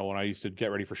Toronto when I used to get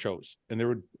ready for shows. And there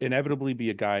would inevitably be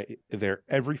a guy there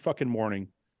every fucking morning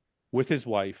with his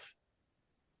wife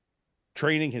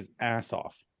training his ass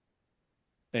off.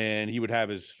 And he would have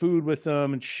his food with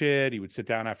them and shit. He would sit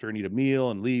down after and eat a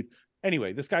meal and leave.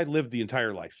 Anyway, this guy lived the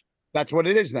entire life. That's what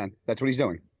it is then. That's what he's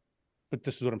doing. But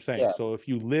this is what I'm saying. Yeah. So if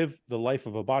you live the life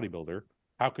of a bodybuilder,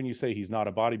 how can you say he's not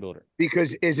a bodybuilder?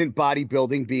 Because isn't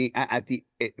bodybuilding being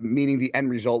meaning the end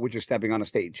result, which is stepping on a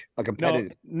stage, a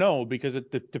competitive? No, because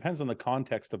it depends on the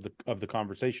context of the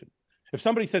conversation. If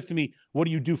somebody says to me, "What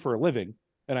do you do for a living?"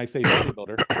 and I say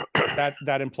bodybuilder,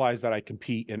 that implies that I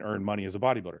compete and earn money as a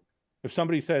bodybuilder. If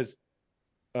somebody says,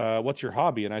 "What's your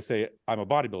hobby?" and I say, "I'm a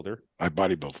bodybuilder," I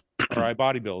bodybuild, or I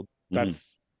bodybuild,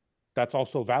 that's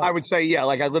also valid. I would say, yeah,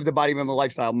 like I live the bodybuilding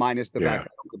lifestyle minus the fact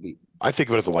that I don't compete. I think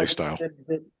of it as a lifestyle.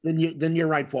 Then you're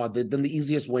right, Fuad. Then the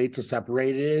easiest way to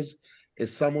separate it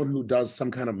is someone who does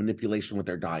some kind of manipulation with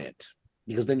their diet,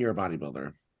 because then you're a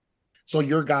bodybuilder. So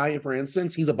your guy, for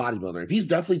instance, he's a bodybuilder. If he's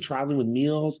definitely traveling with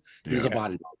meals, he's a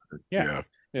bodybuilder. Yeah.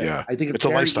 I think it's a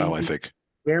lifestyle. I think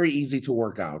very easy to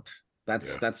work out.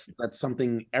 That's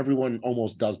something everyone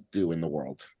almost does do in the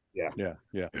world. Yeah.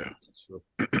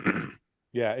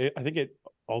 I think it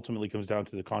ultimately comes down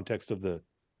to the context of the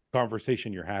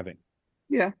conversation you're having.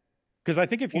 Yeah, because I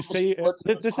think if you say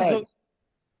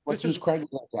let's use Craig as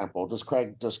an example. Does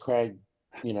Craig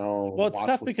Well, it's watch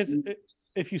tough what because you-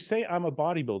 if you say I'm a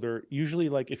bodybuilder, usually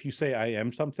like if you say I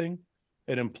am something,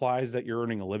 it implies that you're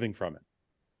earning a living from it.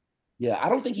 yeah, I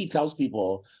don't think he tells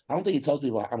people. I don't think he tells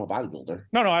people I'm a bodybuilder.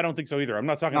 No, I don't think so either. I'm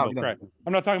not talking No, about no. Craig.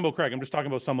 I'm not talking about Craig. I'm just talking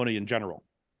about somebody in general.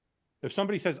 If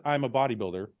somebody says I'm a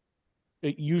bodybuilder,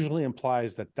 it usually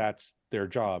implies that that's their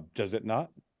job, does it not?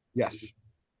 Yes.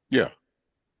 Yeah.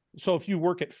 So if you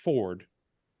work at Ford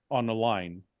on the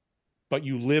line, but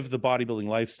you live the bodybuilding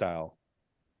lifestyle,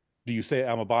 do you say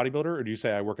I'm a bodybuilder or do you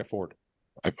say I work at Ford?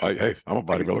 Hey, I'm a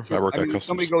bodybuilder. I work at if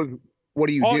somebody Customs. goes, what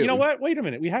do you Oh, do? you know what? Wait a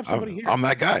minute. We have somebody here. I'm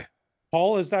that guy.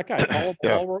 Paul is that guy.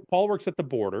 Yeah. Paul works at the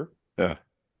border, Yeah.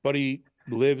 but he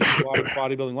lives the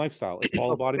bodybuilding lifestyle. Is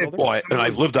Paul a bodybuilder? Well,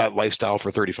 I've lived that lifestyle for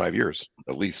 35 years,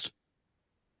 at least.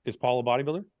 Is Paul a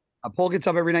bodybuilder? Paul gets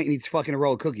up every night and eats fucking a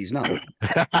roll of cookies. No.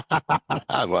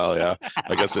 Well, yeah.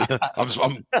 I guess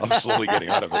I'm slowly getting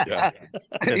out of it. Yeah.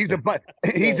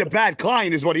 he's a bad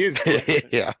client, is what he is.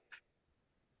 Yeah.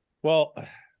 Well,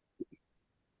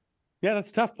 yeah,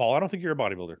 that's tough, Paul. I don't think you're a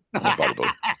bodybuilder.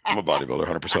 I'm a bodybuilder,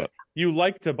 100%. You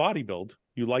like to bodybuild.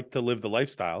 You like to live the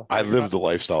lifestyle. I live the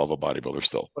lifestyle of a bodybuilder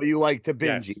still. But you like to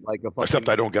binge Yes. eat like a fucking... Except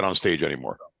I don't get on stage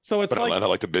anymore. So it's But like I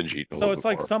like to binge eat. so it's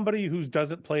like somebody who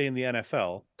doesn't play in the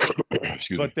NFL,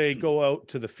 Excuse me. but they go out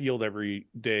to the field every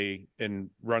day and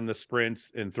run the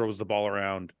sprints and throws the ball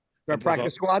around. You're a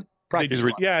practice squad? Practice They,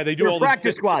 squad. Yeah, they do You're all a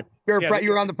practice squad.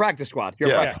 You're on the practice squad. You're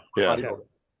a Yeah, practice yeah, bodybuilder.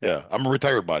 yeah. I'm a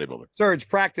retired bodybuilder. Surge,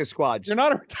 practice squad. You're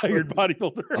not a retired I'm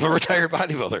bodybuilder. a retired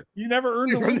bodybuilder. You never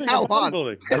earned a From living in now on.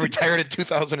 bodybuilding, I retired in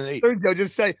 2008. Surge, they'll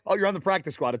just say, "Oh, you're on the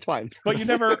practice squad. It's fine." but you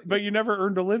never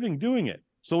earned a living doing it.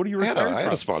 So what are you I retired had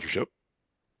from? a sponsorship.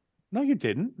 No, you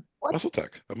didn't. Muscle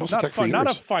Tech. Muscle Tech for Not a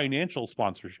years. financial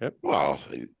sponsorship. Well,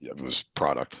 it was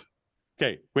product.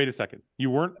 Okay, wait a second.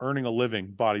 You weren't earning a living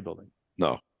bodybuilding.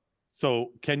 No. So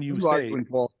can you You are say? doing,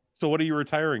 Paul. So what are you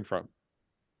retiring from?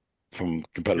 From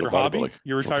competitive Your hobby? bodybuilding.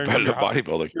 You're From retiring from your competitive hobby.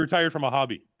 bodybuilding. You're retired from a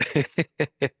hobby.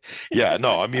 Yeah,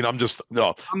 no, I mean, I'm just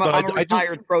no. I'm a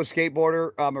retired pro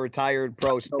skateboarder. I'm a retired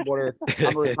pro snowboarder.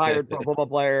 I'm a retired pro football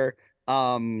player.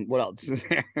 What else is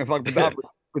there? I'm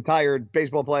retired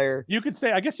baseball player. You could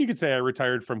say, I guess you could say I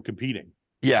retired from competing.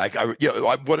 Yeah,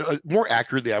 more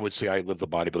accurately, I would say I live the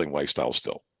bodybuilding lifestyle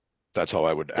still. That's how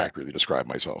I would accurately describe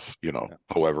myself.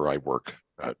 However I work.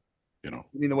 You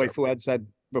mean the way Fuad said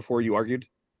before you argued?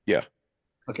 Yeah.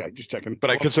 Okay, just checking. But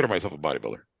I consider myself a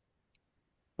bodybuilder.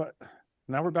 But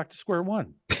now we're back to square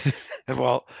one.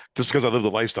 Well, just because I live the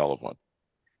lifestyle of one.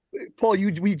 Paul,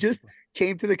 we just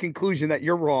came to the conclusion that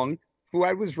you're wrong.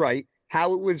 Fuad was right.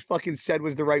 How it was fucking said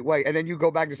was the right way. And then you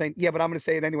go back to saying, yeah, but I'm going to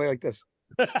say it anyway like this.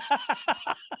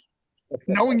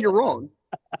 Knowing you're wrong.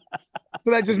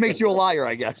 So that just makes you a liar,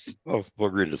 I guess. Oh, we'll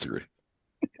agree to disagree.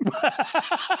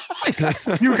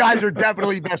 You guys are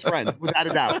definitely best friends, without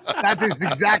a doubt.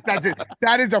 That's it.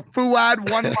 That is a Fuad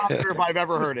one-liner if I've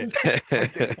ever heard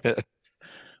it.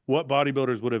 What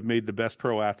bodybuilders would have made the best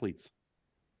pro athletes?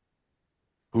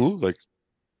 Who? Like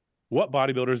What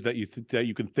bodybuilders that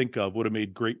you can think of would have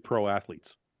made great pro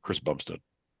athletes? Chris Bumstead.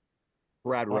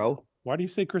 Brad Rowe. Why do you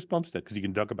say Chris Bumstead? Because he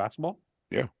can dunk a basketball?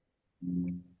 Yeah.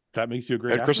 That makes you a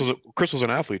great And athlete? Chris was an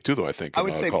athlete too, though, I think. I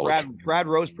would say college. Brad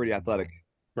Rowe's pretty athletic.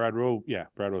 Brad Rowe,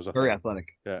 Brad Rowe's Very athletic.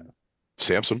 Yeah.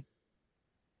 Samson.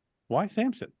 Why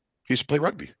Samson? He used to play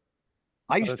rugby.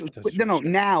 I used to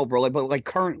now, bro, but like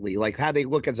currently, like how they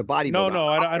look as a bodybuilder. No,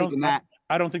 I don't. That.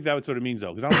 I don't think that's what it means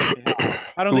though, because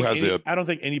I don't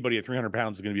think anybody at 300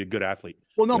 pounds is going to be a good athlete.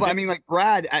 Well, no, but I mean, like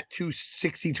Brad at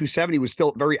 260, 270 was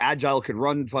still very agile, could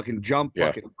run, fucking jump,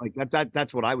 fucking like that.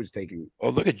 That's what I was taking. Oh,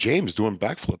 look at James doing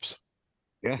backflips.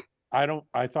 Yeah.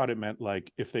 I thought it meant like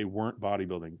if they weren't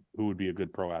bodybuilding, who would be a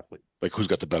good pro athlete? Like who's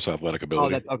got the best athletic ability? Oh,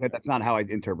 that's okay. That's not how I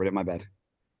interpret it. My bad.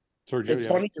 Sergio, It's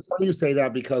funny you say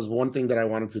that because one thing that I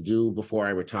wanted to do before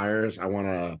I retire is I want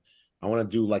to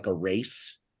do like a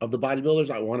race of the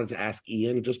bodybuilders. I wanted to ask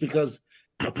Ian just because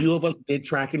a few of us did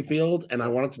track and field, and I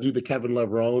wanted to do the Kevin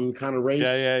Levrone kind of race.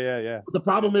 Yeah. But the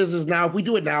problem is now if we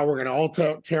do it now, we're gonna all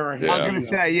tear our hands. I was gonna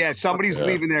say, somebody's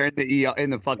leaving there in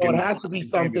the fucking. So it has to be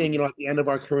something, at the end of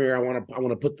our career. I want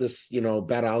to put this,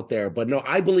 bet out there. But no,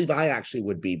 I believe I actually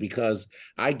would be because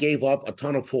I gave up a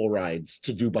ton of full rides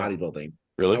to do bodybuilding.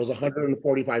 Really? I was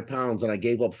 145 pounds, and I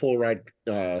gave up full ride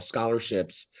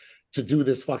scholarships to do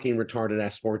this fucking retarded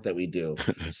ass sport that we do.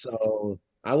 So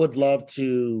I would love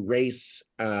to race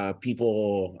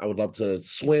people. I would love to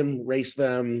swim, race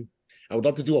them. I would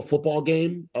love to do a football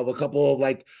game of a couple of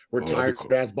like retired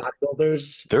ass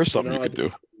bodybuilders. There's something you could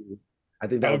do. I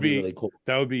think that would be really cool.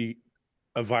 That would be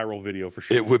a viral video for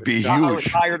sure. It would be huge. A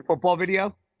retired football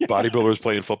video. Bodybuilders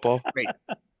playing football. Great.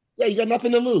 Yeah, you got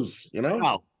nothing to lose,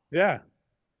 Oh. Yeah.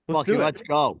 Let's Fucking do it. let's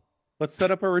go. Let's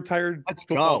set up a retired Let's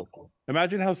football. go.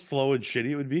 Imagine how slow and shitty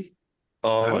it would be.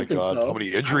 Oh I my don't think God, so. how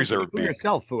many injuries there would For be?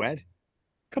 yourself, Fuad.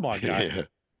 Come on, guy. Yeah.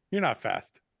 You're not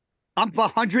fast. I'm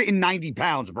 190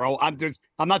 pounds, bro. I'm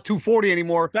not 240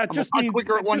 anymore. That I'm just a lot means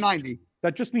quicker at 190.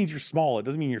 That just means you're small. It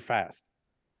doesn't mean you're fast.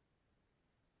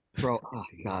 Bro, oh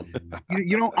my God.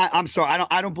 You know, I'm sorry.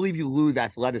 I don't believe you lose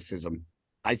athleticism.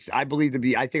 I believe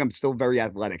I think I'm still very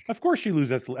athletic. Of course you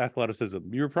lose athleticism.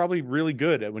 You were probably really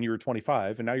good at when you were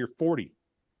 25 and now you're 40.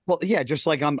 Well, yeah, just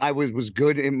like I was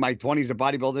good in my 20s at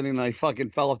bodybuilding and I fucking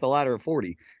fell off the ladder at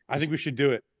 40. I think we should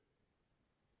do it.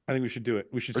 We should Let's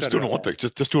set do it an up. Olympics.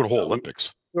 Just do a whole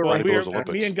Olympics. Well, Bodybuilders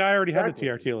Olympics. me and Guy already have the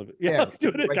TRT Olympics. Yeah, Yeah, let's do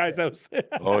it at right Guy's house.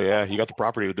 Oh yeah, you got the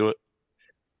property to do it.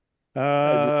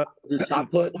 Do shot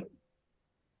put.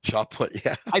 Shot put,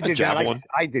 yeah. I did that. Javelin.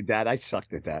 I did that. I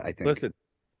sucked at that, I think. Listen,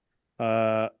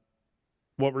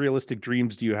 what realistic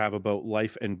dreams do you have about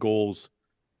life and goals?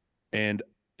 And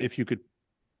if you could,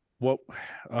 what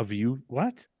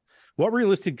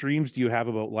realistic dreams do you have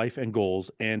about life and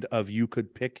goals? And of you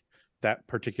could pick that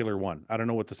particular one. I don't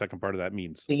know what the second part of that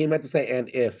means. I think he meant to say, and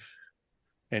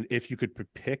if you could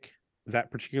pick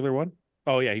that particular one.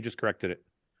 Oh yeah, he just corrected it.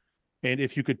 And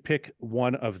if you could pick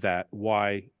one of that,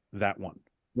 why that one?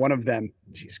 One of them.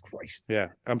 Jesus Christ. Yeah,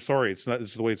 I'm sorry. It's not. This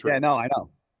is the way it's Yeah, written. no, I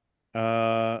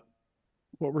know.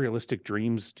 What realistic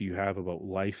dreams do you have about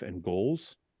life and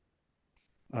goals?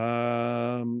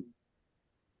 I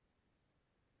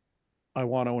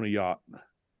want to own a yacht I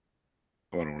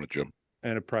don't want a gym.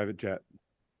 and a private jet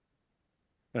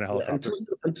and a helicopter.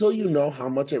 Until you know how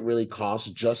much it really costs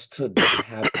just to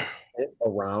have it sit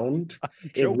around,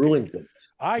 it joking. ruins it.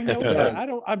 I know that. I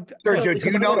don't. I'm. Sergio,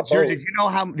 because I'm on a Sergio, boat.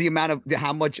 do you know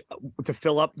how much to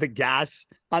fill up the gas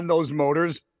on those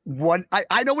motors?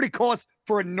 I know what it costs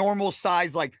for a normal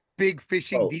size, like big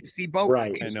fishing Boat. deep sea boat.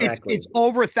 Right, I know. exactly. It's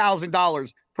over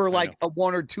 $1,000 for I like a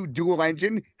 1 or 2 dual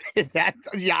engine. That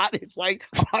yacht is like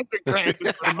 100 grand.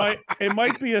 It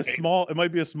might be a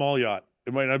small yacht.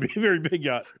 It might not be a very big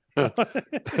yacht. All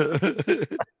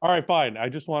right, fine. I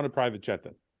just want a private jet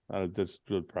then. Just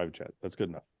do a private jet. That's good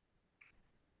enough.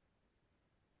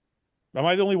 Am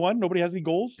I the only one? Nobody has any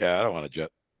goals? Yeah, I don't want a jet.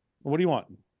 What do you want?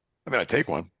 I mean, I take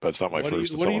one, but it's not my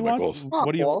first. It's What do not you one of my want? goals.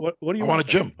 What do you Paul. what do you I want a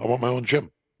then? gym. I want my own gym.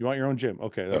 You want your own gym?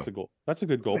 Okay, that's a goal. That's a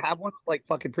good goal. Have one like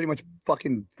fucking pretty much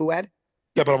fucking Fuad.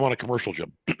 Yeah, but I want a commercial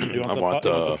gym. He wants I he want wants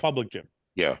a public gym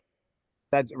yeah.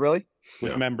 That's really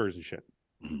with Yeah. members and shit.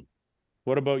 Mhm.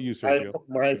 What about you, Sergio?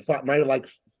 My like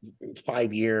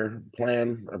 5-year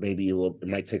plan, or maybe it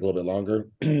might take a little bit longer.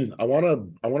 I want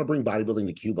to bring bodybuilding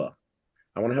to Cuba.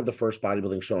 I want to have the first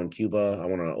bodybuilding show in Cuba. I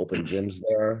want to open gyms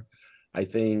there. I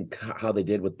think how they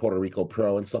did with Puerto Rico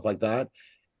Pro and stuff like that,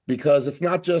 because it's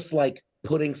not just like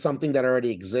putting something that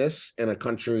already exists in a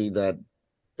country that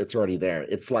it's already there.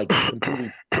 It's like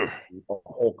completely a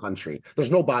whole country.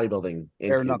 There's no bodybuilding in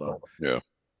Bare Cuba. knuckle. Yeah.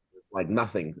 It's like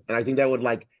nothing. And I think that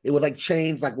would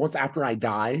change, like once after I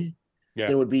die, Yeah.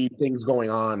 there would be things going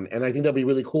on. And I think that'd be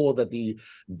really cool that the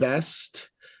best,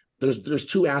 there's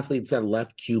 2 athletes that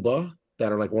left Cuba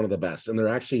that are like one of the best, and they're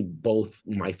actually both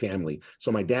my family.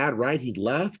 So my dad, right, he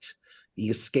left,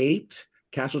 he escaped,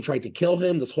 Castro tried to kill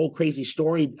him, this whole crazy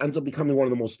story, ends up becoming one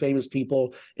of the most famous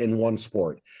people in one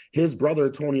sport. His brother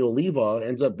Tony Oliva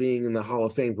ends up being in the Hall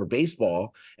of Fame for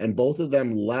baseball, and both of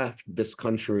them left this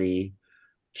country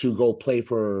to go play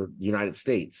for the United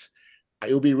States.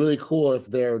 It would be really cool if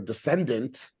their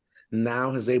descendant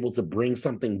now is able to bring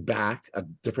something back, a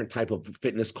different type of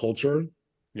fitness culture,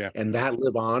 and that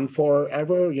live on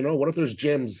forever. You know, what if there's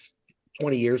gyms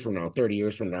 20 years from now, 30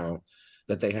 years from now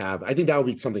that they have? I think that would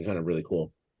be something kind of really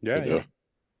cool. Yeah.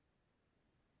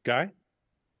 Guy?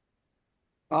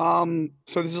 So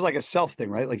this is like a self thing,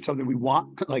 right? Like something we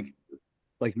want, like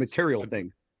material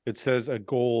thing. It says a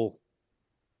goal.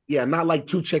 Yeah, not like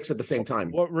 2 chicks at the same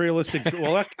time. What realistic?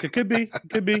 Well, it could be. It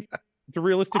could be. It's a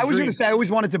realistic I was dream. gonna say I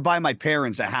always wanted to buy my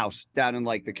parents a house down in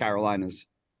like the Carolinas.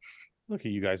 Look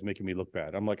at you guys making me look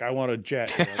bad. I'm like, I want a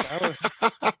jet. Like,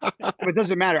 But it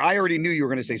doesn't matter. I already knew you were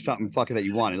gonna say something fucking that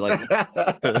you wanted. Like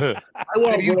I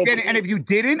want if you didn't, and if you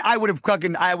didn't, I would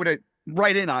have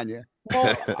right in on you.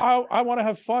 well, I want to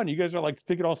have fun. You guys are like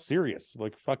taking it all serious.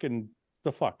 Like fucking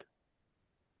the fuck.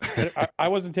 I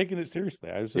wasn't taking it seriously.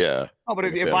 I was just, yeah. Oh, but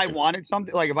if I wanted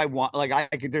something, like if I want, like I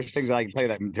could, there's things that I can tell you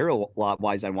that material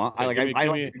wise I want. I like I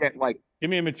like to get like give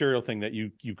me a material thing that you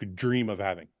could dream of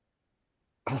having.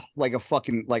 like a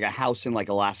fucking like a house in like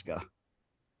Alaska.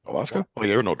 Alaska? Oh,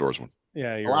 you're an outdoors one.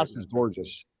 Yeah, Alaska's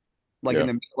gorgeous. Like Yeah.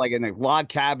 in a log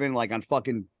cabin, like on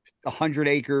fucking 100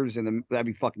 acres, and that'd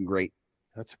be fucking great.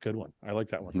 That's a good one. I like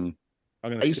that one. Mhm.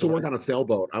 I'm gonna I used to steal work that. on a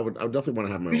sailboat. I would definitely want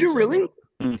to have my Did own you really?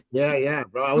 sailboat. Yeah,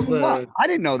 bro. I was What? the I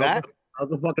didn't know I was that. the, I was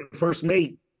the fucking first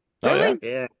mate. Oh yeah.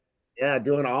 Really? Yeah,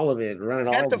 doing all of it, running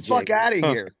Get all the the fuck jigs. out of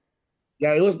Huh. here.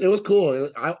 Yeah, it was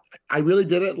cool. I really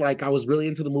did it like I was really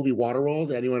into the movie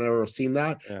Waterworld. Anyone ever seen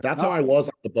that? Yeah. That's how I was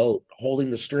on the boat,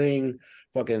 holding the string,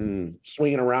 fucking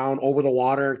swinging around over the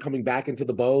water, coming back into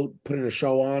the boat, putting a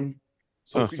show on.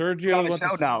 So Huh. On Sergio the wants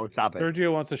show? a, No, stop it.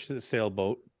 Sergio wants a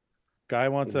sailboat. Guy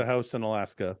wants a house in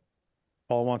Alaska.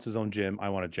 Paul wants his own gym. I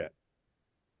want a jet.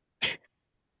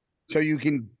 So you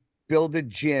can build a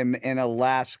gym in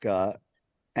Alaska,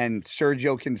 and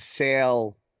Sergio can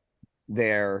sail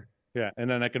there, Yeah, and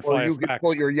then I can or fly you us can back.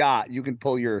 pull your yacht. You can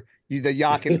pull the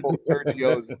yacht can pull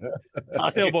Sergio's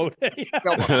Sailboat.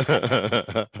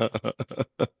 sailboat.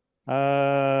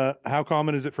 How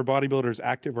common is it for bodybuilders,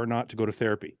 active or not, to go to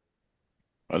therapy?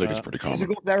 I think it's pretty common.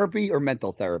 Physical therapy or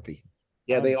mental therapy?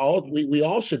 Yeah, we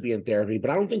all should be in therapy, but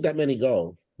I don't think that many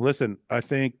go. Listen, I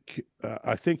think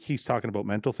he's talking about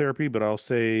mental therapy, but I'll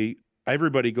say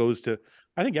everybody goes to.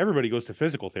 I think everybody goes to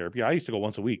physical therapy. I used to go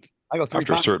once a week. I go 3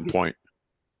 After a times. certain point,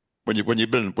 when you've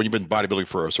been bodybuilding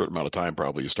for a certain amount of time,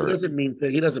 probably you He start. doesn't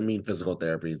mean physical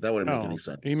therapy. That wouldn't make No, any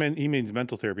sense. he means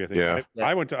mental therapy. I think. Yeah.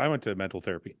 I went to mental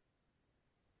therapy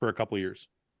for a couple of years.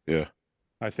 Yeah.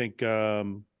 I think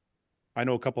I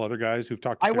know a couple other guys who've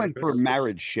talked to I went for therapists.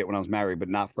 marriage shit when I was married, but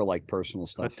not for like personal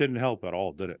stuff. That didn't help at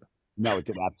all, did it? No, it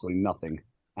did absolutely nothing.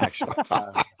 Actually, It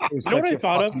was You know what such I a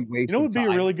thought of? fucking You waste know, of would be a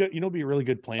time. really good. You know, would be a really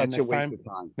good plan Such a next waste time. of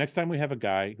time. Next time we have a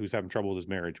guy who's having trouble with his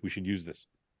marriage, we should use this.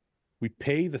 We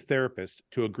pay the therapist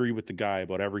to agree with the guy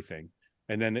about everything,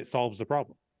 and then it solves the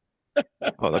problem.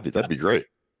 Oh, that'd be great.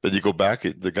 Then you go back,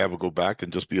 the guy will go back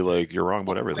and just be like, "You're wrong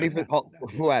about Ready everything." for,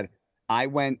 Fuad, I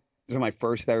went to my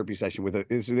first therapy session with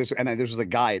this was a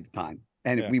guy at the time,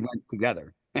 and Yeah. we went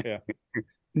together. Yeah.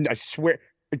 I swear,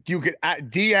 you could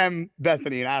DM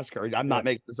Bethany and ask her. I'm not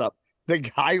making this up. The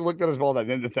guy looked at us both, and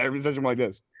then the therapy session like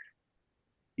this.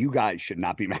 You guys should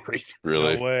not be married.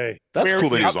 Really? No way. That's We're- cool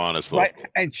that he was honest, though. Right?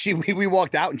 And we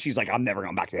walked out, and she's like, "I'm never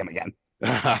going back to him again."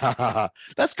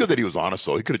 That's good that he was honest,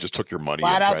 though. He could have just took your money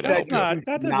Flat and out tried to said help That's you. not. you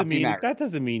That should not doesn't be mean. married. That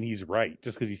doesn't mean he's right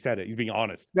just because he said it. He's being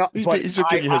honest. No, but He's just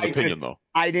giving you his I opinion, though.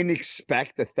 I didn't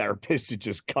expect the therapist to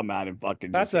just come out and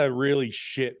fucking. That's a really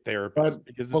shit therapist.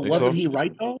 Because But it's- wasn't he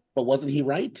right though? But wasn't he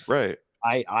right? Right.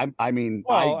 I mean,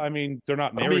 well, I mean, they're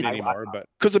not married mean, anymore, but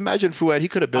Because imagine Fuad, he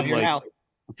could have I'm been here like, now.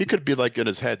 he could be like in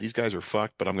his head, these guys are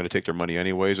fucked, but I'm going to take their money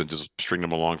anyways and just string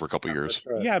them along for a couple years.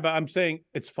 yeah, but I'm saying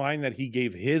it's fine that he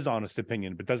gave his honest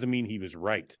opinion, but doesn't mean he was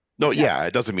right. No, yeah,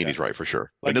 it doesn't mean he's right for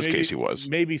sure. Like In this maybe- case, he was.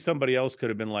 Maybe somebody else could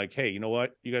have been like, "Hey, you know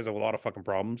what? You guys have a lot of fucking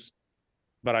problems,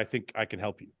 but I think I can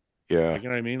help you." Yeah. Like, you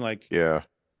know what I mean? Like, Yeah.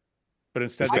 but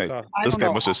instead This they guy- saw. I This don't guy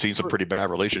know. must have seen some pretty bad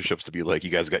relationships to be like, you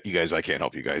guys, I can't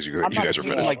help you guys. You I'm not guys are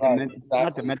speaking finished. like the mental,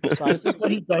 not the mental side. This is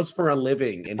what he does for a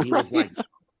living, and he was like,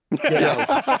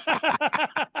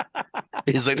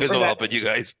 He's like, there's no helping you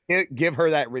guys. Give her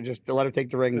that ring, just to let her take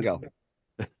the ring and go.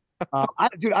 I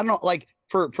don't know. Like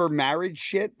for marriage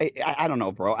shit, I don't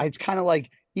know, bro. It's kind of like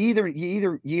you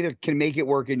either can make it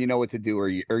work and you know what to do, or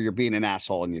you're being an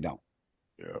asshole and you don't.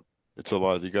 Yeah. It's a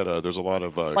lot. There's a lot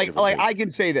of Like give and take. I can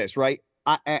say this, right?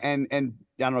 And I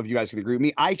don't know if you guys can agree with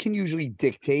me. I can usually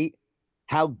dictate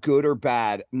how good or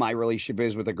bad my relationship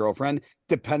is with a girlfriend,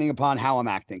 depending upon how I'm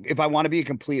acting. If I want to be a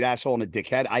complete asshole and a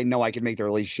dickhead, I know I can make the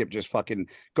relationship just fucking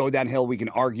go downhill. We can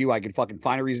argue. I can fucking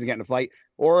find a reason to get in a fight.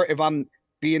 Or if I'm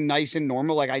being nice and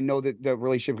normal, like I know that the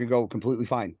relationship could go completely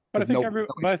fine. But I with think no-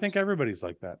 but I think everybody's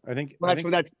like that. I think. Well, I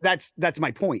think that's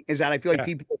my point. Is that I feel like Yeah.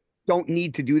 people don't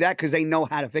need to do that because they know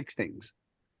how to fix things.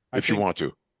 If you want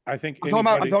to. I think I'm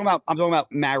talking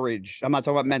about marriage. I'm not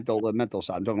talking about the mental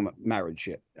side. I'm talking about marriage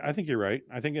shit. I think you're right.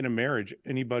 I think in a marriage,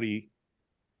 anybody.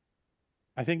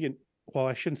 Well,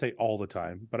 I shouldn't say all the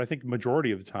time, but I think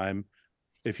majority of the time,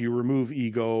 if you remove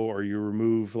ego or you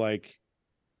remove I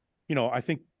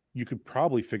think you could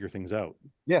probably figure things out.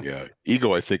 Yeah.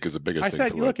 Ego, I think, is the biggest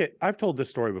thing. I've told this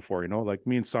story before, like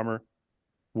me and Summer,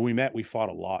 when we met, we fought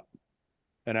a lot.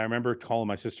 And I remember calling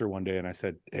my sister one day and I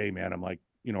said, "Hey man, I'm like,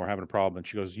 we're having a problem." And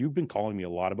she goes, "You've been calling me a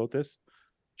lot about this."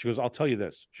 She goes, "I'll tell you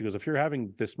this." She goes, "If you're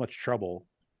having this much trouble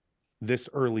this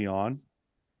early on,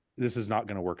 this is not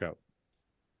going to work out."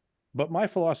 But my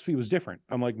philosophy was different.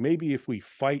 I'm like, maybe if we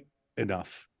fight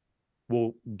enough,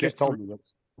 we'll get Just told through. me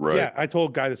this. Right. Yeah, I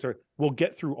told Guy this. We'll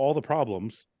get through all the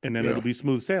problems, and then Yeah. it'll be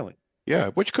smooth sailing. Yeah,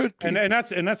 which could be. And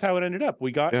that's how it ended up.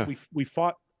 We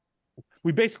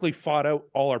basically fought out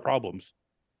all our problems,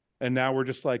 and now we're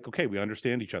just like, okay, we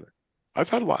understand each other. I've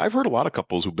heard a lot of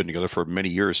couples who've been together for many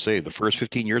years say the first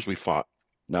 15 years we fought.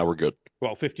 Now we're good.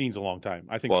 Well, 15 is a long time.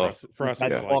 I think Well, for us,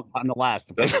 That's it's yeah. all like on the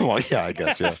last. That's well, yeah, I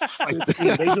guess, yeah.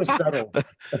 They just settled.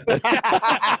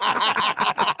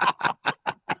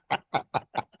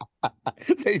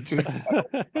 They just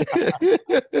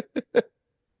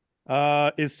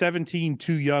is 17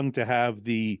 too young to have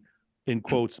the, in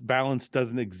quotes, balance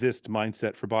doesn't exist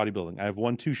mindset for bodybuilding? I have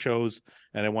 2 shows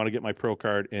and I want to get my pro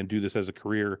card and do this as a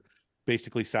career,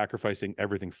 basically sacrificing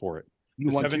everything for it. you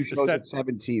The won seven- 2 shows at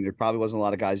 17. There probably wasn't a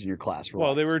lot of guys in your class.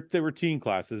 Well, Relax. they were teen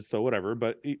classes, so whatever.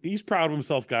 But he's proud of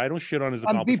himself, guy. I don't shit on his Be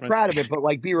accomplishments. proud of it, but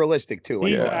like be realistic too.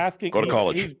 Like, He's Yeah. asking. Go to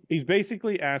college. He's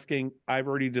basically asking. I've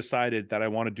already decided that I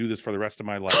want to do this for the rest of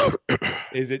my life.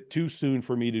 Is it too soon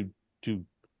for me to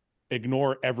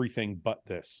ignore everything but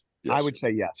this? Yes. I would say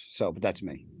yes. So, but that's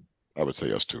me. I would say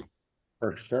yes too.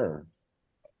 For sure.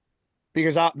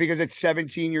 Because it's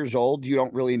 17 years old, you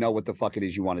don't really know what the fuck it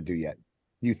is you want to do yet.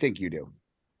 You think you do.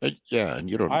 Yeah, and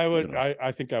you don't. I would. You know.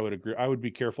 I think I would agree. I would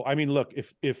be careful. I mean, look,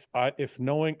 if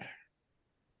knowing,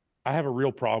 I have a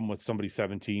real problem with somebody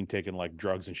 17 taking like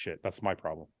drugs and shit. That's my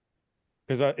problem.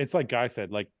 Because it's like Guy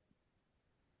said, like,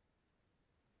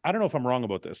 I don't know if I'm wrong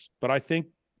about this, but I think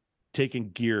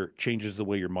taking gear changes the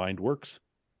way your mind works.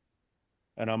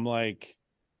 And I'm like,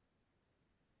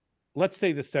 let's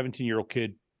say the 17-year-old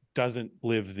kid doesn't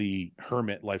live the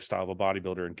hermit lifestyle of a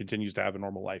bodybuilder and continues to have a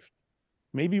normal life.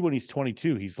 Maybe when he's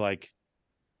 22, he's like,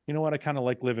 you know what? I kind of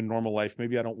like living normal life.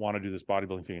 Maybe I don't want to do this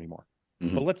bodybuilding thing anymore.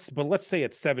 Mhm. But let's say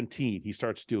at 17, he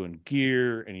starts doing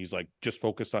gear and he's like just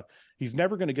focused on, he's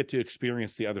never going to get to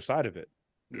experience the other side of it.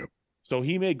 Yep. So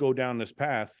he may go down this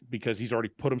path because he's already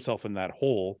put himself in that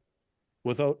hole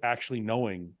without actually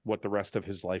knowing what the rest of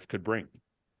his life could bring.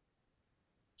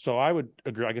 So I would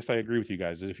agree. I guess I agree with you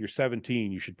guys that if you're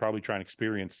 17, you should probably try and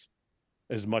experience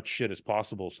as much shit as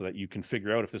possible so that you can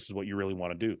figure out if this is what you really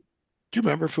want to do. Do you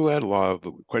remember, Fuad,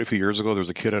 quite a few years ago, there was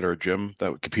a kid at our gym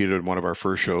that competed in one of our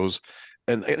first shows,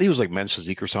 and he was like men's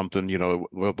physique or something, you know,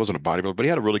 it wasn't a bodybuilder, but he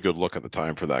had a really good look at the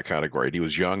time for that category. And he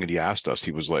was young, and he asked us,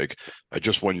 he was like, I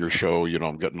just won your show, you know,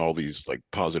 I'm getting all these like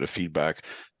positive feedback.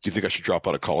 Do you think I should drop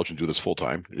out of college and do this full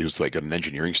time? He was like an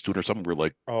engineering student or something. We're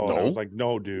like, Oh, no. I was like,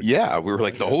 no, dude. Yeah, we were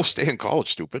like, Yeah. no, stay in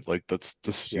college, stupid. Like that's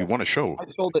this, Yeah. you want a show. I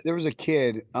told that there was a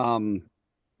kid,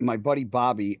 my buddy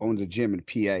Bobby owns a gym in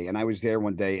PA, and I was there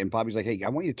one day, and Bobby's like, hey, I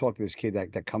want you to talk to this kid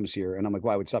that comes here. And I'm like,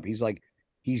 why, what's up? He's like,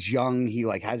 he's young, he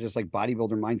like has this like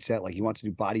bodybuilder mindset, like he wants to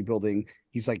do bodybuilding.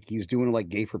 He's like, he's doing like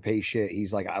gay for pay shit.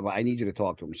 He's like, I need you to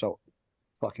talk to him. So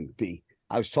fucking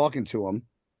I was talking to him,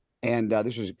 and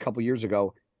this was a couple years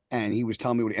ago, and he was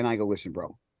telling me and I go, listen,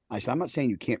 bro, I said, I'm not saying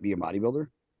you can't be a bodybuilder.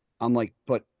 I'm like,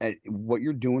 but what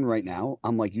you're doing right now,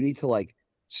 I'm like, you need to like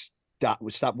stop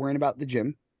worrying about the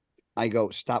gym. I go,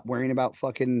 stop worrying about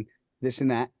fucking this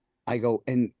and that. I go,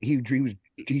 and he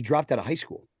dropped out of high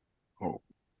school. Oh.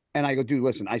 And I go, dude,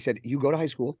 listen, I said, you go to high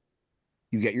school,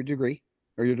 you get your degree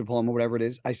or your diploma, whatever it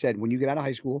is. I said, when you get out of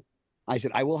high school, I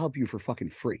said, I will help you for fucking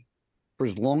free for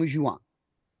as long as you want.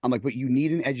 I'm like, but you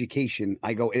need an education.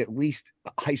 I go, at least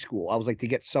high school. I was like, to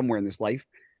get somewhere in this life.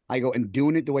 I go, and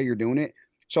doing it the way you're doing it.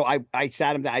 So I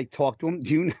sat him, I talked to him.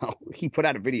 Do you know, he put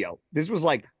out a video. This was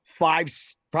like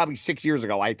probably 6 years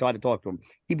ago. I tried to talk to him.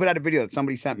 He put out a video that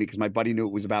somebody sent me because my buddy knew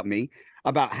it was about me,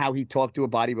 about how he talked to a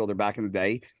bodybuilder back in the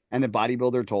day. And the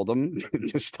bodybuilder told him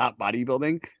to stop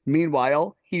bodybuilding.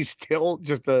 Meanwhile, he's still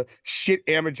just a shit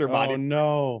amateur Oh bodybuilder.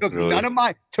 no.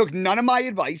 Took none of my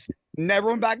advice, never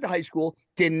went back to high school,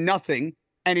 did nothing,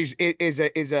 and is a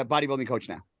bodybuilding coach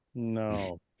now.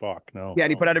 No. Fuck no. Yeah,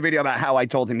 and he put out a video about how I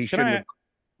told him he Can shouldn't I- have.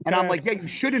 And I'm like, yeah, you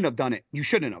shouldn't have done it. You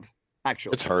shouldn't have,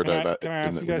 actually. It's hard. Can I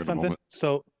ask you guys something?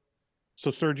 So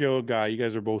Sergio, Guy, you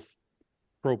guys are both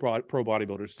pro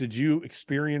bodybuilders. Did you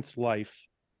experience life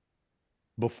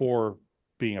before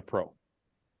being a pro?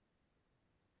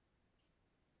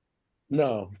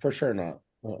 No, for sure not.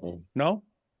 No.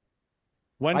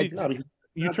 When did No, because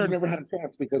you you never had a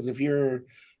chance, because if you're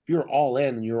all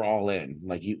in, you're all in.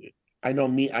 Like I know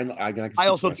me. I know. I can I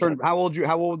also speak for myself. turned.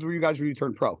 How old were you guys when you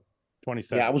turned pro?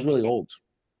 27? Yeah, I was really old.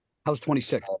 I was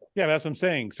 26. Yeah, that's what I'm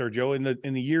saying, Sergio.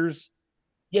 In the years,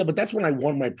 Yeah, but that's when I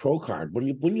won my pro card. When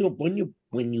you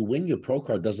win your pro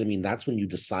card, doesn't mean that's when you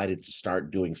decided to start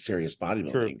doing serious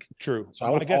bodybuilding. true. So I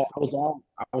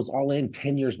was all in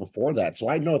 10 years before that. So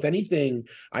I know, if anything,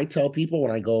 I tell people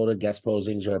when I go to guest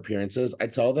posings or appearances, I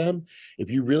tell them, if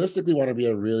you realistically want to be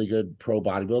a really good pro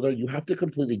bodybuilder, you have to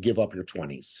completely give up your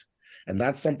 20s. And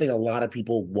that's something a lot of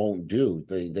people won't do.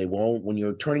 They won't, when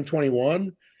you're turning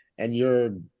 21 and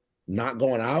you're not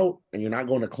going out and you're not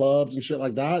going to clubs and shit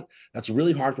like that. That's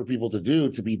really hard for people to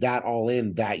do, to be that all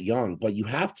in that young. But you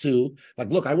have to, like,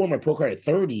 look, I won my pro card at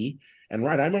 30, And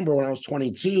right, I remember when I was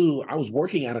 22, I was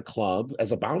working at a club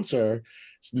as a bouncer,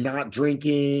 not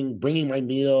drinking, bringing my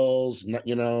meals,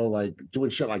 you know, like doing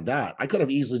shit like that. I could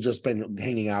have easily just been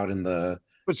hanging out in the.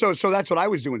 But so that's what I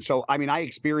was doing. So I mean, I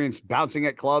experienced bouncing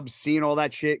at clubs, seeing all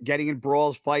that shit, getting in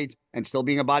brawls, fights, and still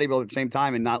being a bodybuilder at the same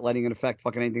time and not letting it affect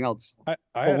fucking anything else. I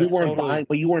But had we a weren't total, buying.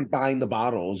 But you weren't buying the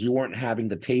bottles. You weren't having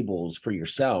the tables for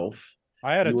yourself.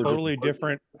 I had a You were just totally working.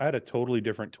 different, I had a totally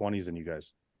different 20s than you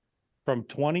guys. From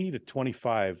 20 to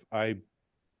 25, I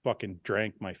fucking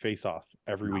drank my face off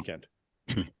every weekend.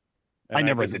 And I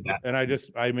never just- did that. And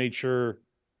I made sure.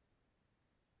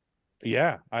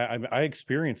 Yeah, I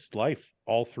experienced life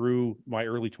all through my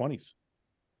early 20s.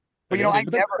 But you know,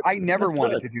 But that's- I never that's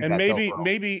wanted good. to do And that. maybe though,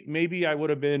 bro. maybe I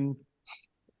would have been,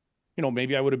 you know,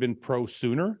 maybe I would have been pro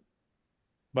sooner,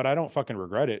 but I don't fucking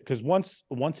regret it, because once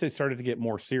it started to get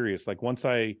more serious, like once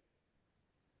I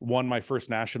won my first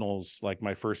nationals, like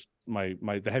my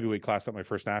the heavyweight class at my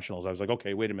first nationals, I was like,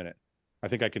 okay, wait a minute, I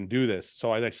think I can do this.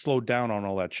 So I slowed down on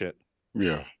all that shit.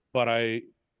 Yeah. But I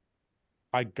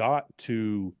got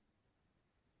to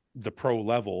the pro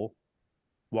level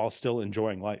while still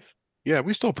enjoying life. Yeah,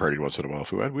 we still partied once in a while.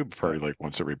 If we party like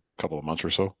once every couple of months or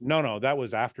so. No, that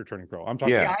was after turning pro. I'm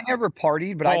talking. Yeah. Yeah, I never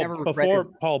partied, but I never regretted.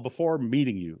 Before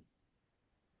meeting you,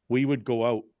 we would go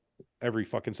out every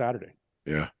fucking Saturday.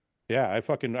 Yeah. Yeah,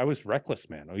 I was reckless,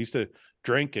 man. I used to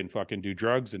drink and fucking do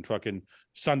drugs, and fucking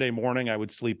Sunday morning I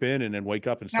would sleep in and then wake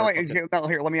up and No, start.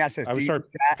 here, let me ask this. I would start.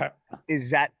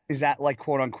 Is that like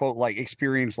quote unquote like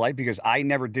experience life? Because I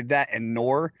never did that, and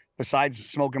nor besides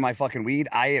smoking my fucking weed,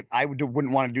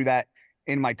 wouldn't want to do that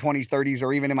in my 20s, 30s,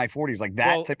 or even in my 40s. Like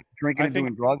that, Well, type of drinking I and think-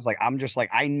 doing drugs. Like I'm just like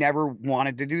I never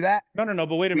wanted to do that. No,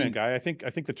 but wait a minute, guy. I think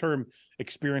the term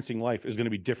experiencing life is going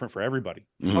to be different for everybody.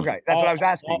 Mhm. Okay, that's what I was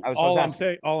asking.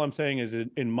 All I'm saying is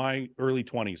in my early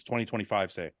 20s,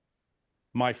 2025, say,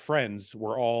 my friends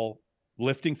were all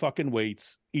lifting fucking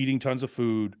weights, eating tons of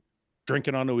food,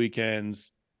 drinking on the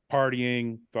weekends,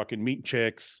 partying, fucking meeting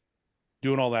chicks,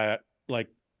 doing all that. Like,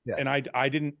 Yeah. and I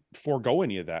didn't forego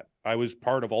any of that. I was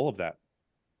part of all of that.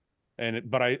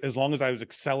 But as long as I was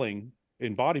excelling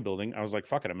in bodybuilding, I was like,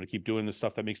 fuck it, I'm going to keep doing the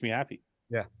stuff that makes me happy.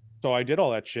 Yeah. So I did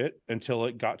all that shit until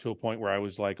it got to a point where I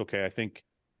was like, okay, I think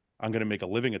I'm going to make a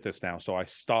living at this now. So I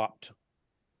stopped,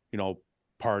 you know,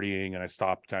 partying, and I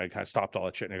kind of stopped all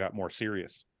that shit, and I got more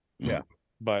serious. Yeah.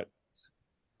 But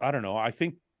I don't know. I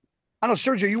think I know,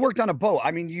 Sergio, you worked on a boat. I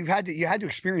mean, you had to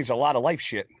experience a lot of life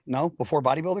shit, no, before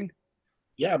bodybuilding.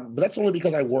 Yeah, but that's only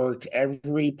because I worked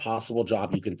every possible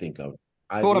job you can think of.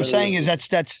 But what I'm saying is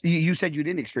that's you said you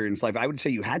didn't experience life. I would say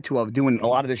you had to have doing a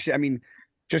lot of this shit. I mean,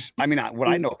 what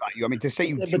I know about you. I mean, to say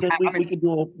you. Yeah, but then we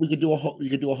could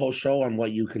do a whole show on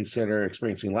what you consider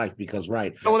experiencing life, because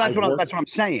right. So that's what I'm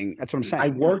saying. That's what I'm saying. I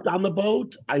worked on the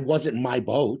boat. I wasn't my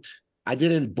boat. I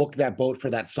didn't book that boat for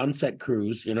that sunset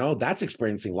cruise. You know, that's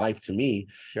experiencing life to me.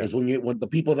 Yeah. Is when the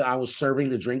people that I was serving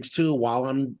the drinks to while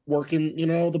I'm working, you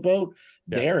know, the boat,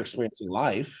 Yeah. they're experiencing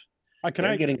life. can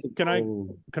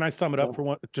I sum it up for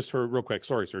one, just for real quick?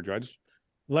 Sorry, Sergio.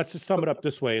 Let's just sum it up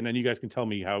this way, and then you guys can tell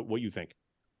me what you think.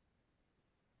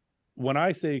 When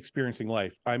I say experiencing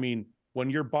life, I mean when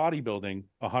you're bodybuilding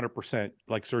 100%,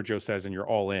 like Sergio says, and you're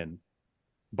all in,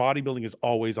 bodybuilding is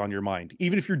always on your mind.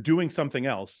 Even if you're doing something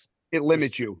else, It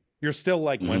limits you. you're still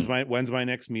like, Mhm. when's my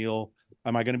next meal?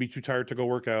 Am I going to be too tired to go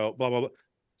work out? Blah, blah, blah.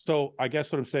 So I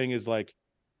guess what I'm saying is like,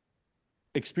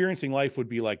 experiencing life would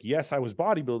be like, yes, I was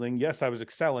bodybuilding. Yes, I was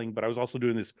excelling, but I was also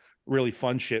doing this really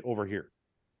fun shit over here.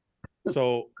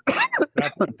 So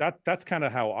that's kind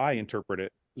of how I interpret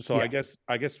it. So Yeah.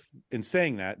 I guess in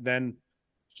saying that, then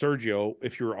Sergio,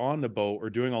 if you were on the boat or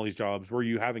doing all these jobs, were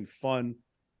you having fun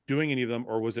doing any of them,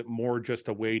 or was it more just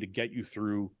a way to get you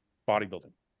through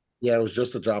bodybuilding? Yeah, it was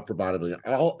just a job for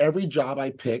bodybuilding. Every job I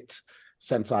picked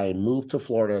since I moved to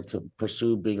Florida to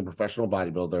pursue being a professional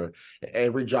bodybuilder,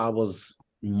 every job was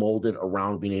molded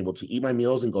around being able to eat my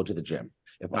meals and go to the gym.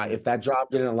 If that job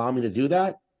didn't allow me to do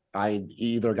that, I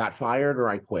either got fired or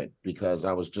I quit, because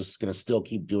I was just going to still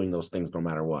keep doing those things no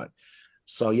matter what.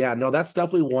 So yeah, no, that's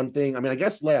definitely one thing. I mean, I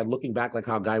guess looking back, like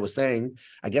how Guy was saying,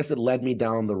 I guess it led me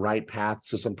down the right path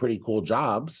to some pretty cool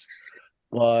jobs.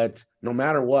 But no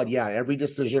matter what, yeah, every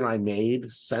decision I made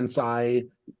since I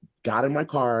got in my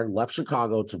car, left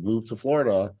Chicago to move to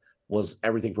Florida, was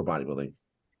everything for bodybuilding.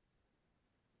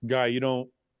 Guy, you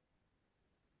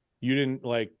didn't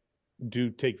like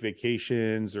take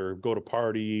vacations or go to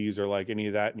parties or like any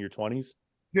of that in your 20s?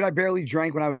 Dude, I barely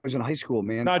drank when I was in high school,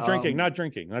 man. Not drinking.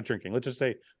 Let's just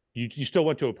say you still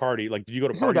went to a party. Like, did you go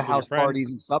to Some of parties the house with your friends? parties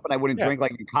and stuff, and I wouldn't Yeah. drink.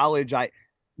 Like in college, I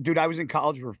was in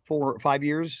college for 4 or 5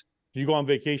 years, Do you go on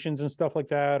vacations and stuff like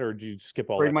that, or do you skip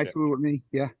all Bring that my shit? food with me.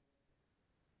 Yeah.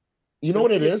 You know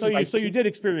what it is? So you think- did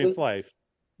experience life.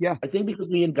 I think because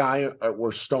me and Guy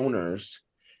were stoners,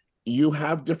 you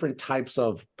have different types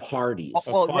of parties.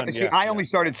 Well, fun, see, yeah, I yeah. only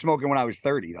started smoking when I was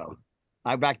 30, though.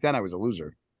 Back then I was a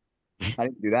loser. I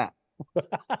didn't do that.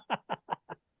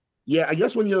 Yeah, I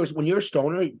guess when you're a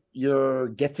stoner, your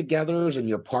get-togethers and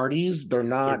your parties, they're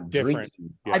not different.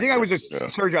 drinking. Yeah. I think I was Yeah.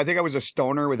 Sergio. I think I was a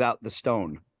stoner without the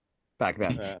stone back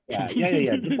then. Yeah.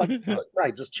 Just like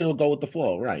right, just chill, go with the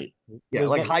flow, right? Yeah,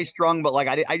 There's like no- high strung, but like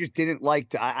I just didn't like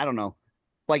to. I don't know.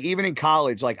 Like even in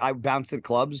college, like I bounced at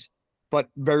clubs, but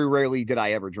very rarely did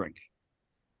I ever drink.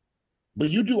 But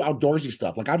you do outdoorsy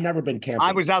stuff. Like I've never been camping.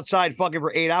 I was outside fucking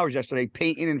for 8 hours yesterday,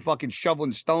 painting and fucking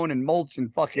shoveling stone and mulch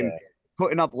and fucking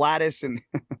putting up lattice and.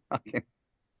 I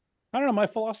don't know. My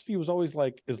philosophy was always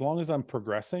like, as long as I'm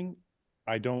progressing,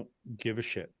 I don't give a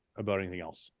shit about anything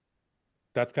else.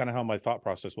 That's kind of how my thought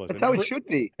process was. That's And how it should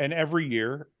be. And every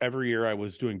year I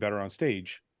was doing better on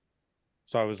stage.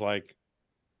 So I was like,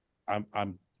 I'm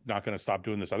not going to stop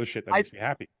doing this other shit that makes me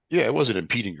happy. Yeah, it wasn't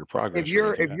impeding your progress. If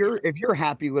you're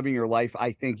happy living your life,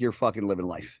 I think you're fucking living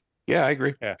life. Yeah, I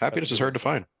agree. Yeah, Happiness is hard to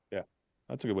find. Yeah,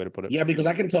 that's a good way to put it. Yeah, because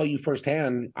I can tell you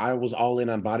firsthand, I was all in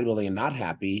on bodybuilding and not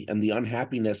happy, and the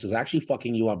unhappiness is actually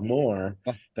fucking you up more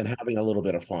than having a little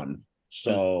bit of fun.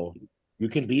 So you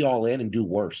can be all in and do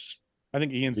worse. I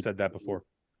think Ian said that before.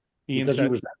 Ian Because said, you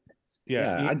resent it.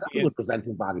 yeah, I definitely was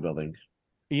resenting bodybuilding.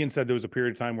 Ian said there was a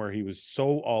period of time where he was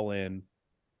so all in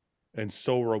and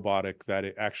so robotic that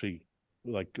it actually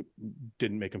like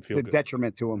didn't make him feel It's a good.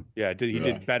 detriment to him. Yeah,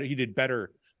 did better. He did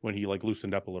better when he like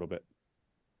loosened up a little bit.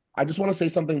 I just want to say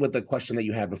something with the question that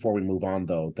you had before we move on,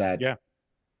 though, that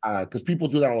because people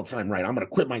do that all the time, right? I'm going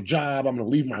to quit my job. I'm going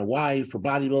to leave my wife for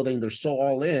bodybuilding. They're so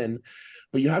all in.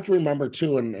 But you have to remember,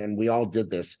 too, and we all did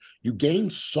this, you gain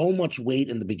so much weight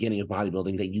in the beginning of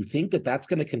bodybuilding that you think that that's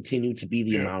going to continue to be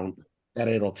the amount that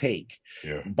it'll take.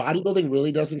 Yeah. Bodybuilding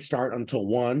really doesn't start until,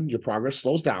 one, your progress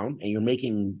slows down and you're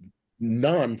making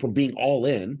none from being all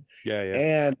in.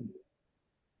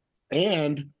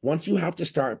 And once you have to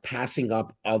start passing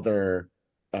up other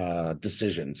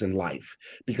decisions in life,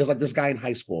 because like this guy in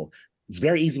high school, it's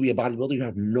very easy to be a bodybuilder. You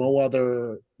have no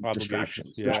other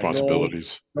distractions,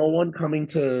 responsibilities. No one coming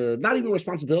to, not even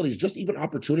responsibilities, just even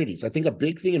opportunities. I think a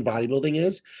big thing in bodybuilding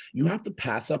is you have to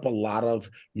pass up a lot of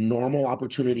normal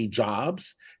opportunity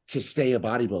jobs to stay a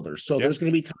bodybuilder. So there's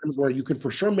going to be times where you can for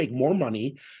sure make more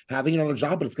money having another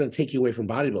job, but it's going to take you away from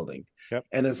bodybuilding.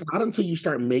 And it's not until you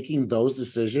start making those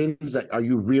decisions that are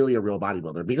you really a real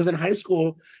bodybuilder. Because in high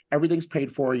school, everything's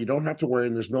paid for. You don't have to worry.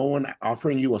 And there's no one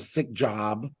offering you a sick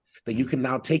job that you can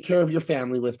now take care of your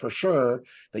family with for sure,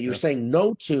 that you're saying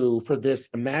no to for this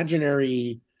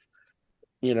imaginary,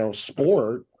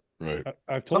 sport. Right.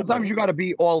 I've told Sometimes you got to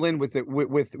be all in with it,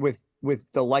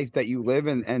 with the life that you live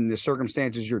and the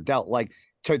circumstances you're dealt. Like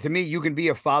to me, you can be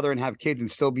a father and have kids and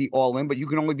still be all in, but you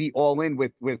can only be all in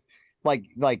with like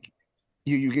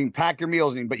you can pack your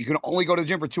meals in, but you can only go to the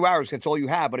gym for 2 hours. That's all you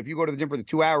have. But if you go to the gym for the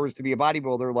 2 hours to be a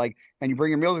bodybuilder, like, and you bring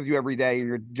your meals with you every day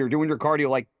and you're doing your cardio,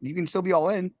 like you can still be all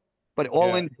in, but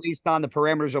all in based on the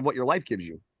parameters of what your life gives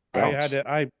you.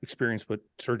 I experienced what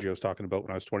Sergio was talking about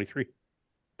when I was 23.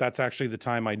 That's actually the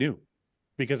time I knew,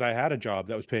 because I had a job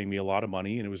that was paying me a lot of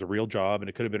money and it was a real job and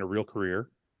it could have been a real career.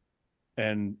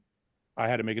 And I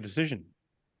had to make a decision.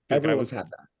 Everyone's had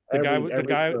that.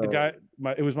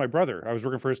 It was my brother. I was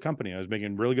working for his company. I was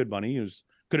making really good money.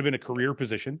 Could have been a career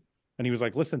position. And he was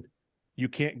like, listen, you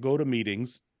can't go to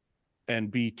meetings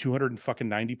and be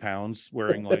 290 pounds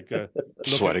wearing like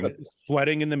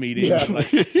sweating in the meeting. Yeah.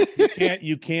 Like,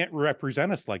 you can't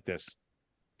represent us like this.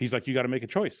 He's like, you got to make a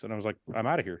choice. And I was like, I'm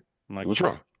out of here. I'm like, what's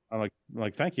wrong? I'm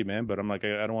like, thank you, man. But I'm like,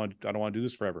 I don't want to do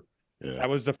this forever. Yeah. That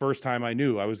was the first time I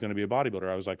knew I was going to be a bodybuilder.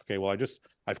 I was like, okay, well,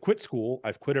 I've quit school.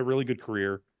 I've quit a really good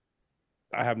career.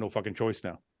 I have no fucking choice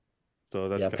now. So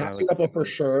that's passing up a for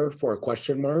sure for a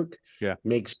question mark.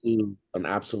 Makes you an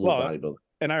absolute bodybuilder.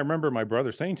 And I remember my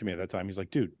brother saying to me at that time, he's like,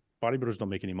 dude, bodybuilders don't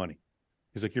make any money.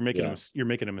 He's like, you're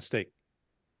making a mistake.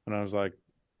 And I was like,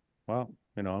 well,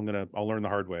 I'll learn the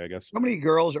hard way, I guess. So many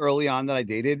girls early on that I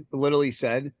dated literally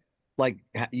said, like,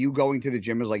 you going to the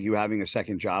gym is like you having a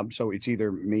second job. So it's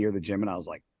either me or the gym. And I was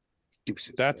like,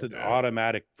 deuces. That's an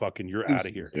automatic fucking, you're out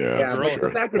of here. Yeah. But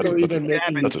the fact that they're even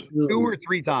making you choose 2 or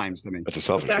 3 times to me. That's a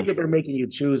selfish. The fact that they're making you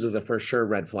choose is a for sure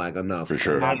red flag enough. For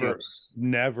sure.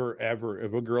 Never, ever.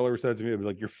 If a girl ever said to me, I'd be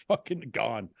like, you're fucking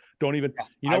gone. Don't even,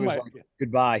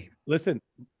 goodbye. Listen,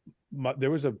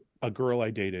 there was a girl I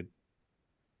dated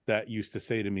that used to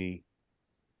say to me,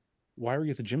 why are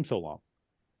you at the gym so long?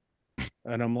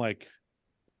 And I'm like,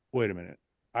 wait a minute.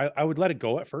 I would let it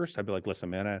go at first. I'd be like, listen,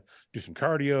 man, I do some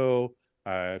cardio,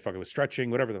 fucking with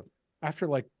stretching, whatever. After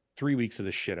like 3 weeks of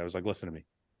this shit, I was like, listen to me.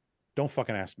 Don't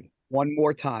fucking ask me. One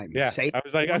more time. Yeah. Say I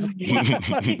was like,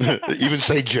 Even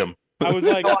say Jim. I was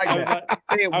like, No, I was like,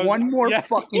 say it I was- one more yeah.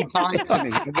 fucking time to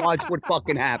me and watch what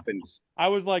fucking happens. I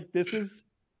was like, this is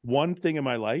one thing in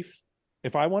my life.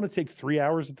 If I want to take 3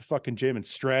 hours at the fucking gym and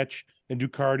stretch and do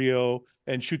cardio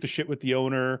and shoot the shit with the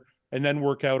owner and then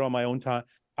work out on my own time,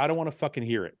 I don't want to fucking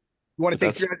hear it. You want to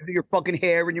But take 3 hours to do your fucking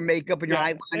hair and your makeup and your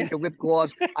Yeah. eyeliner and your lip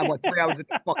gloss? I want 3 hours at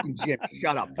the fucking gym.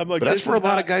 Shut up. I'm like, But that's this for a is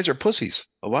lot not- of guys are pussies.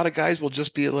 A lot of guys will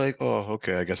just be like, "Oh,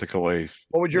 okay, I guess I can wait."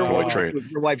 What would your No, wife train. do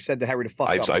if your wife said to Harry to fuck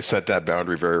up? I set that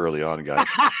boundary very early on, guys.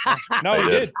 No, I he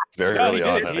did. very No, he early did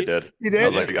on. it. I He- did. You I did?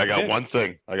 was like, I got did. one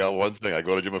thing. I got one thing. I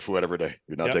go to Jim and Food every day.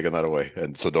 You're not Yep. taking that away.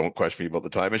 And so don't question me about the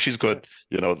time. And she's good.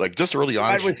 You know, like just early on.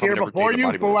 I she's was probably here never before dated a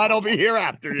you, bodybuilder. Fuad will be here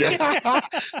after you.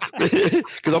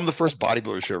 Because I'm the first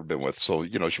bodybuilder she's ever been with. So,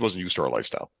 you know, she wasn't used to our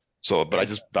lifestyle. So, but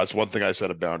that's one thing I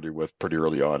set a boundary with pretty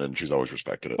early on, and she's always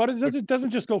respected it. But it doesn't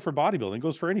just go for bodybuilding, it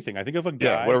goes for anything. I think if a guy,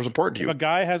 Yeah, whatever's important to if you. a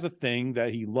guy has a thing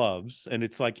that he loves and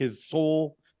it's like his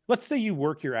soul, let's say you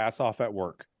work your ass off at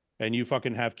work and you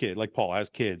fucking have kids, like Paul has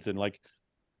kids, and like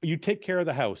you take care of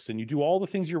the house and you do all the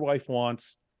things your wife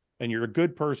wants and you're a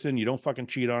good person, you don't fucking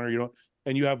cheat on her, you don't,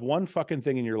 and you have one fucking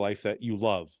thing in your life that you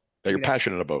love. That you're Yeah.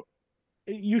 passionate about.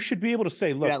 You should be able to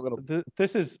say, look, Yeah, little-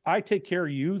 this is, I take care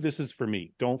of you, this is for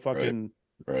me. Don't fucking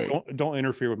Right. don't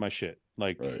interfere with my shit.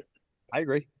 Like, Right. I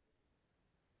agree.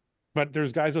 but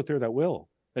there's guys out there that will.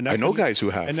 And I that's know when you- guys who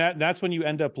have. and that's when you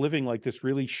end up living like this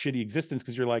really shitty existence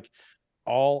because you're like,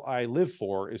 all I live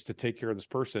for is to take care of this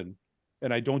person,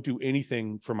 and I don't do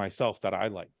anything for myself that I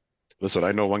like. Listen,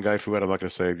 I know one guy who I'm not going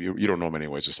to say you don't know him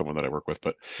anyways. It's someone that I work with,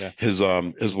 but Yeah. his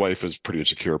wife is pretty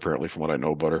insecure apparently from what I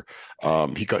know about her.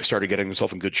 He started getting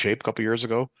himself in good shape a couple years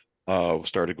ago.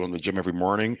 Started going to the gym every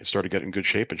morning. Started getting in good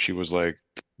shape, and she was like,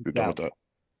 "You're done Yeah. with that.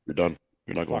 You're done.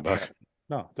 You're not going Fuck back."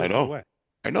 No, I there's no know. way.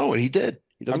 I know, and he did.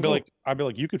 He doesn't go. I'd be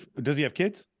like, you could. Does he have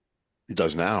kids? He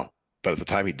does now, but at the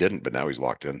time he didn't. But now he's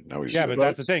locked in. Now he's Yeah, but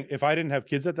that's the thing. If I didn't have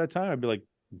kids at that time, I'd be like,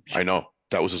 I know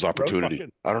that was his opportunity.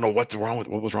 fucking- I don't know what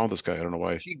was wrong with this guy. I don't know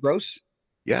why. Is she gross?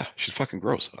 Yeah, she's fucking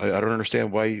gross. I don't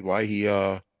understand why he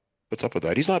puts up with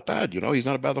that. He's not bad, you know. He's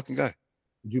not a bad looking guy.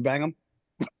 Did you bang him?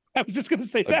 I was just gonna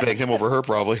say I'd that. bang him over her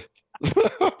probably.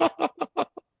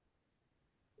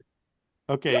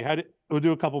 Okay, we'll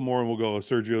do a couple more and we'll go.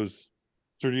 Sergio,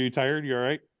 you tired? You all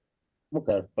right?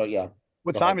 Okay, but yeah,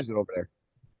 What Go time ahead. is it over there?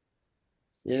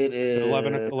 it is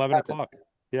 11 o'clock.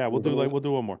 Yeah, we'll do Mhm. we'll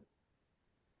do one more.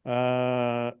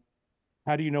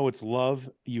 How do you know it's love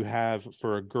you have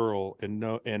for a girl,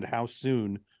 and how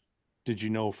soon did you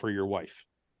know for your wife?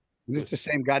 Is this the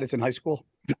same guy that's in high school?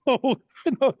 No,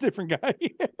 no, different guy.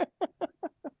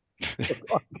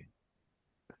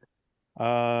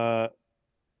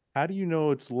 How do you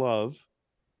know it's love?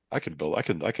 I can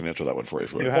answer that one for you.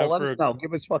 If you You want. have Well, let for us a- know.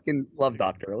 Give us fucking love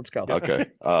doctor. Let's go. Okay.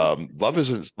 Love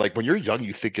isn't like when you're young,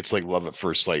 you think it's like love at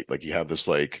first sight. Like you have this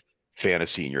like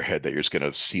fantasy in your head that you're just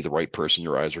gonna see the right person,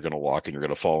 your eyes are gonna lock, and you're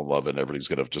gonna fall in love, and everything's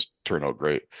gonna just turn out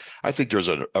great. I think there's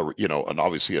an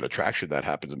obviously an attraction that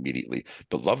happens immediately,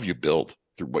 but love you build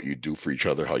through what you do for each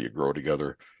other, how you grow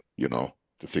together, you know,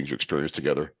 the things you experience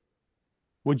together.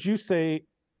 Would you say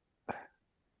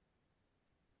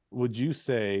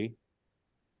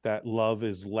that love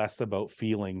is less about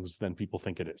feelings than people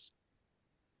think it is?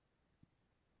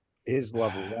 His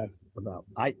love is less about.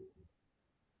 I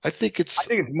I think it's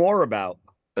think it's more about.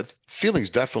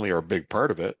 feelings definitely are a big part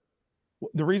of it.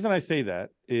 The reason I say that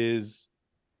is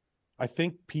I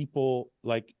think people,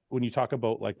 like when you talk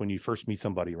about like when you first meet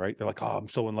somebody, right? They're like, oh, I'm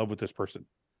so in love with this person.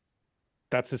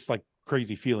 That's this like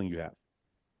crazy feeling you have.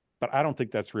 But I don't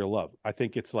think that's real love. I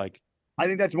think it's like, I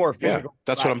think that's more Yeah, physical.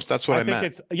 that's what I think meant.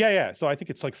 it's, yeah. So I think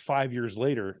it's like 5 years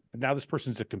later. Now this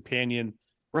person's a companion.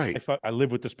 Right. I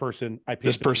live with this person. I pay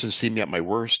This bills. person's seen me at my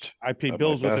worst. I pay at my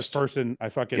bills with this best. person. I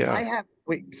fucking, Yeah. I have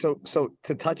so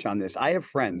to touch on this, I have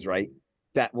friends, right,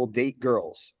 that will date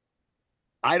girls.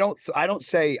 I don't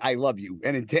say I love you,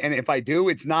 and if I do,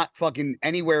 it's not fucking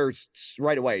anywhere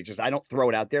right away. Just I don't throw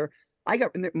it out there.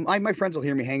 My friends will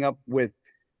hear me hang up with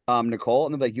Nicole,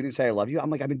 and they're like, "You didn't say I love you." I'm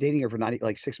like, "I've been dating her for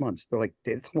like 6 months." They're like,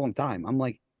 "It's a long time." I'm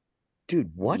like, "Dude,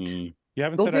 what?" Mm, you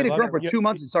haven't They'll said I date a love girl for you. 2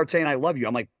 months and start saying I love you.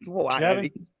 I'm like, "Whoa,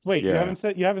 Wait, Yeah.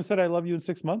 you haven't said I love you in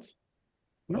 6 months?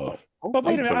 no." But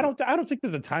wait a minute, from- I don't think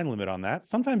there's a time limit on that.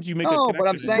 Sometimes you make No, a but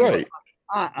I'm connection. saying, right.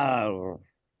 I You're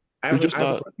have, just I have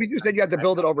a not- question. you just said you have to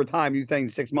build it over time. You saying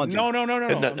 6 months? No. And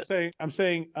that- I'm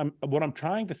saying what I'm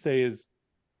trying to say is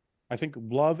I think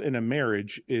love in a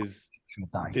marriage is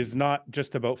not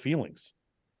just about feelings.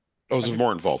 Oh, there's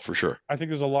more involved for sure. I think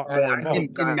there's a lot I- more I involved.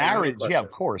 think- In marriage, yeah, question.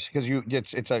 of course, because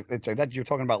it's a that you're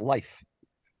talking about life.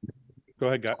 Go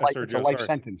ahead, guys. It's a Sergio. life Sorry.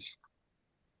 sentence.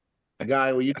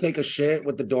 Guy, will you take a shit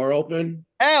with the door open?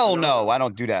 Hell no, I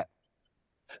don't do that.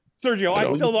 Sergio,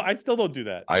 I still don't do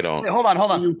that. I don't. Wait, hold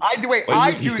on. You- I do wait. Well, I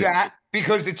you do could- that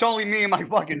because it's only me and my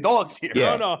fucking dogs here.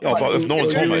 Yeah. No. Yeah, if no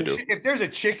one's home, I do. If there's a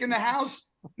chick in the house,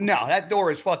 no, that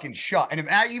door is fucking shut. And if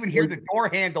I even hear the door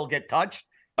handle get touched,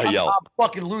 I yell. I'm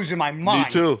fucking losing my Me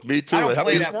mind. too. Me too. I It don't happened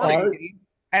play this that morning. fucking game.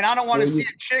 And I don't want to Well, see you-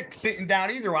 a chick sitting down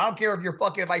either. I don't care if you're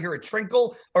fucking, if I hear a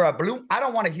trinkle or a bloom, I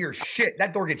don't want to hear shit.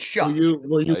 That door gets shut.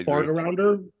 Will you I fart agree. around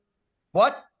her?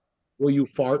 What? Will you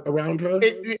fart around her?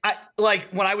 Like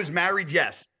when I was married,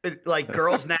 yes. Like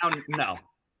girls now, no.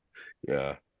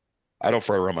 Yeah. I don't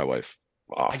fart around my wife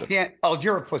I often. can't. Oh,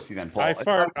 you're a pussy then, Paul. I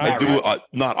fart- I do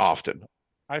not often.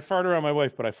 I fart around my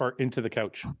wife, but I fart into the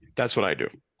couch. That's what I do.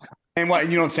 And what?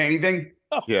 And you don't say anything?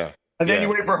 Yeah. And then Yeah.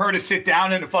 you wait for her to sit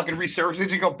down and it fucking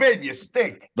resurfaces. You go, babe, you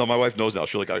stink. No, my wife knows now.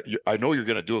 She's like, I know you're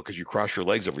gonna do it because you cross your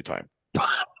legs every time.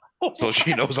 So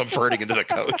she knows I'm farting into the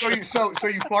couch. So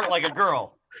you fart like a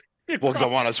girl. Well, because I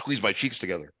want to squeeze my cheeks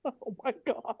together. Oh my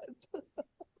god!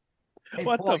 Hey,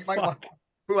 What Paul, the you might fuck?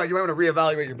 you might want to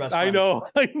reevaluate your best friend. I know.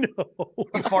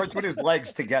 He farts with his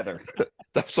legs together.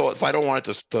 So if I don't want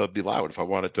it to be loud, if I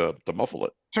want it to muffle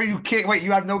it, So you can't wait.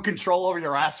 You have no control over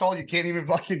your asshole. You can't even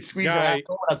fucking squeeze your Guy.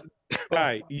 asshole. That's-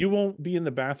 Guy, you won't be in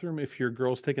the bathroom if your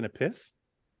girl's taking a piss.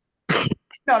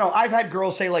 No. I've had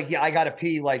girls say like, "Yeah, I gotta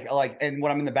pee," like, and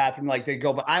when I'm in the bathroom, like they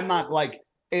go, but I'm not like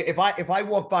if I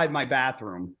walk by my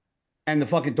bathroom and the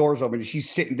fucking door's open and she's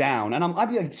sitting down and I'd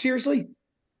be like, seriously,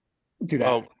 don't do that.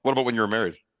 oh, what about when you were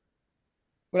married?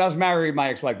 When I was married, my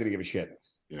ex-wife didn't give a shit.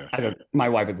 Yeah. My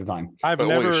wife at the time. I've But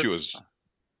never. only if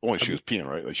she was peeing,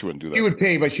 right? Like she wouldn't do that. She would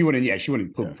pee, but she wouldn't. Yeah, she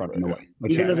wouldn't poop in front of me. No way.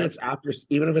 But Even yeah, if it's after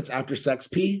sex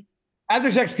pee? after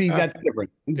sex pee, that's different.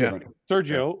 It's Yeah. different.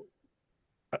 Sergio,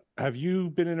 have you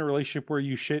been in a relationship where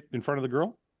you shit in front of the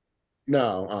girl?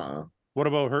 No, What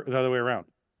about her the other way around?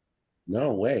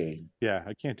 no way. Yeah,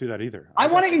 I can't do that either. I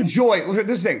want to enjoy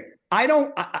this thing. I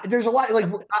don't. There's a lot like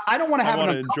I don't want to I have an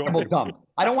wanna enjoy uncomfortable it. dump.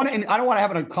 I don't want to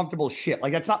have an uncomfortable shit.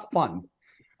 Like that's not fun.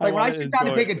 Like when I wanna sit down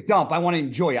to enjoy take a dump, I want to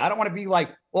enjoy it. I don't want to be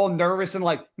like all nervous and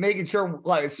like making sure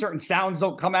like certain sounds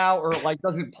don't come out or like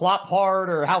doesn't plop hard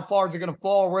or how far is it going to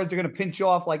fall, where is it going to pinch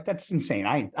off? Like that's insane.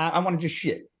 I want to just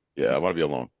shit. Yeah, I want to be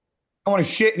alone. I want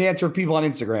to shit and answer people on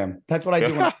Instagram. That's what I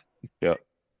do. Yeah.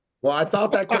 Well, I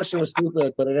thought that question was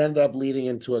stupid, but it ended up leading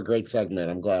into a great segment.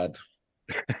 I'm glad.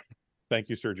 Thank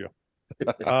you, Sergio.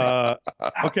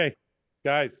 Okay,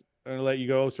 guys, I'm gonna let you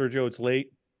go, Sergio. It's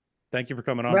late. Thank you for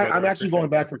coming on. I'm actually going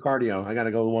back for cardio. I got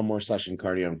to go one more session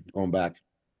cardio. Going back.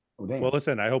 Oh, damn. Well,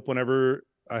 listen, I hope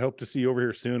to see you over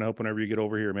here soon. I hope whenever you get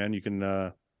over here, man, you can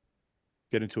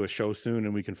get into a show soon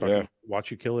and we can fucking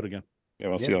watch you kill it again. Yeah,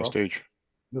 I'll Yeah, see you on bro. stage.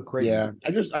 You're crazy. Yeah,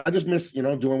 I just miss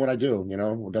doing what I do.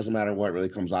 It doesn't matter what really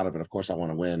comes out of it. Of course, I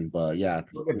want to win, but yeah,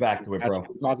 We'll get back to it, that's bro. what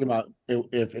we're talking about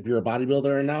if you're a bodybuilder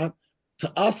or not.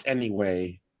 To us,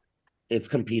 anyway, it's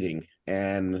competing,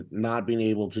 and not being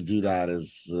able to do that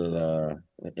is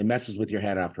it messes with your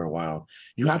head after a while.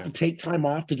 You have to take time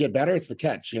off to get better. It's the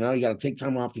catch, you got to take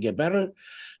time off to get better.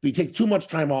 But you take too much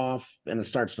time off, and it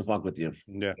starts to fuck with you.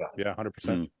 Yeah,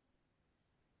 100%.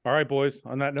 All right, boys.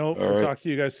 On that note, All we'll right. talk to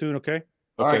you guys soon. Okay.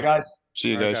 All right, guys. See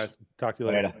you All right, guys. Talk to you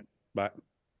later. Later.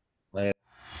 Bye.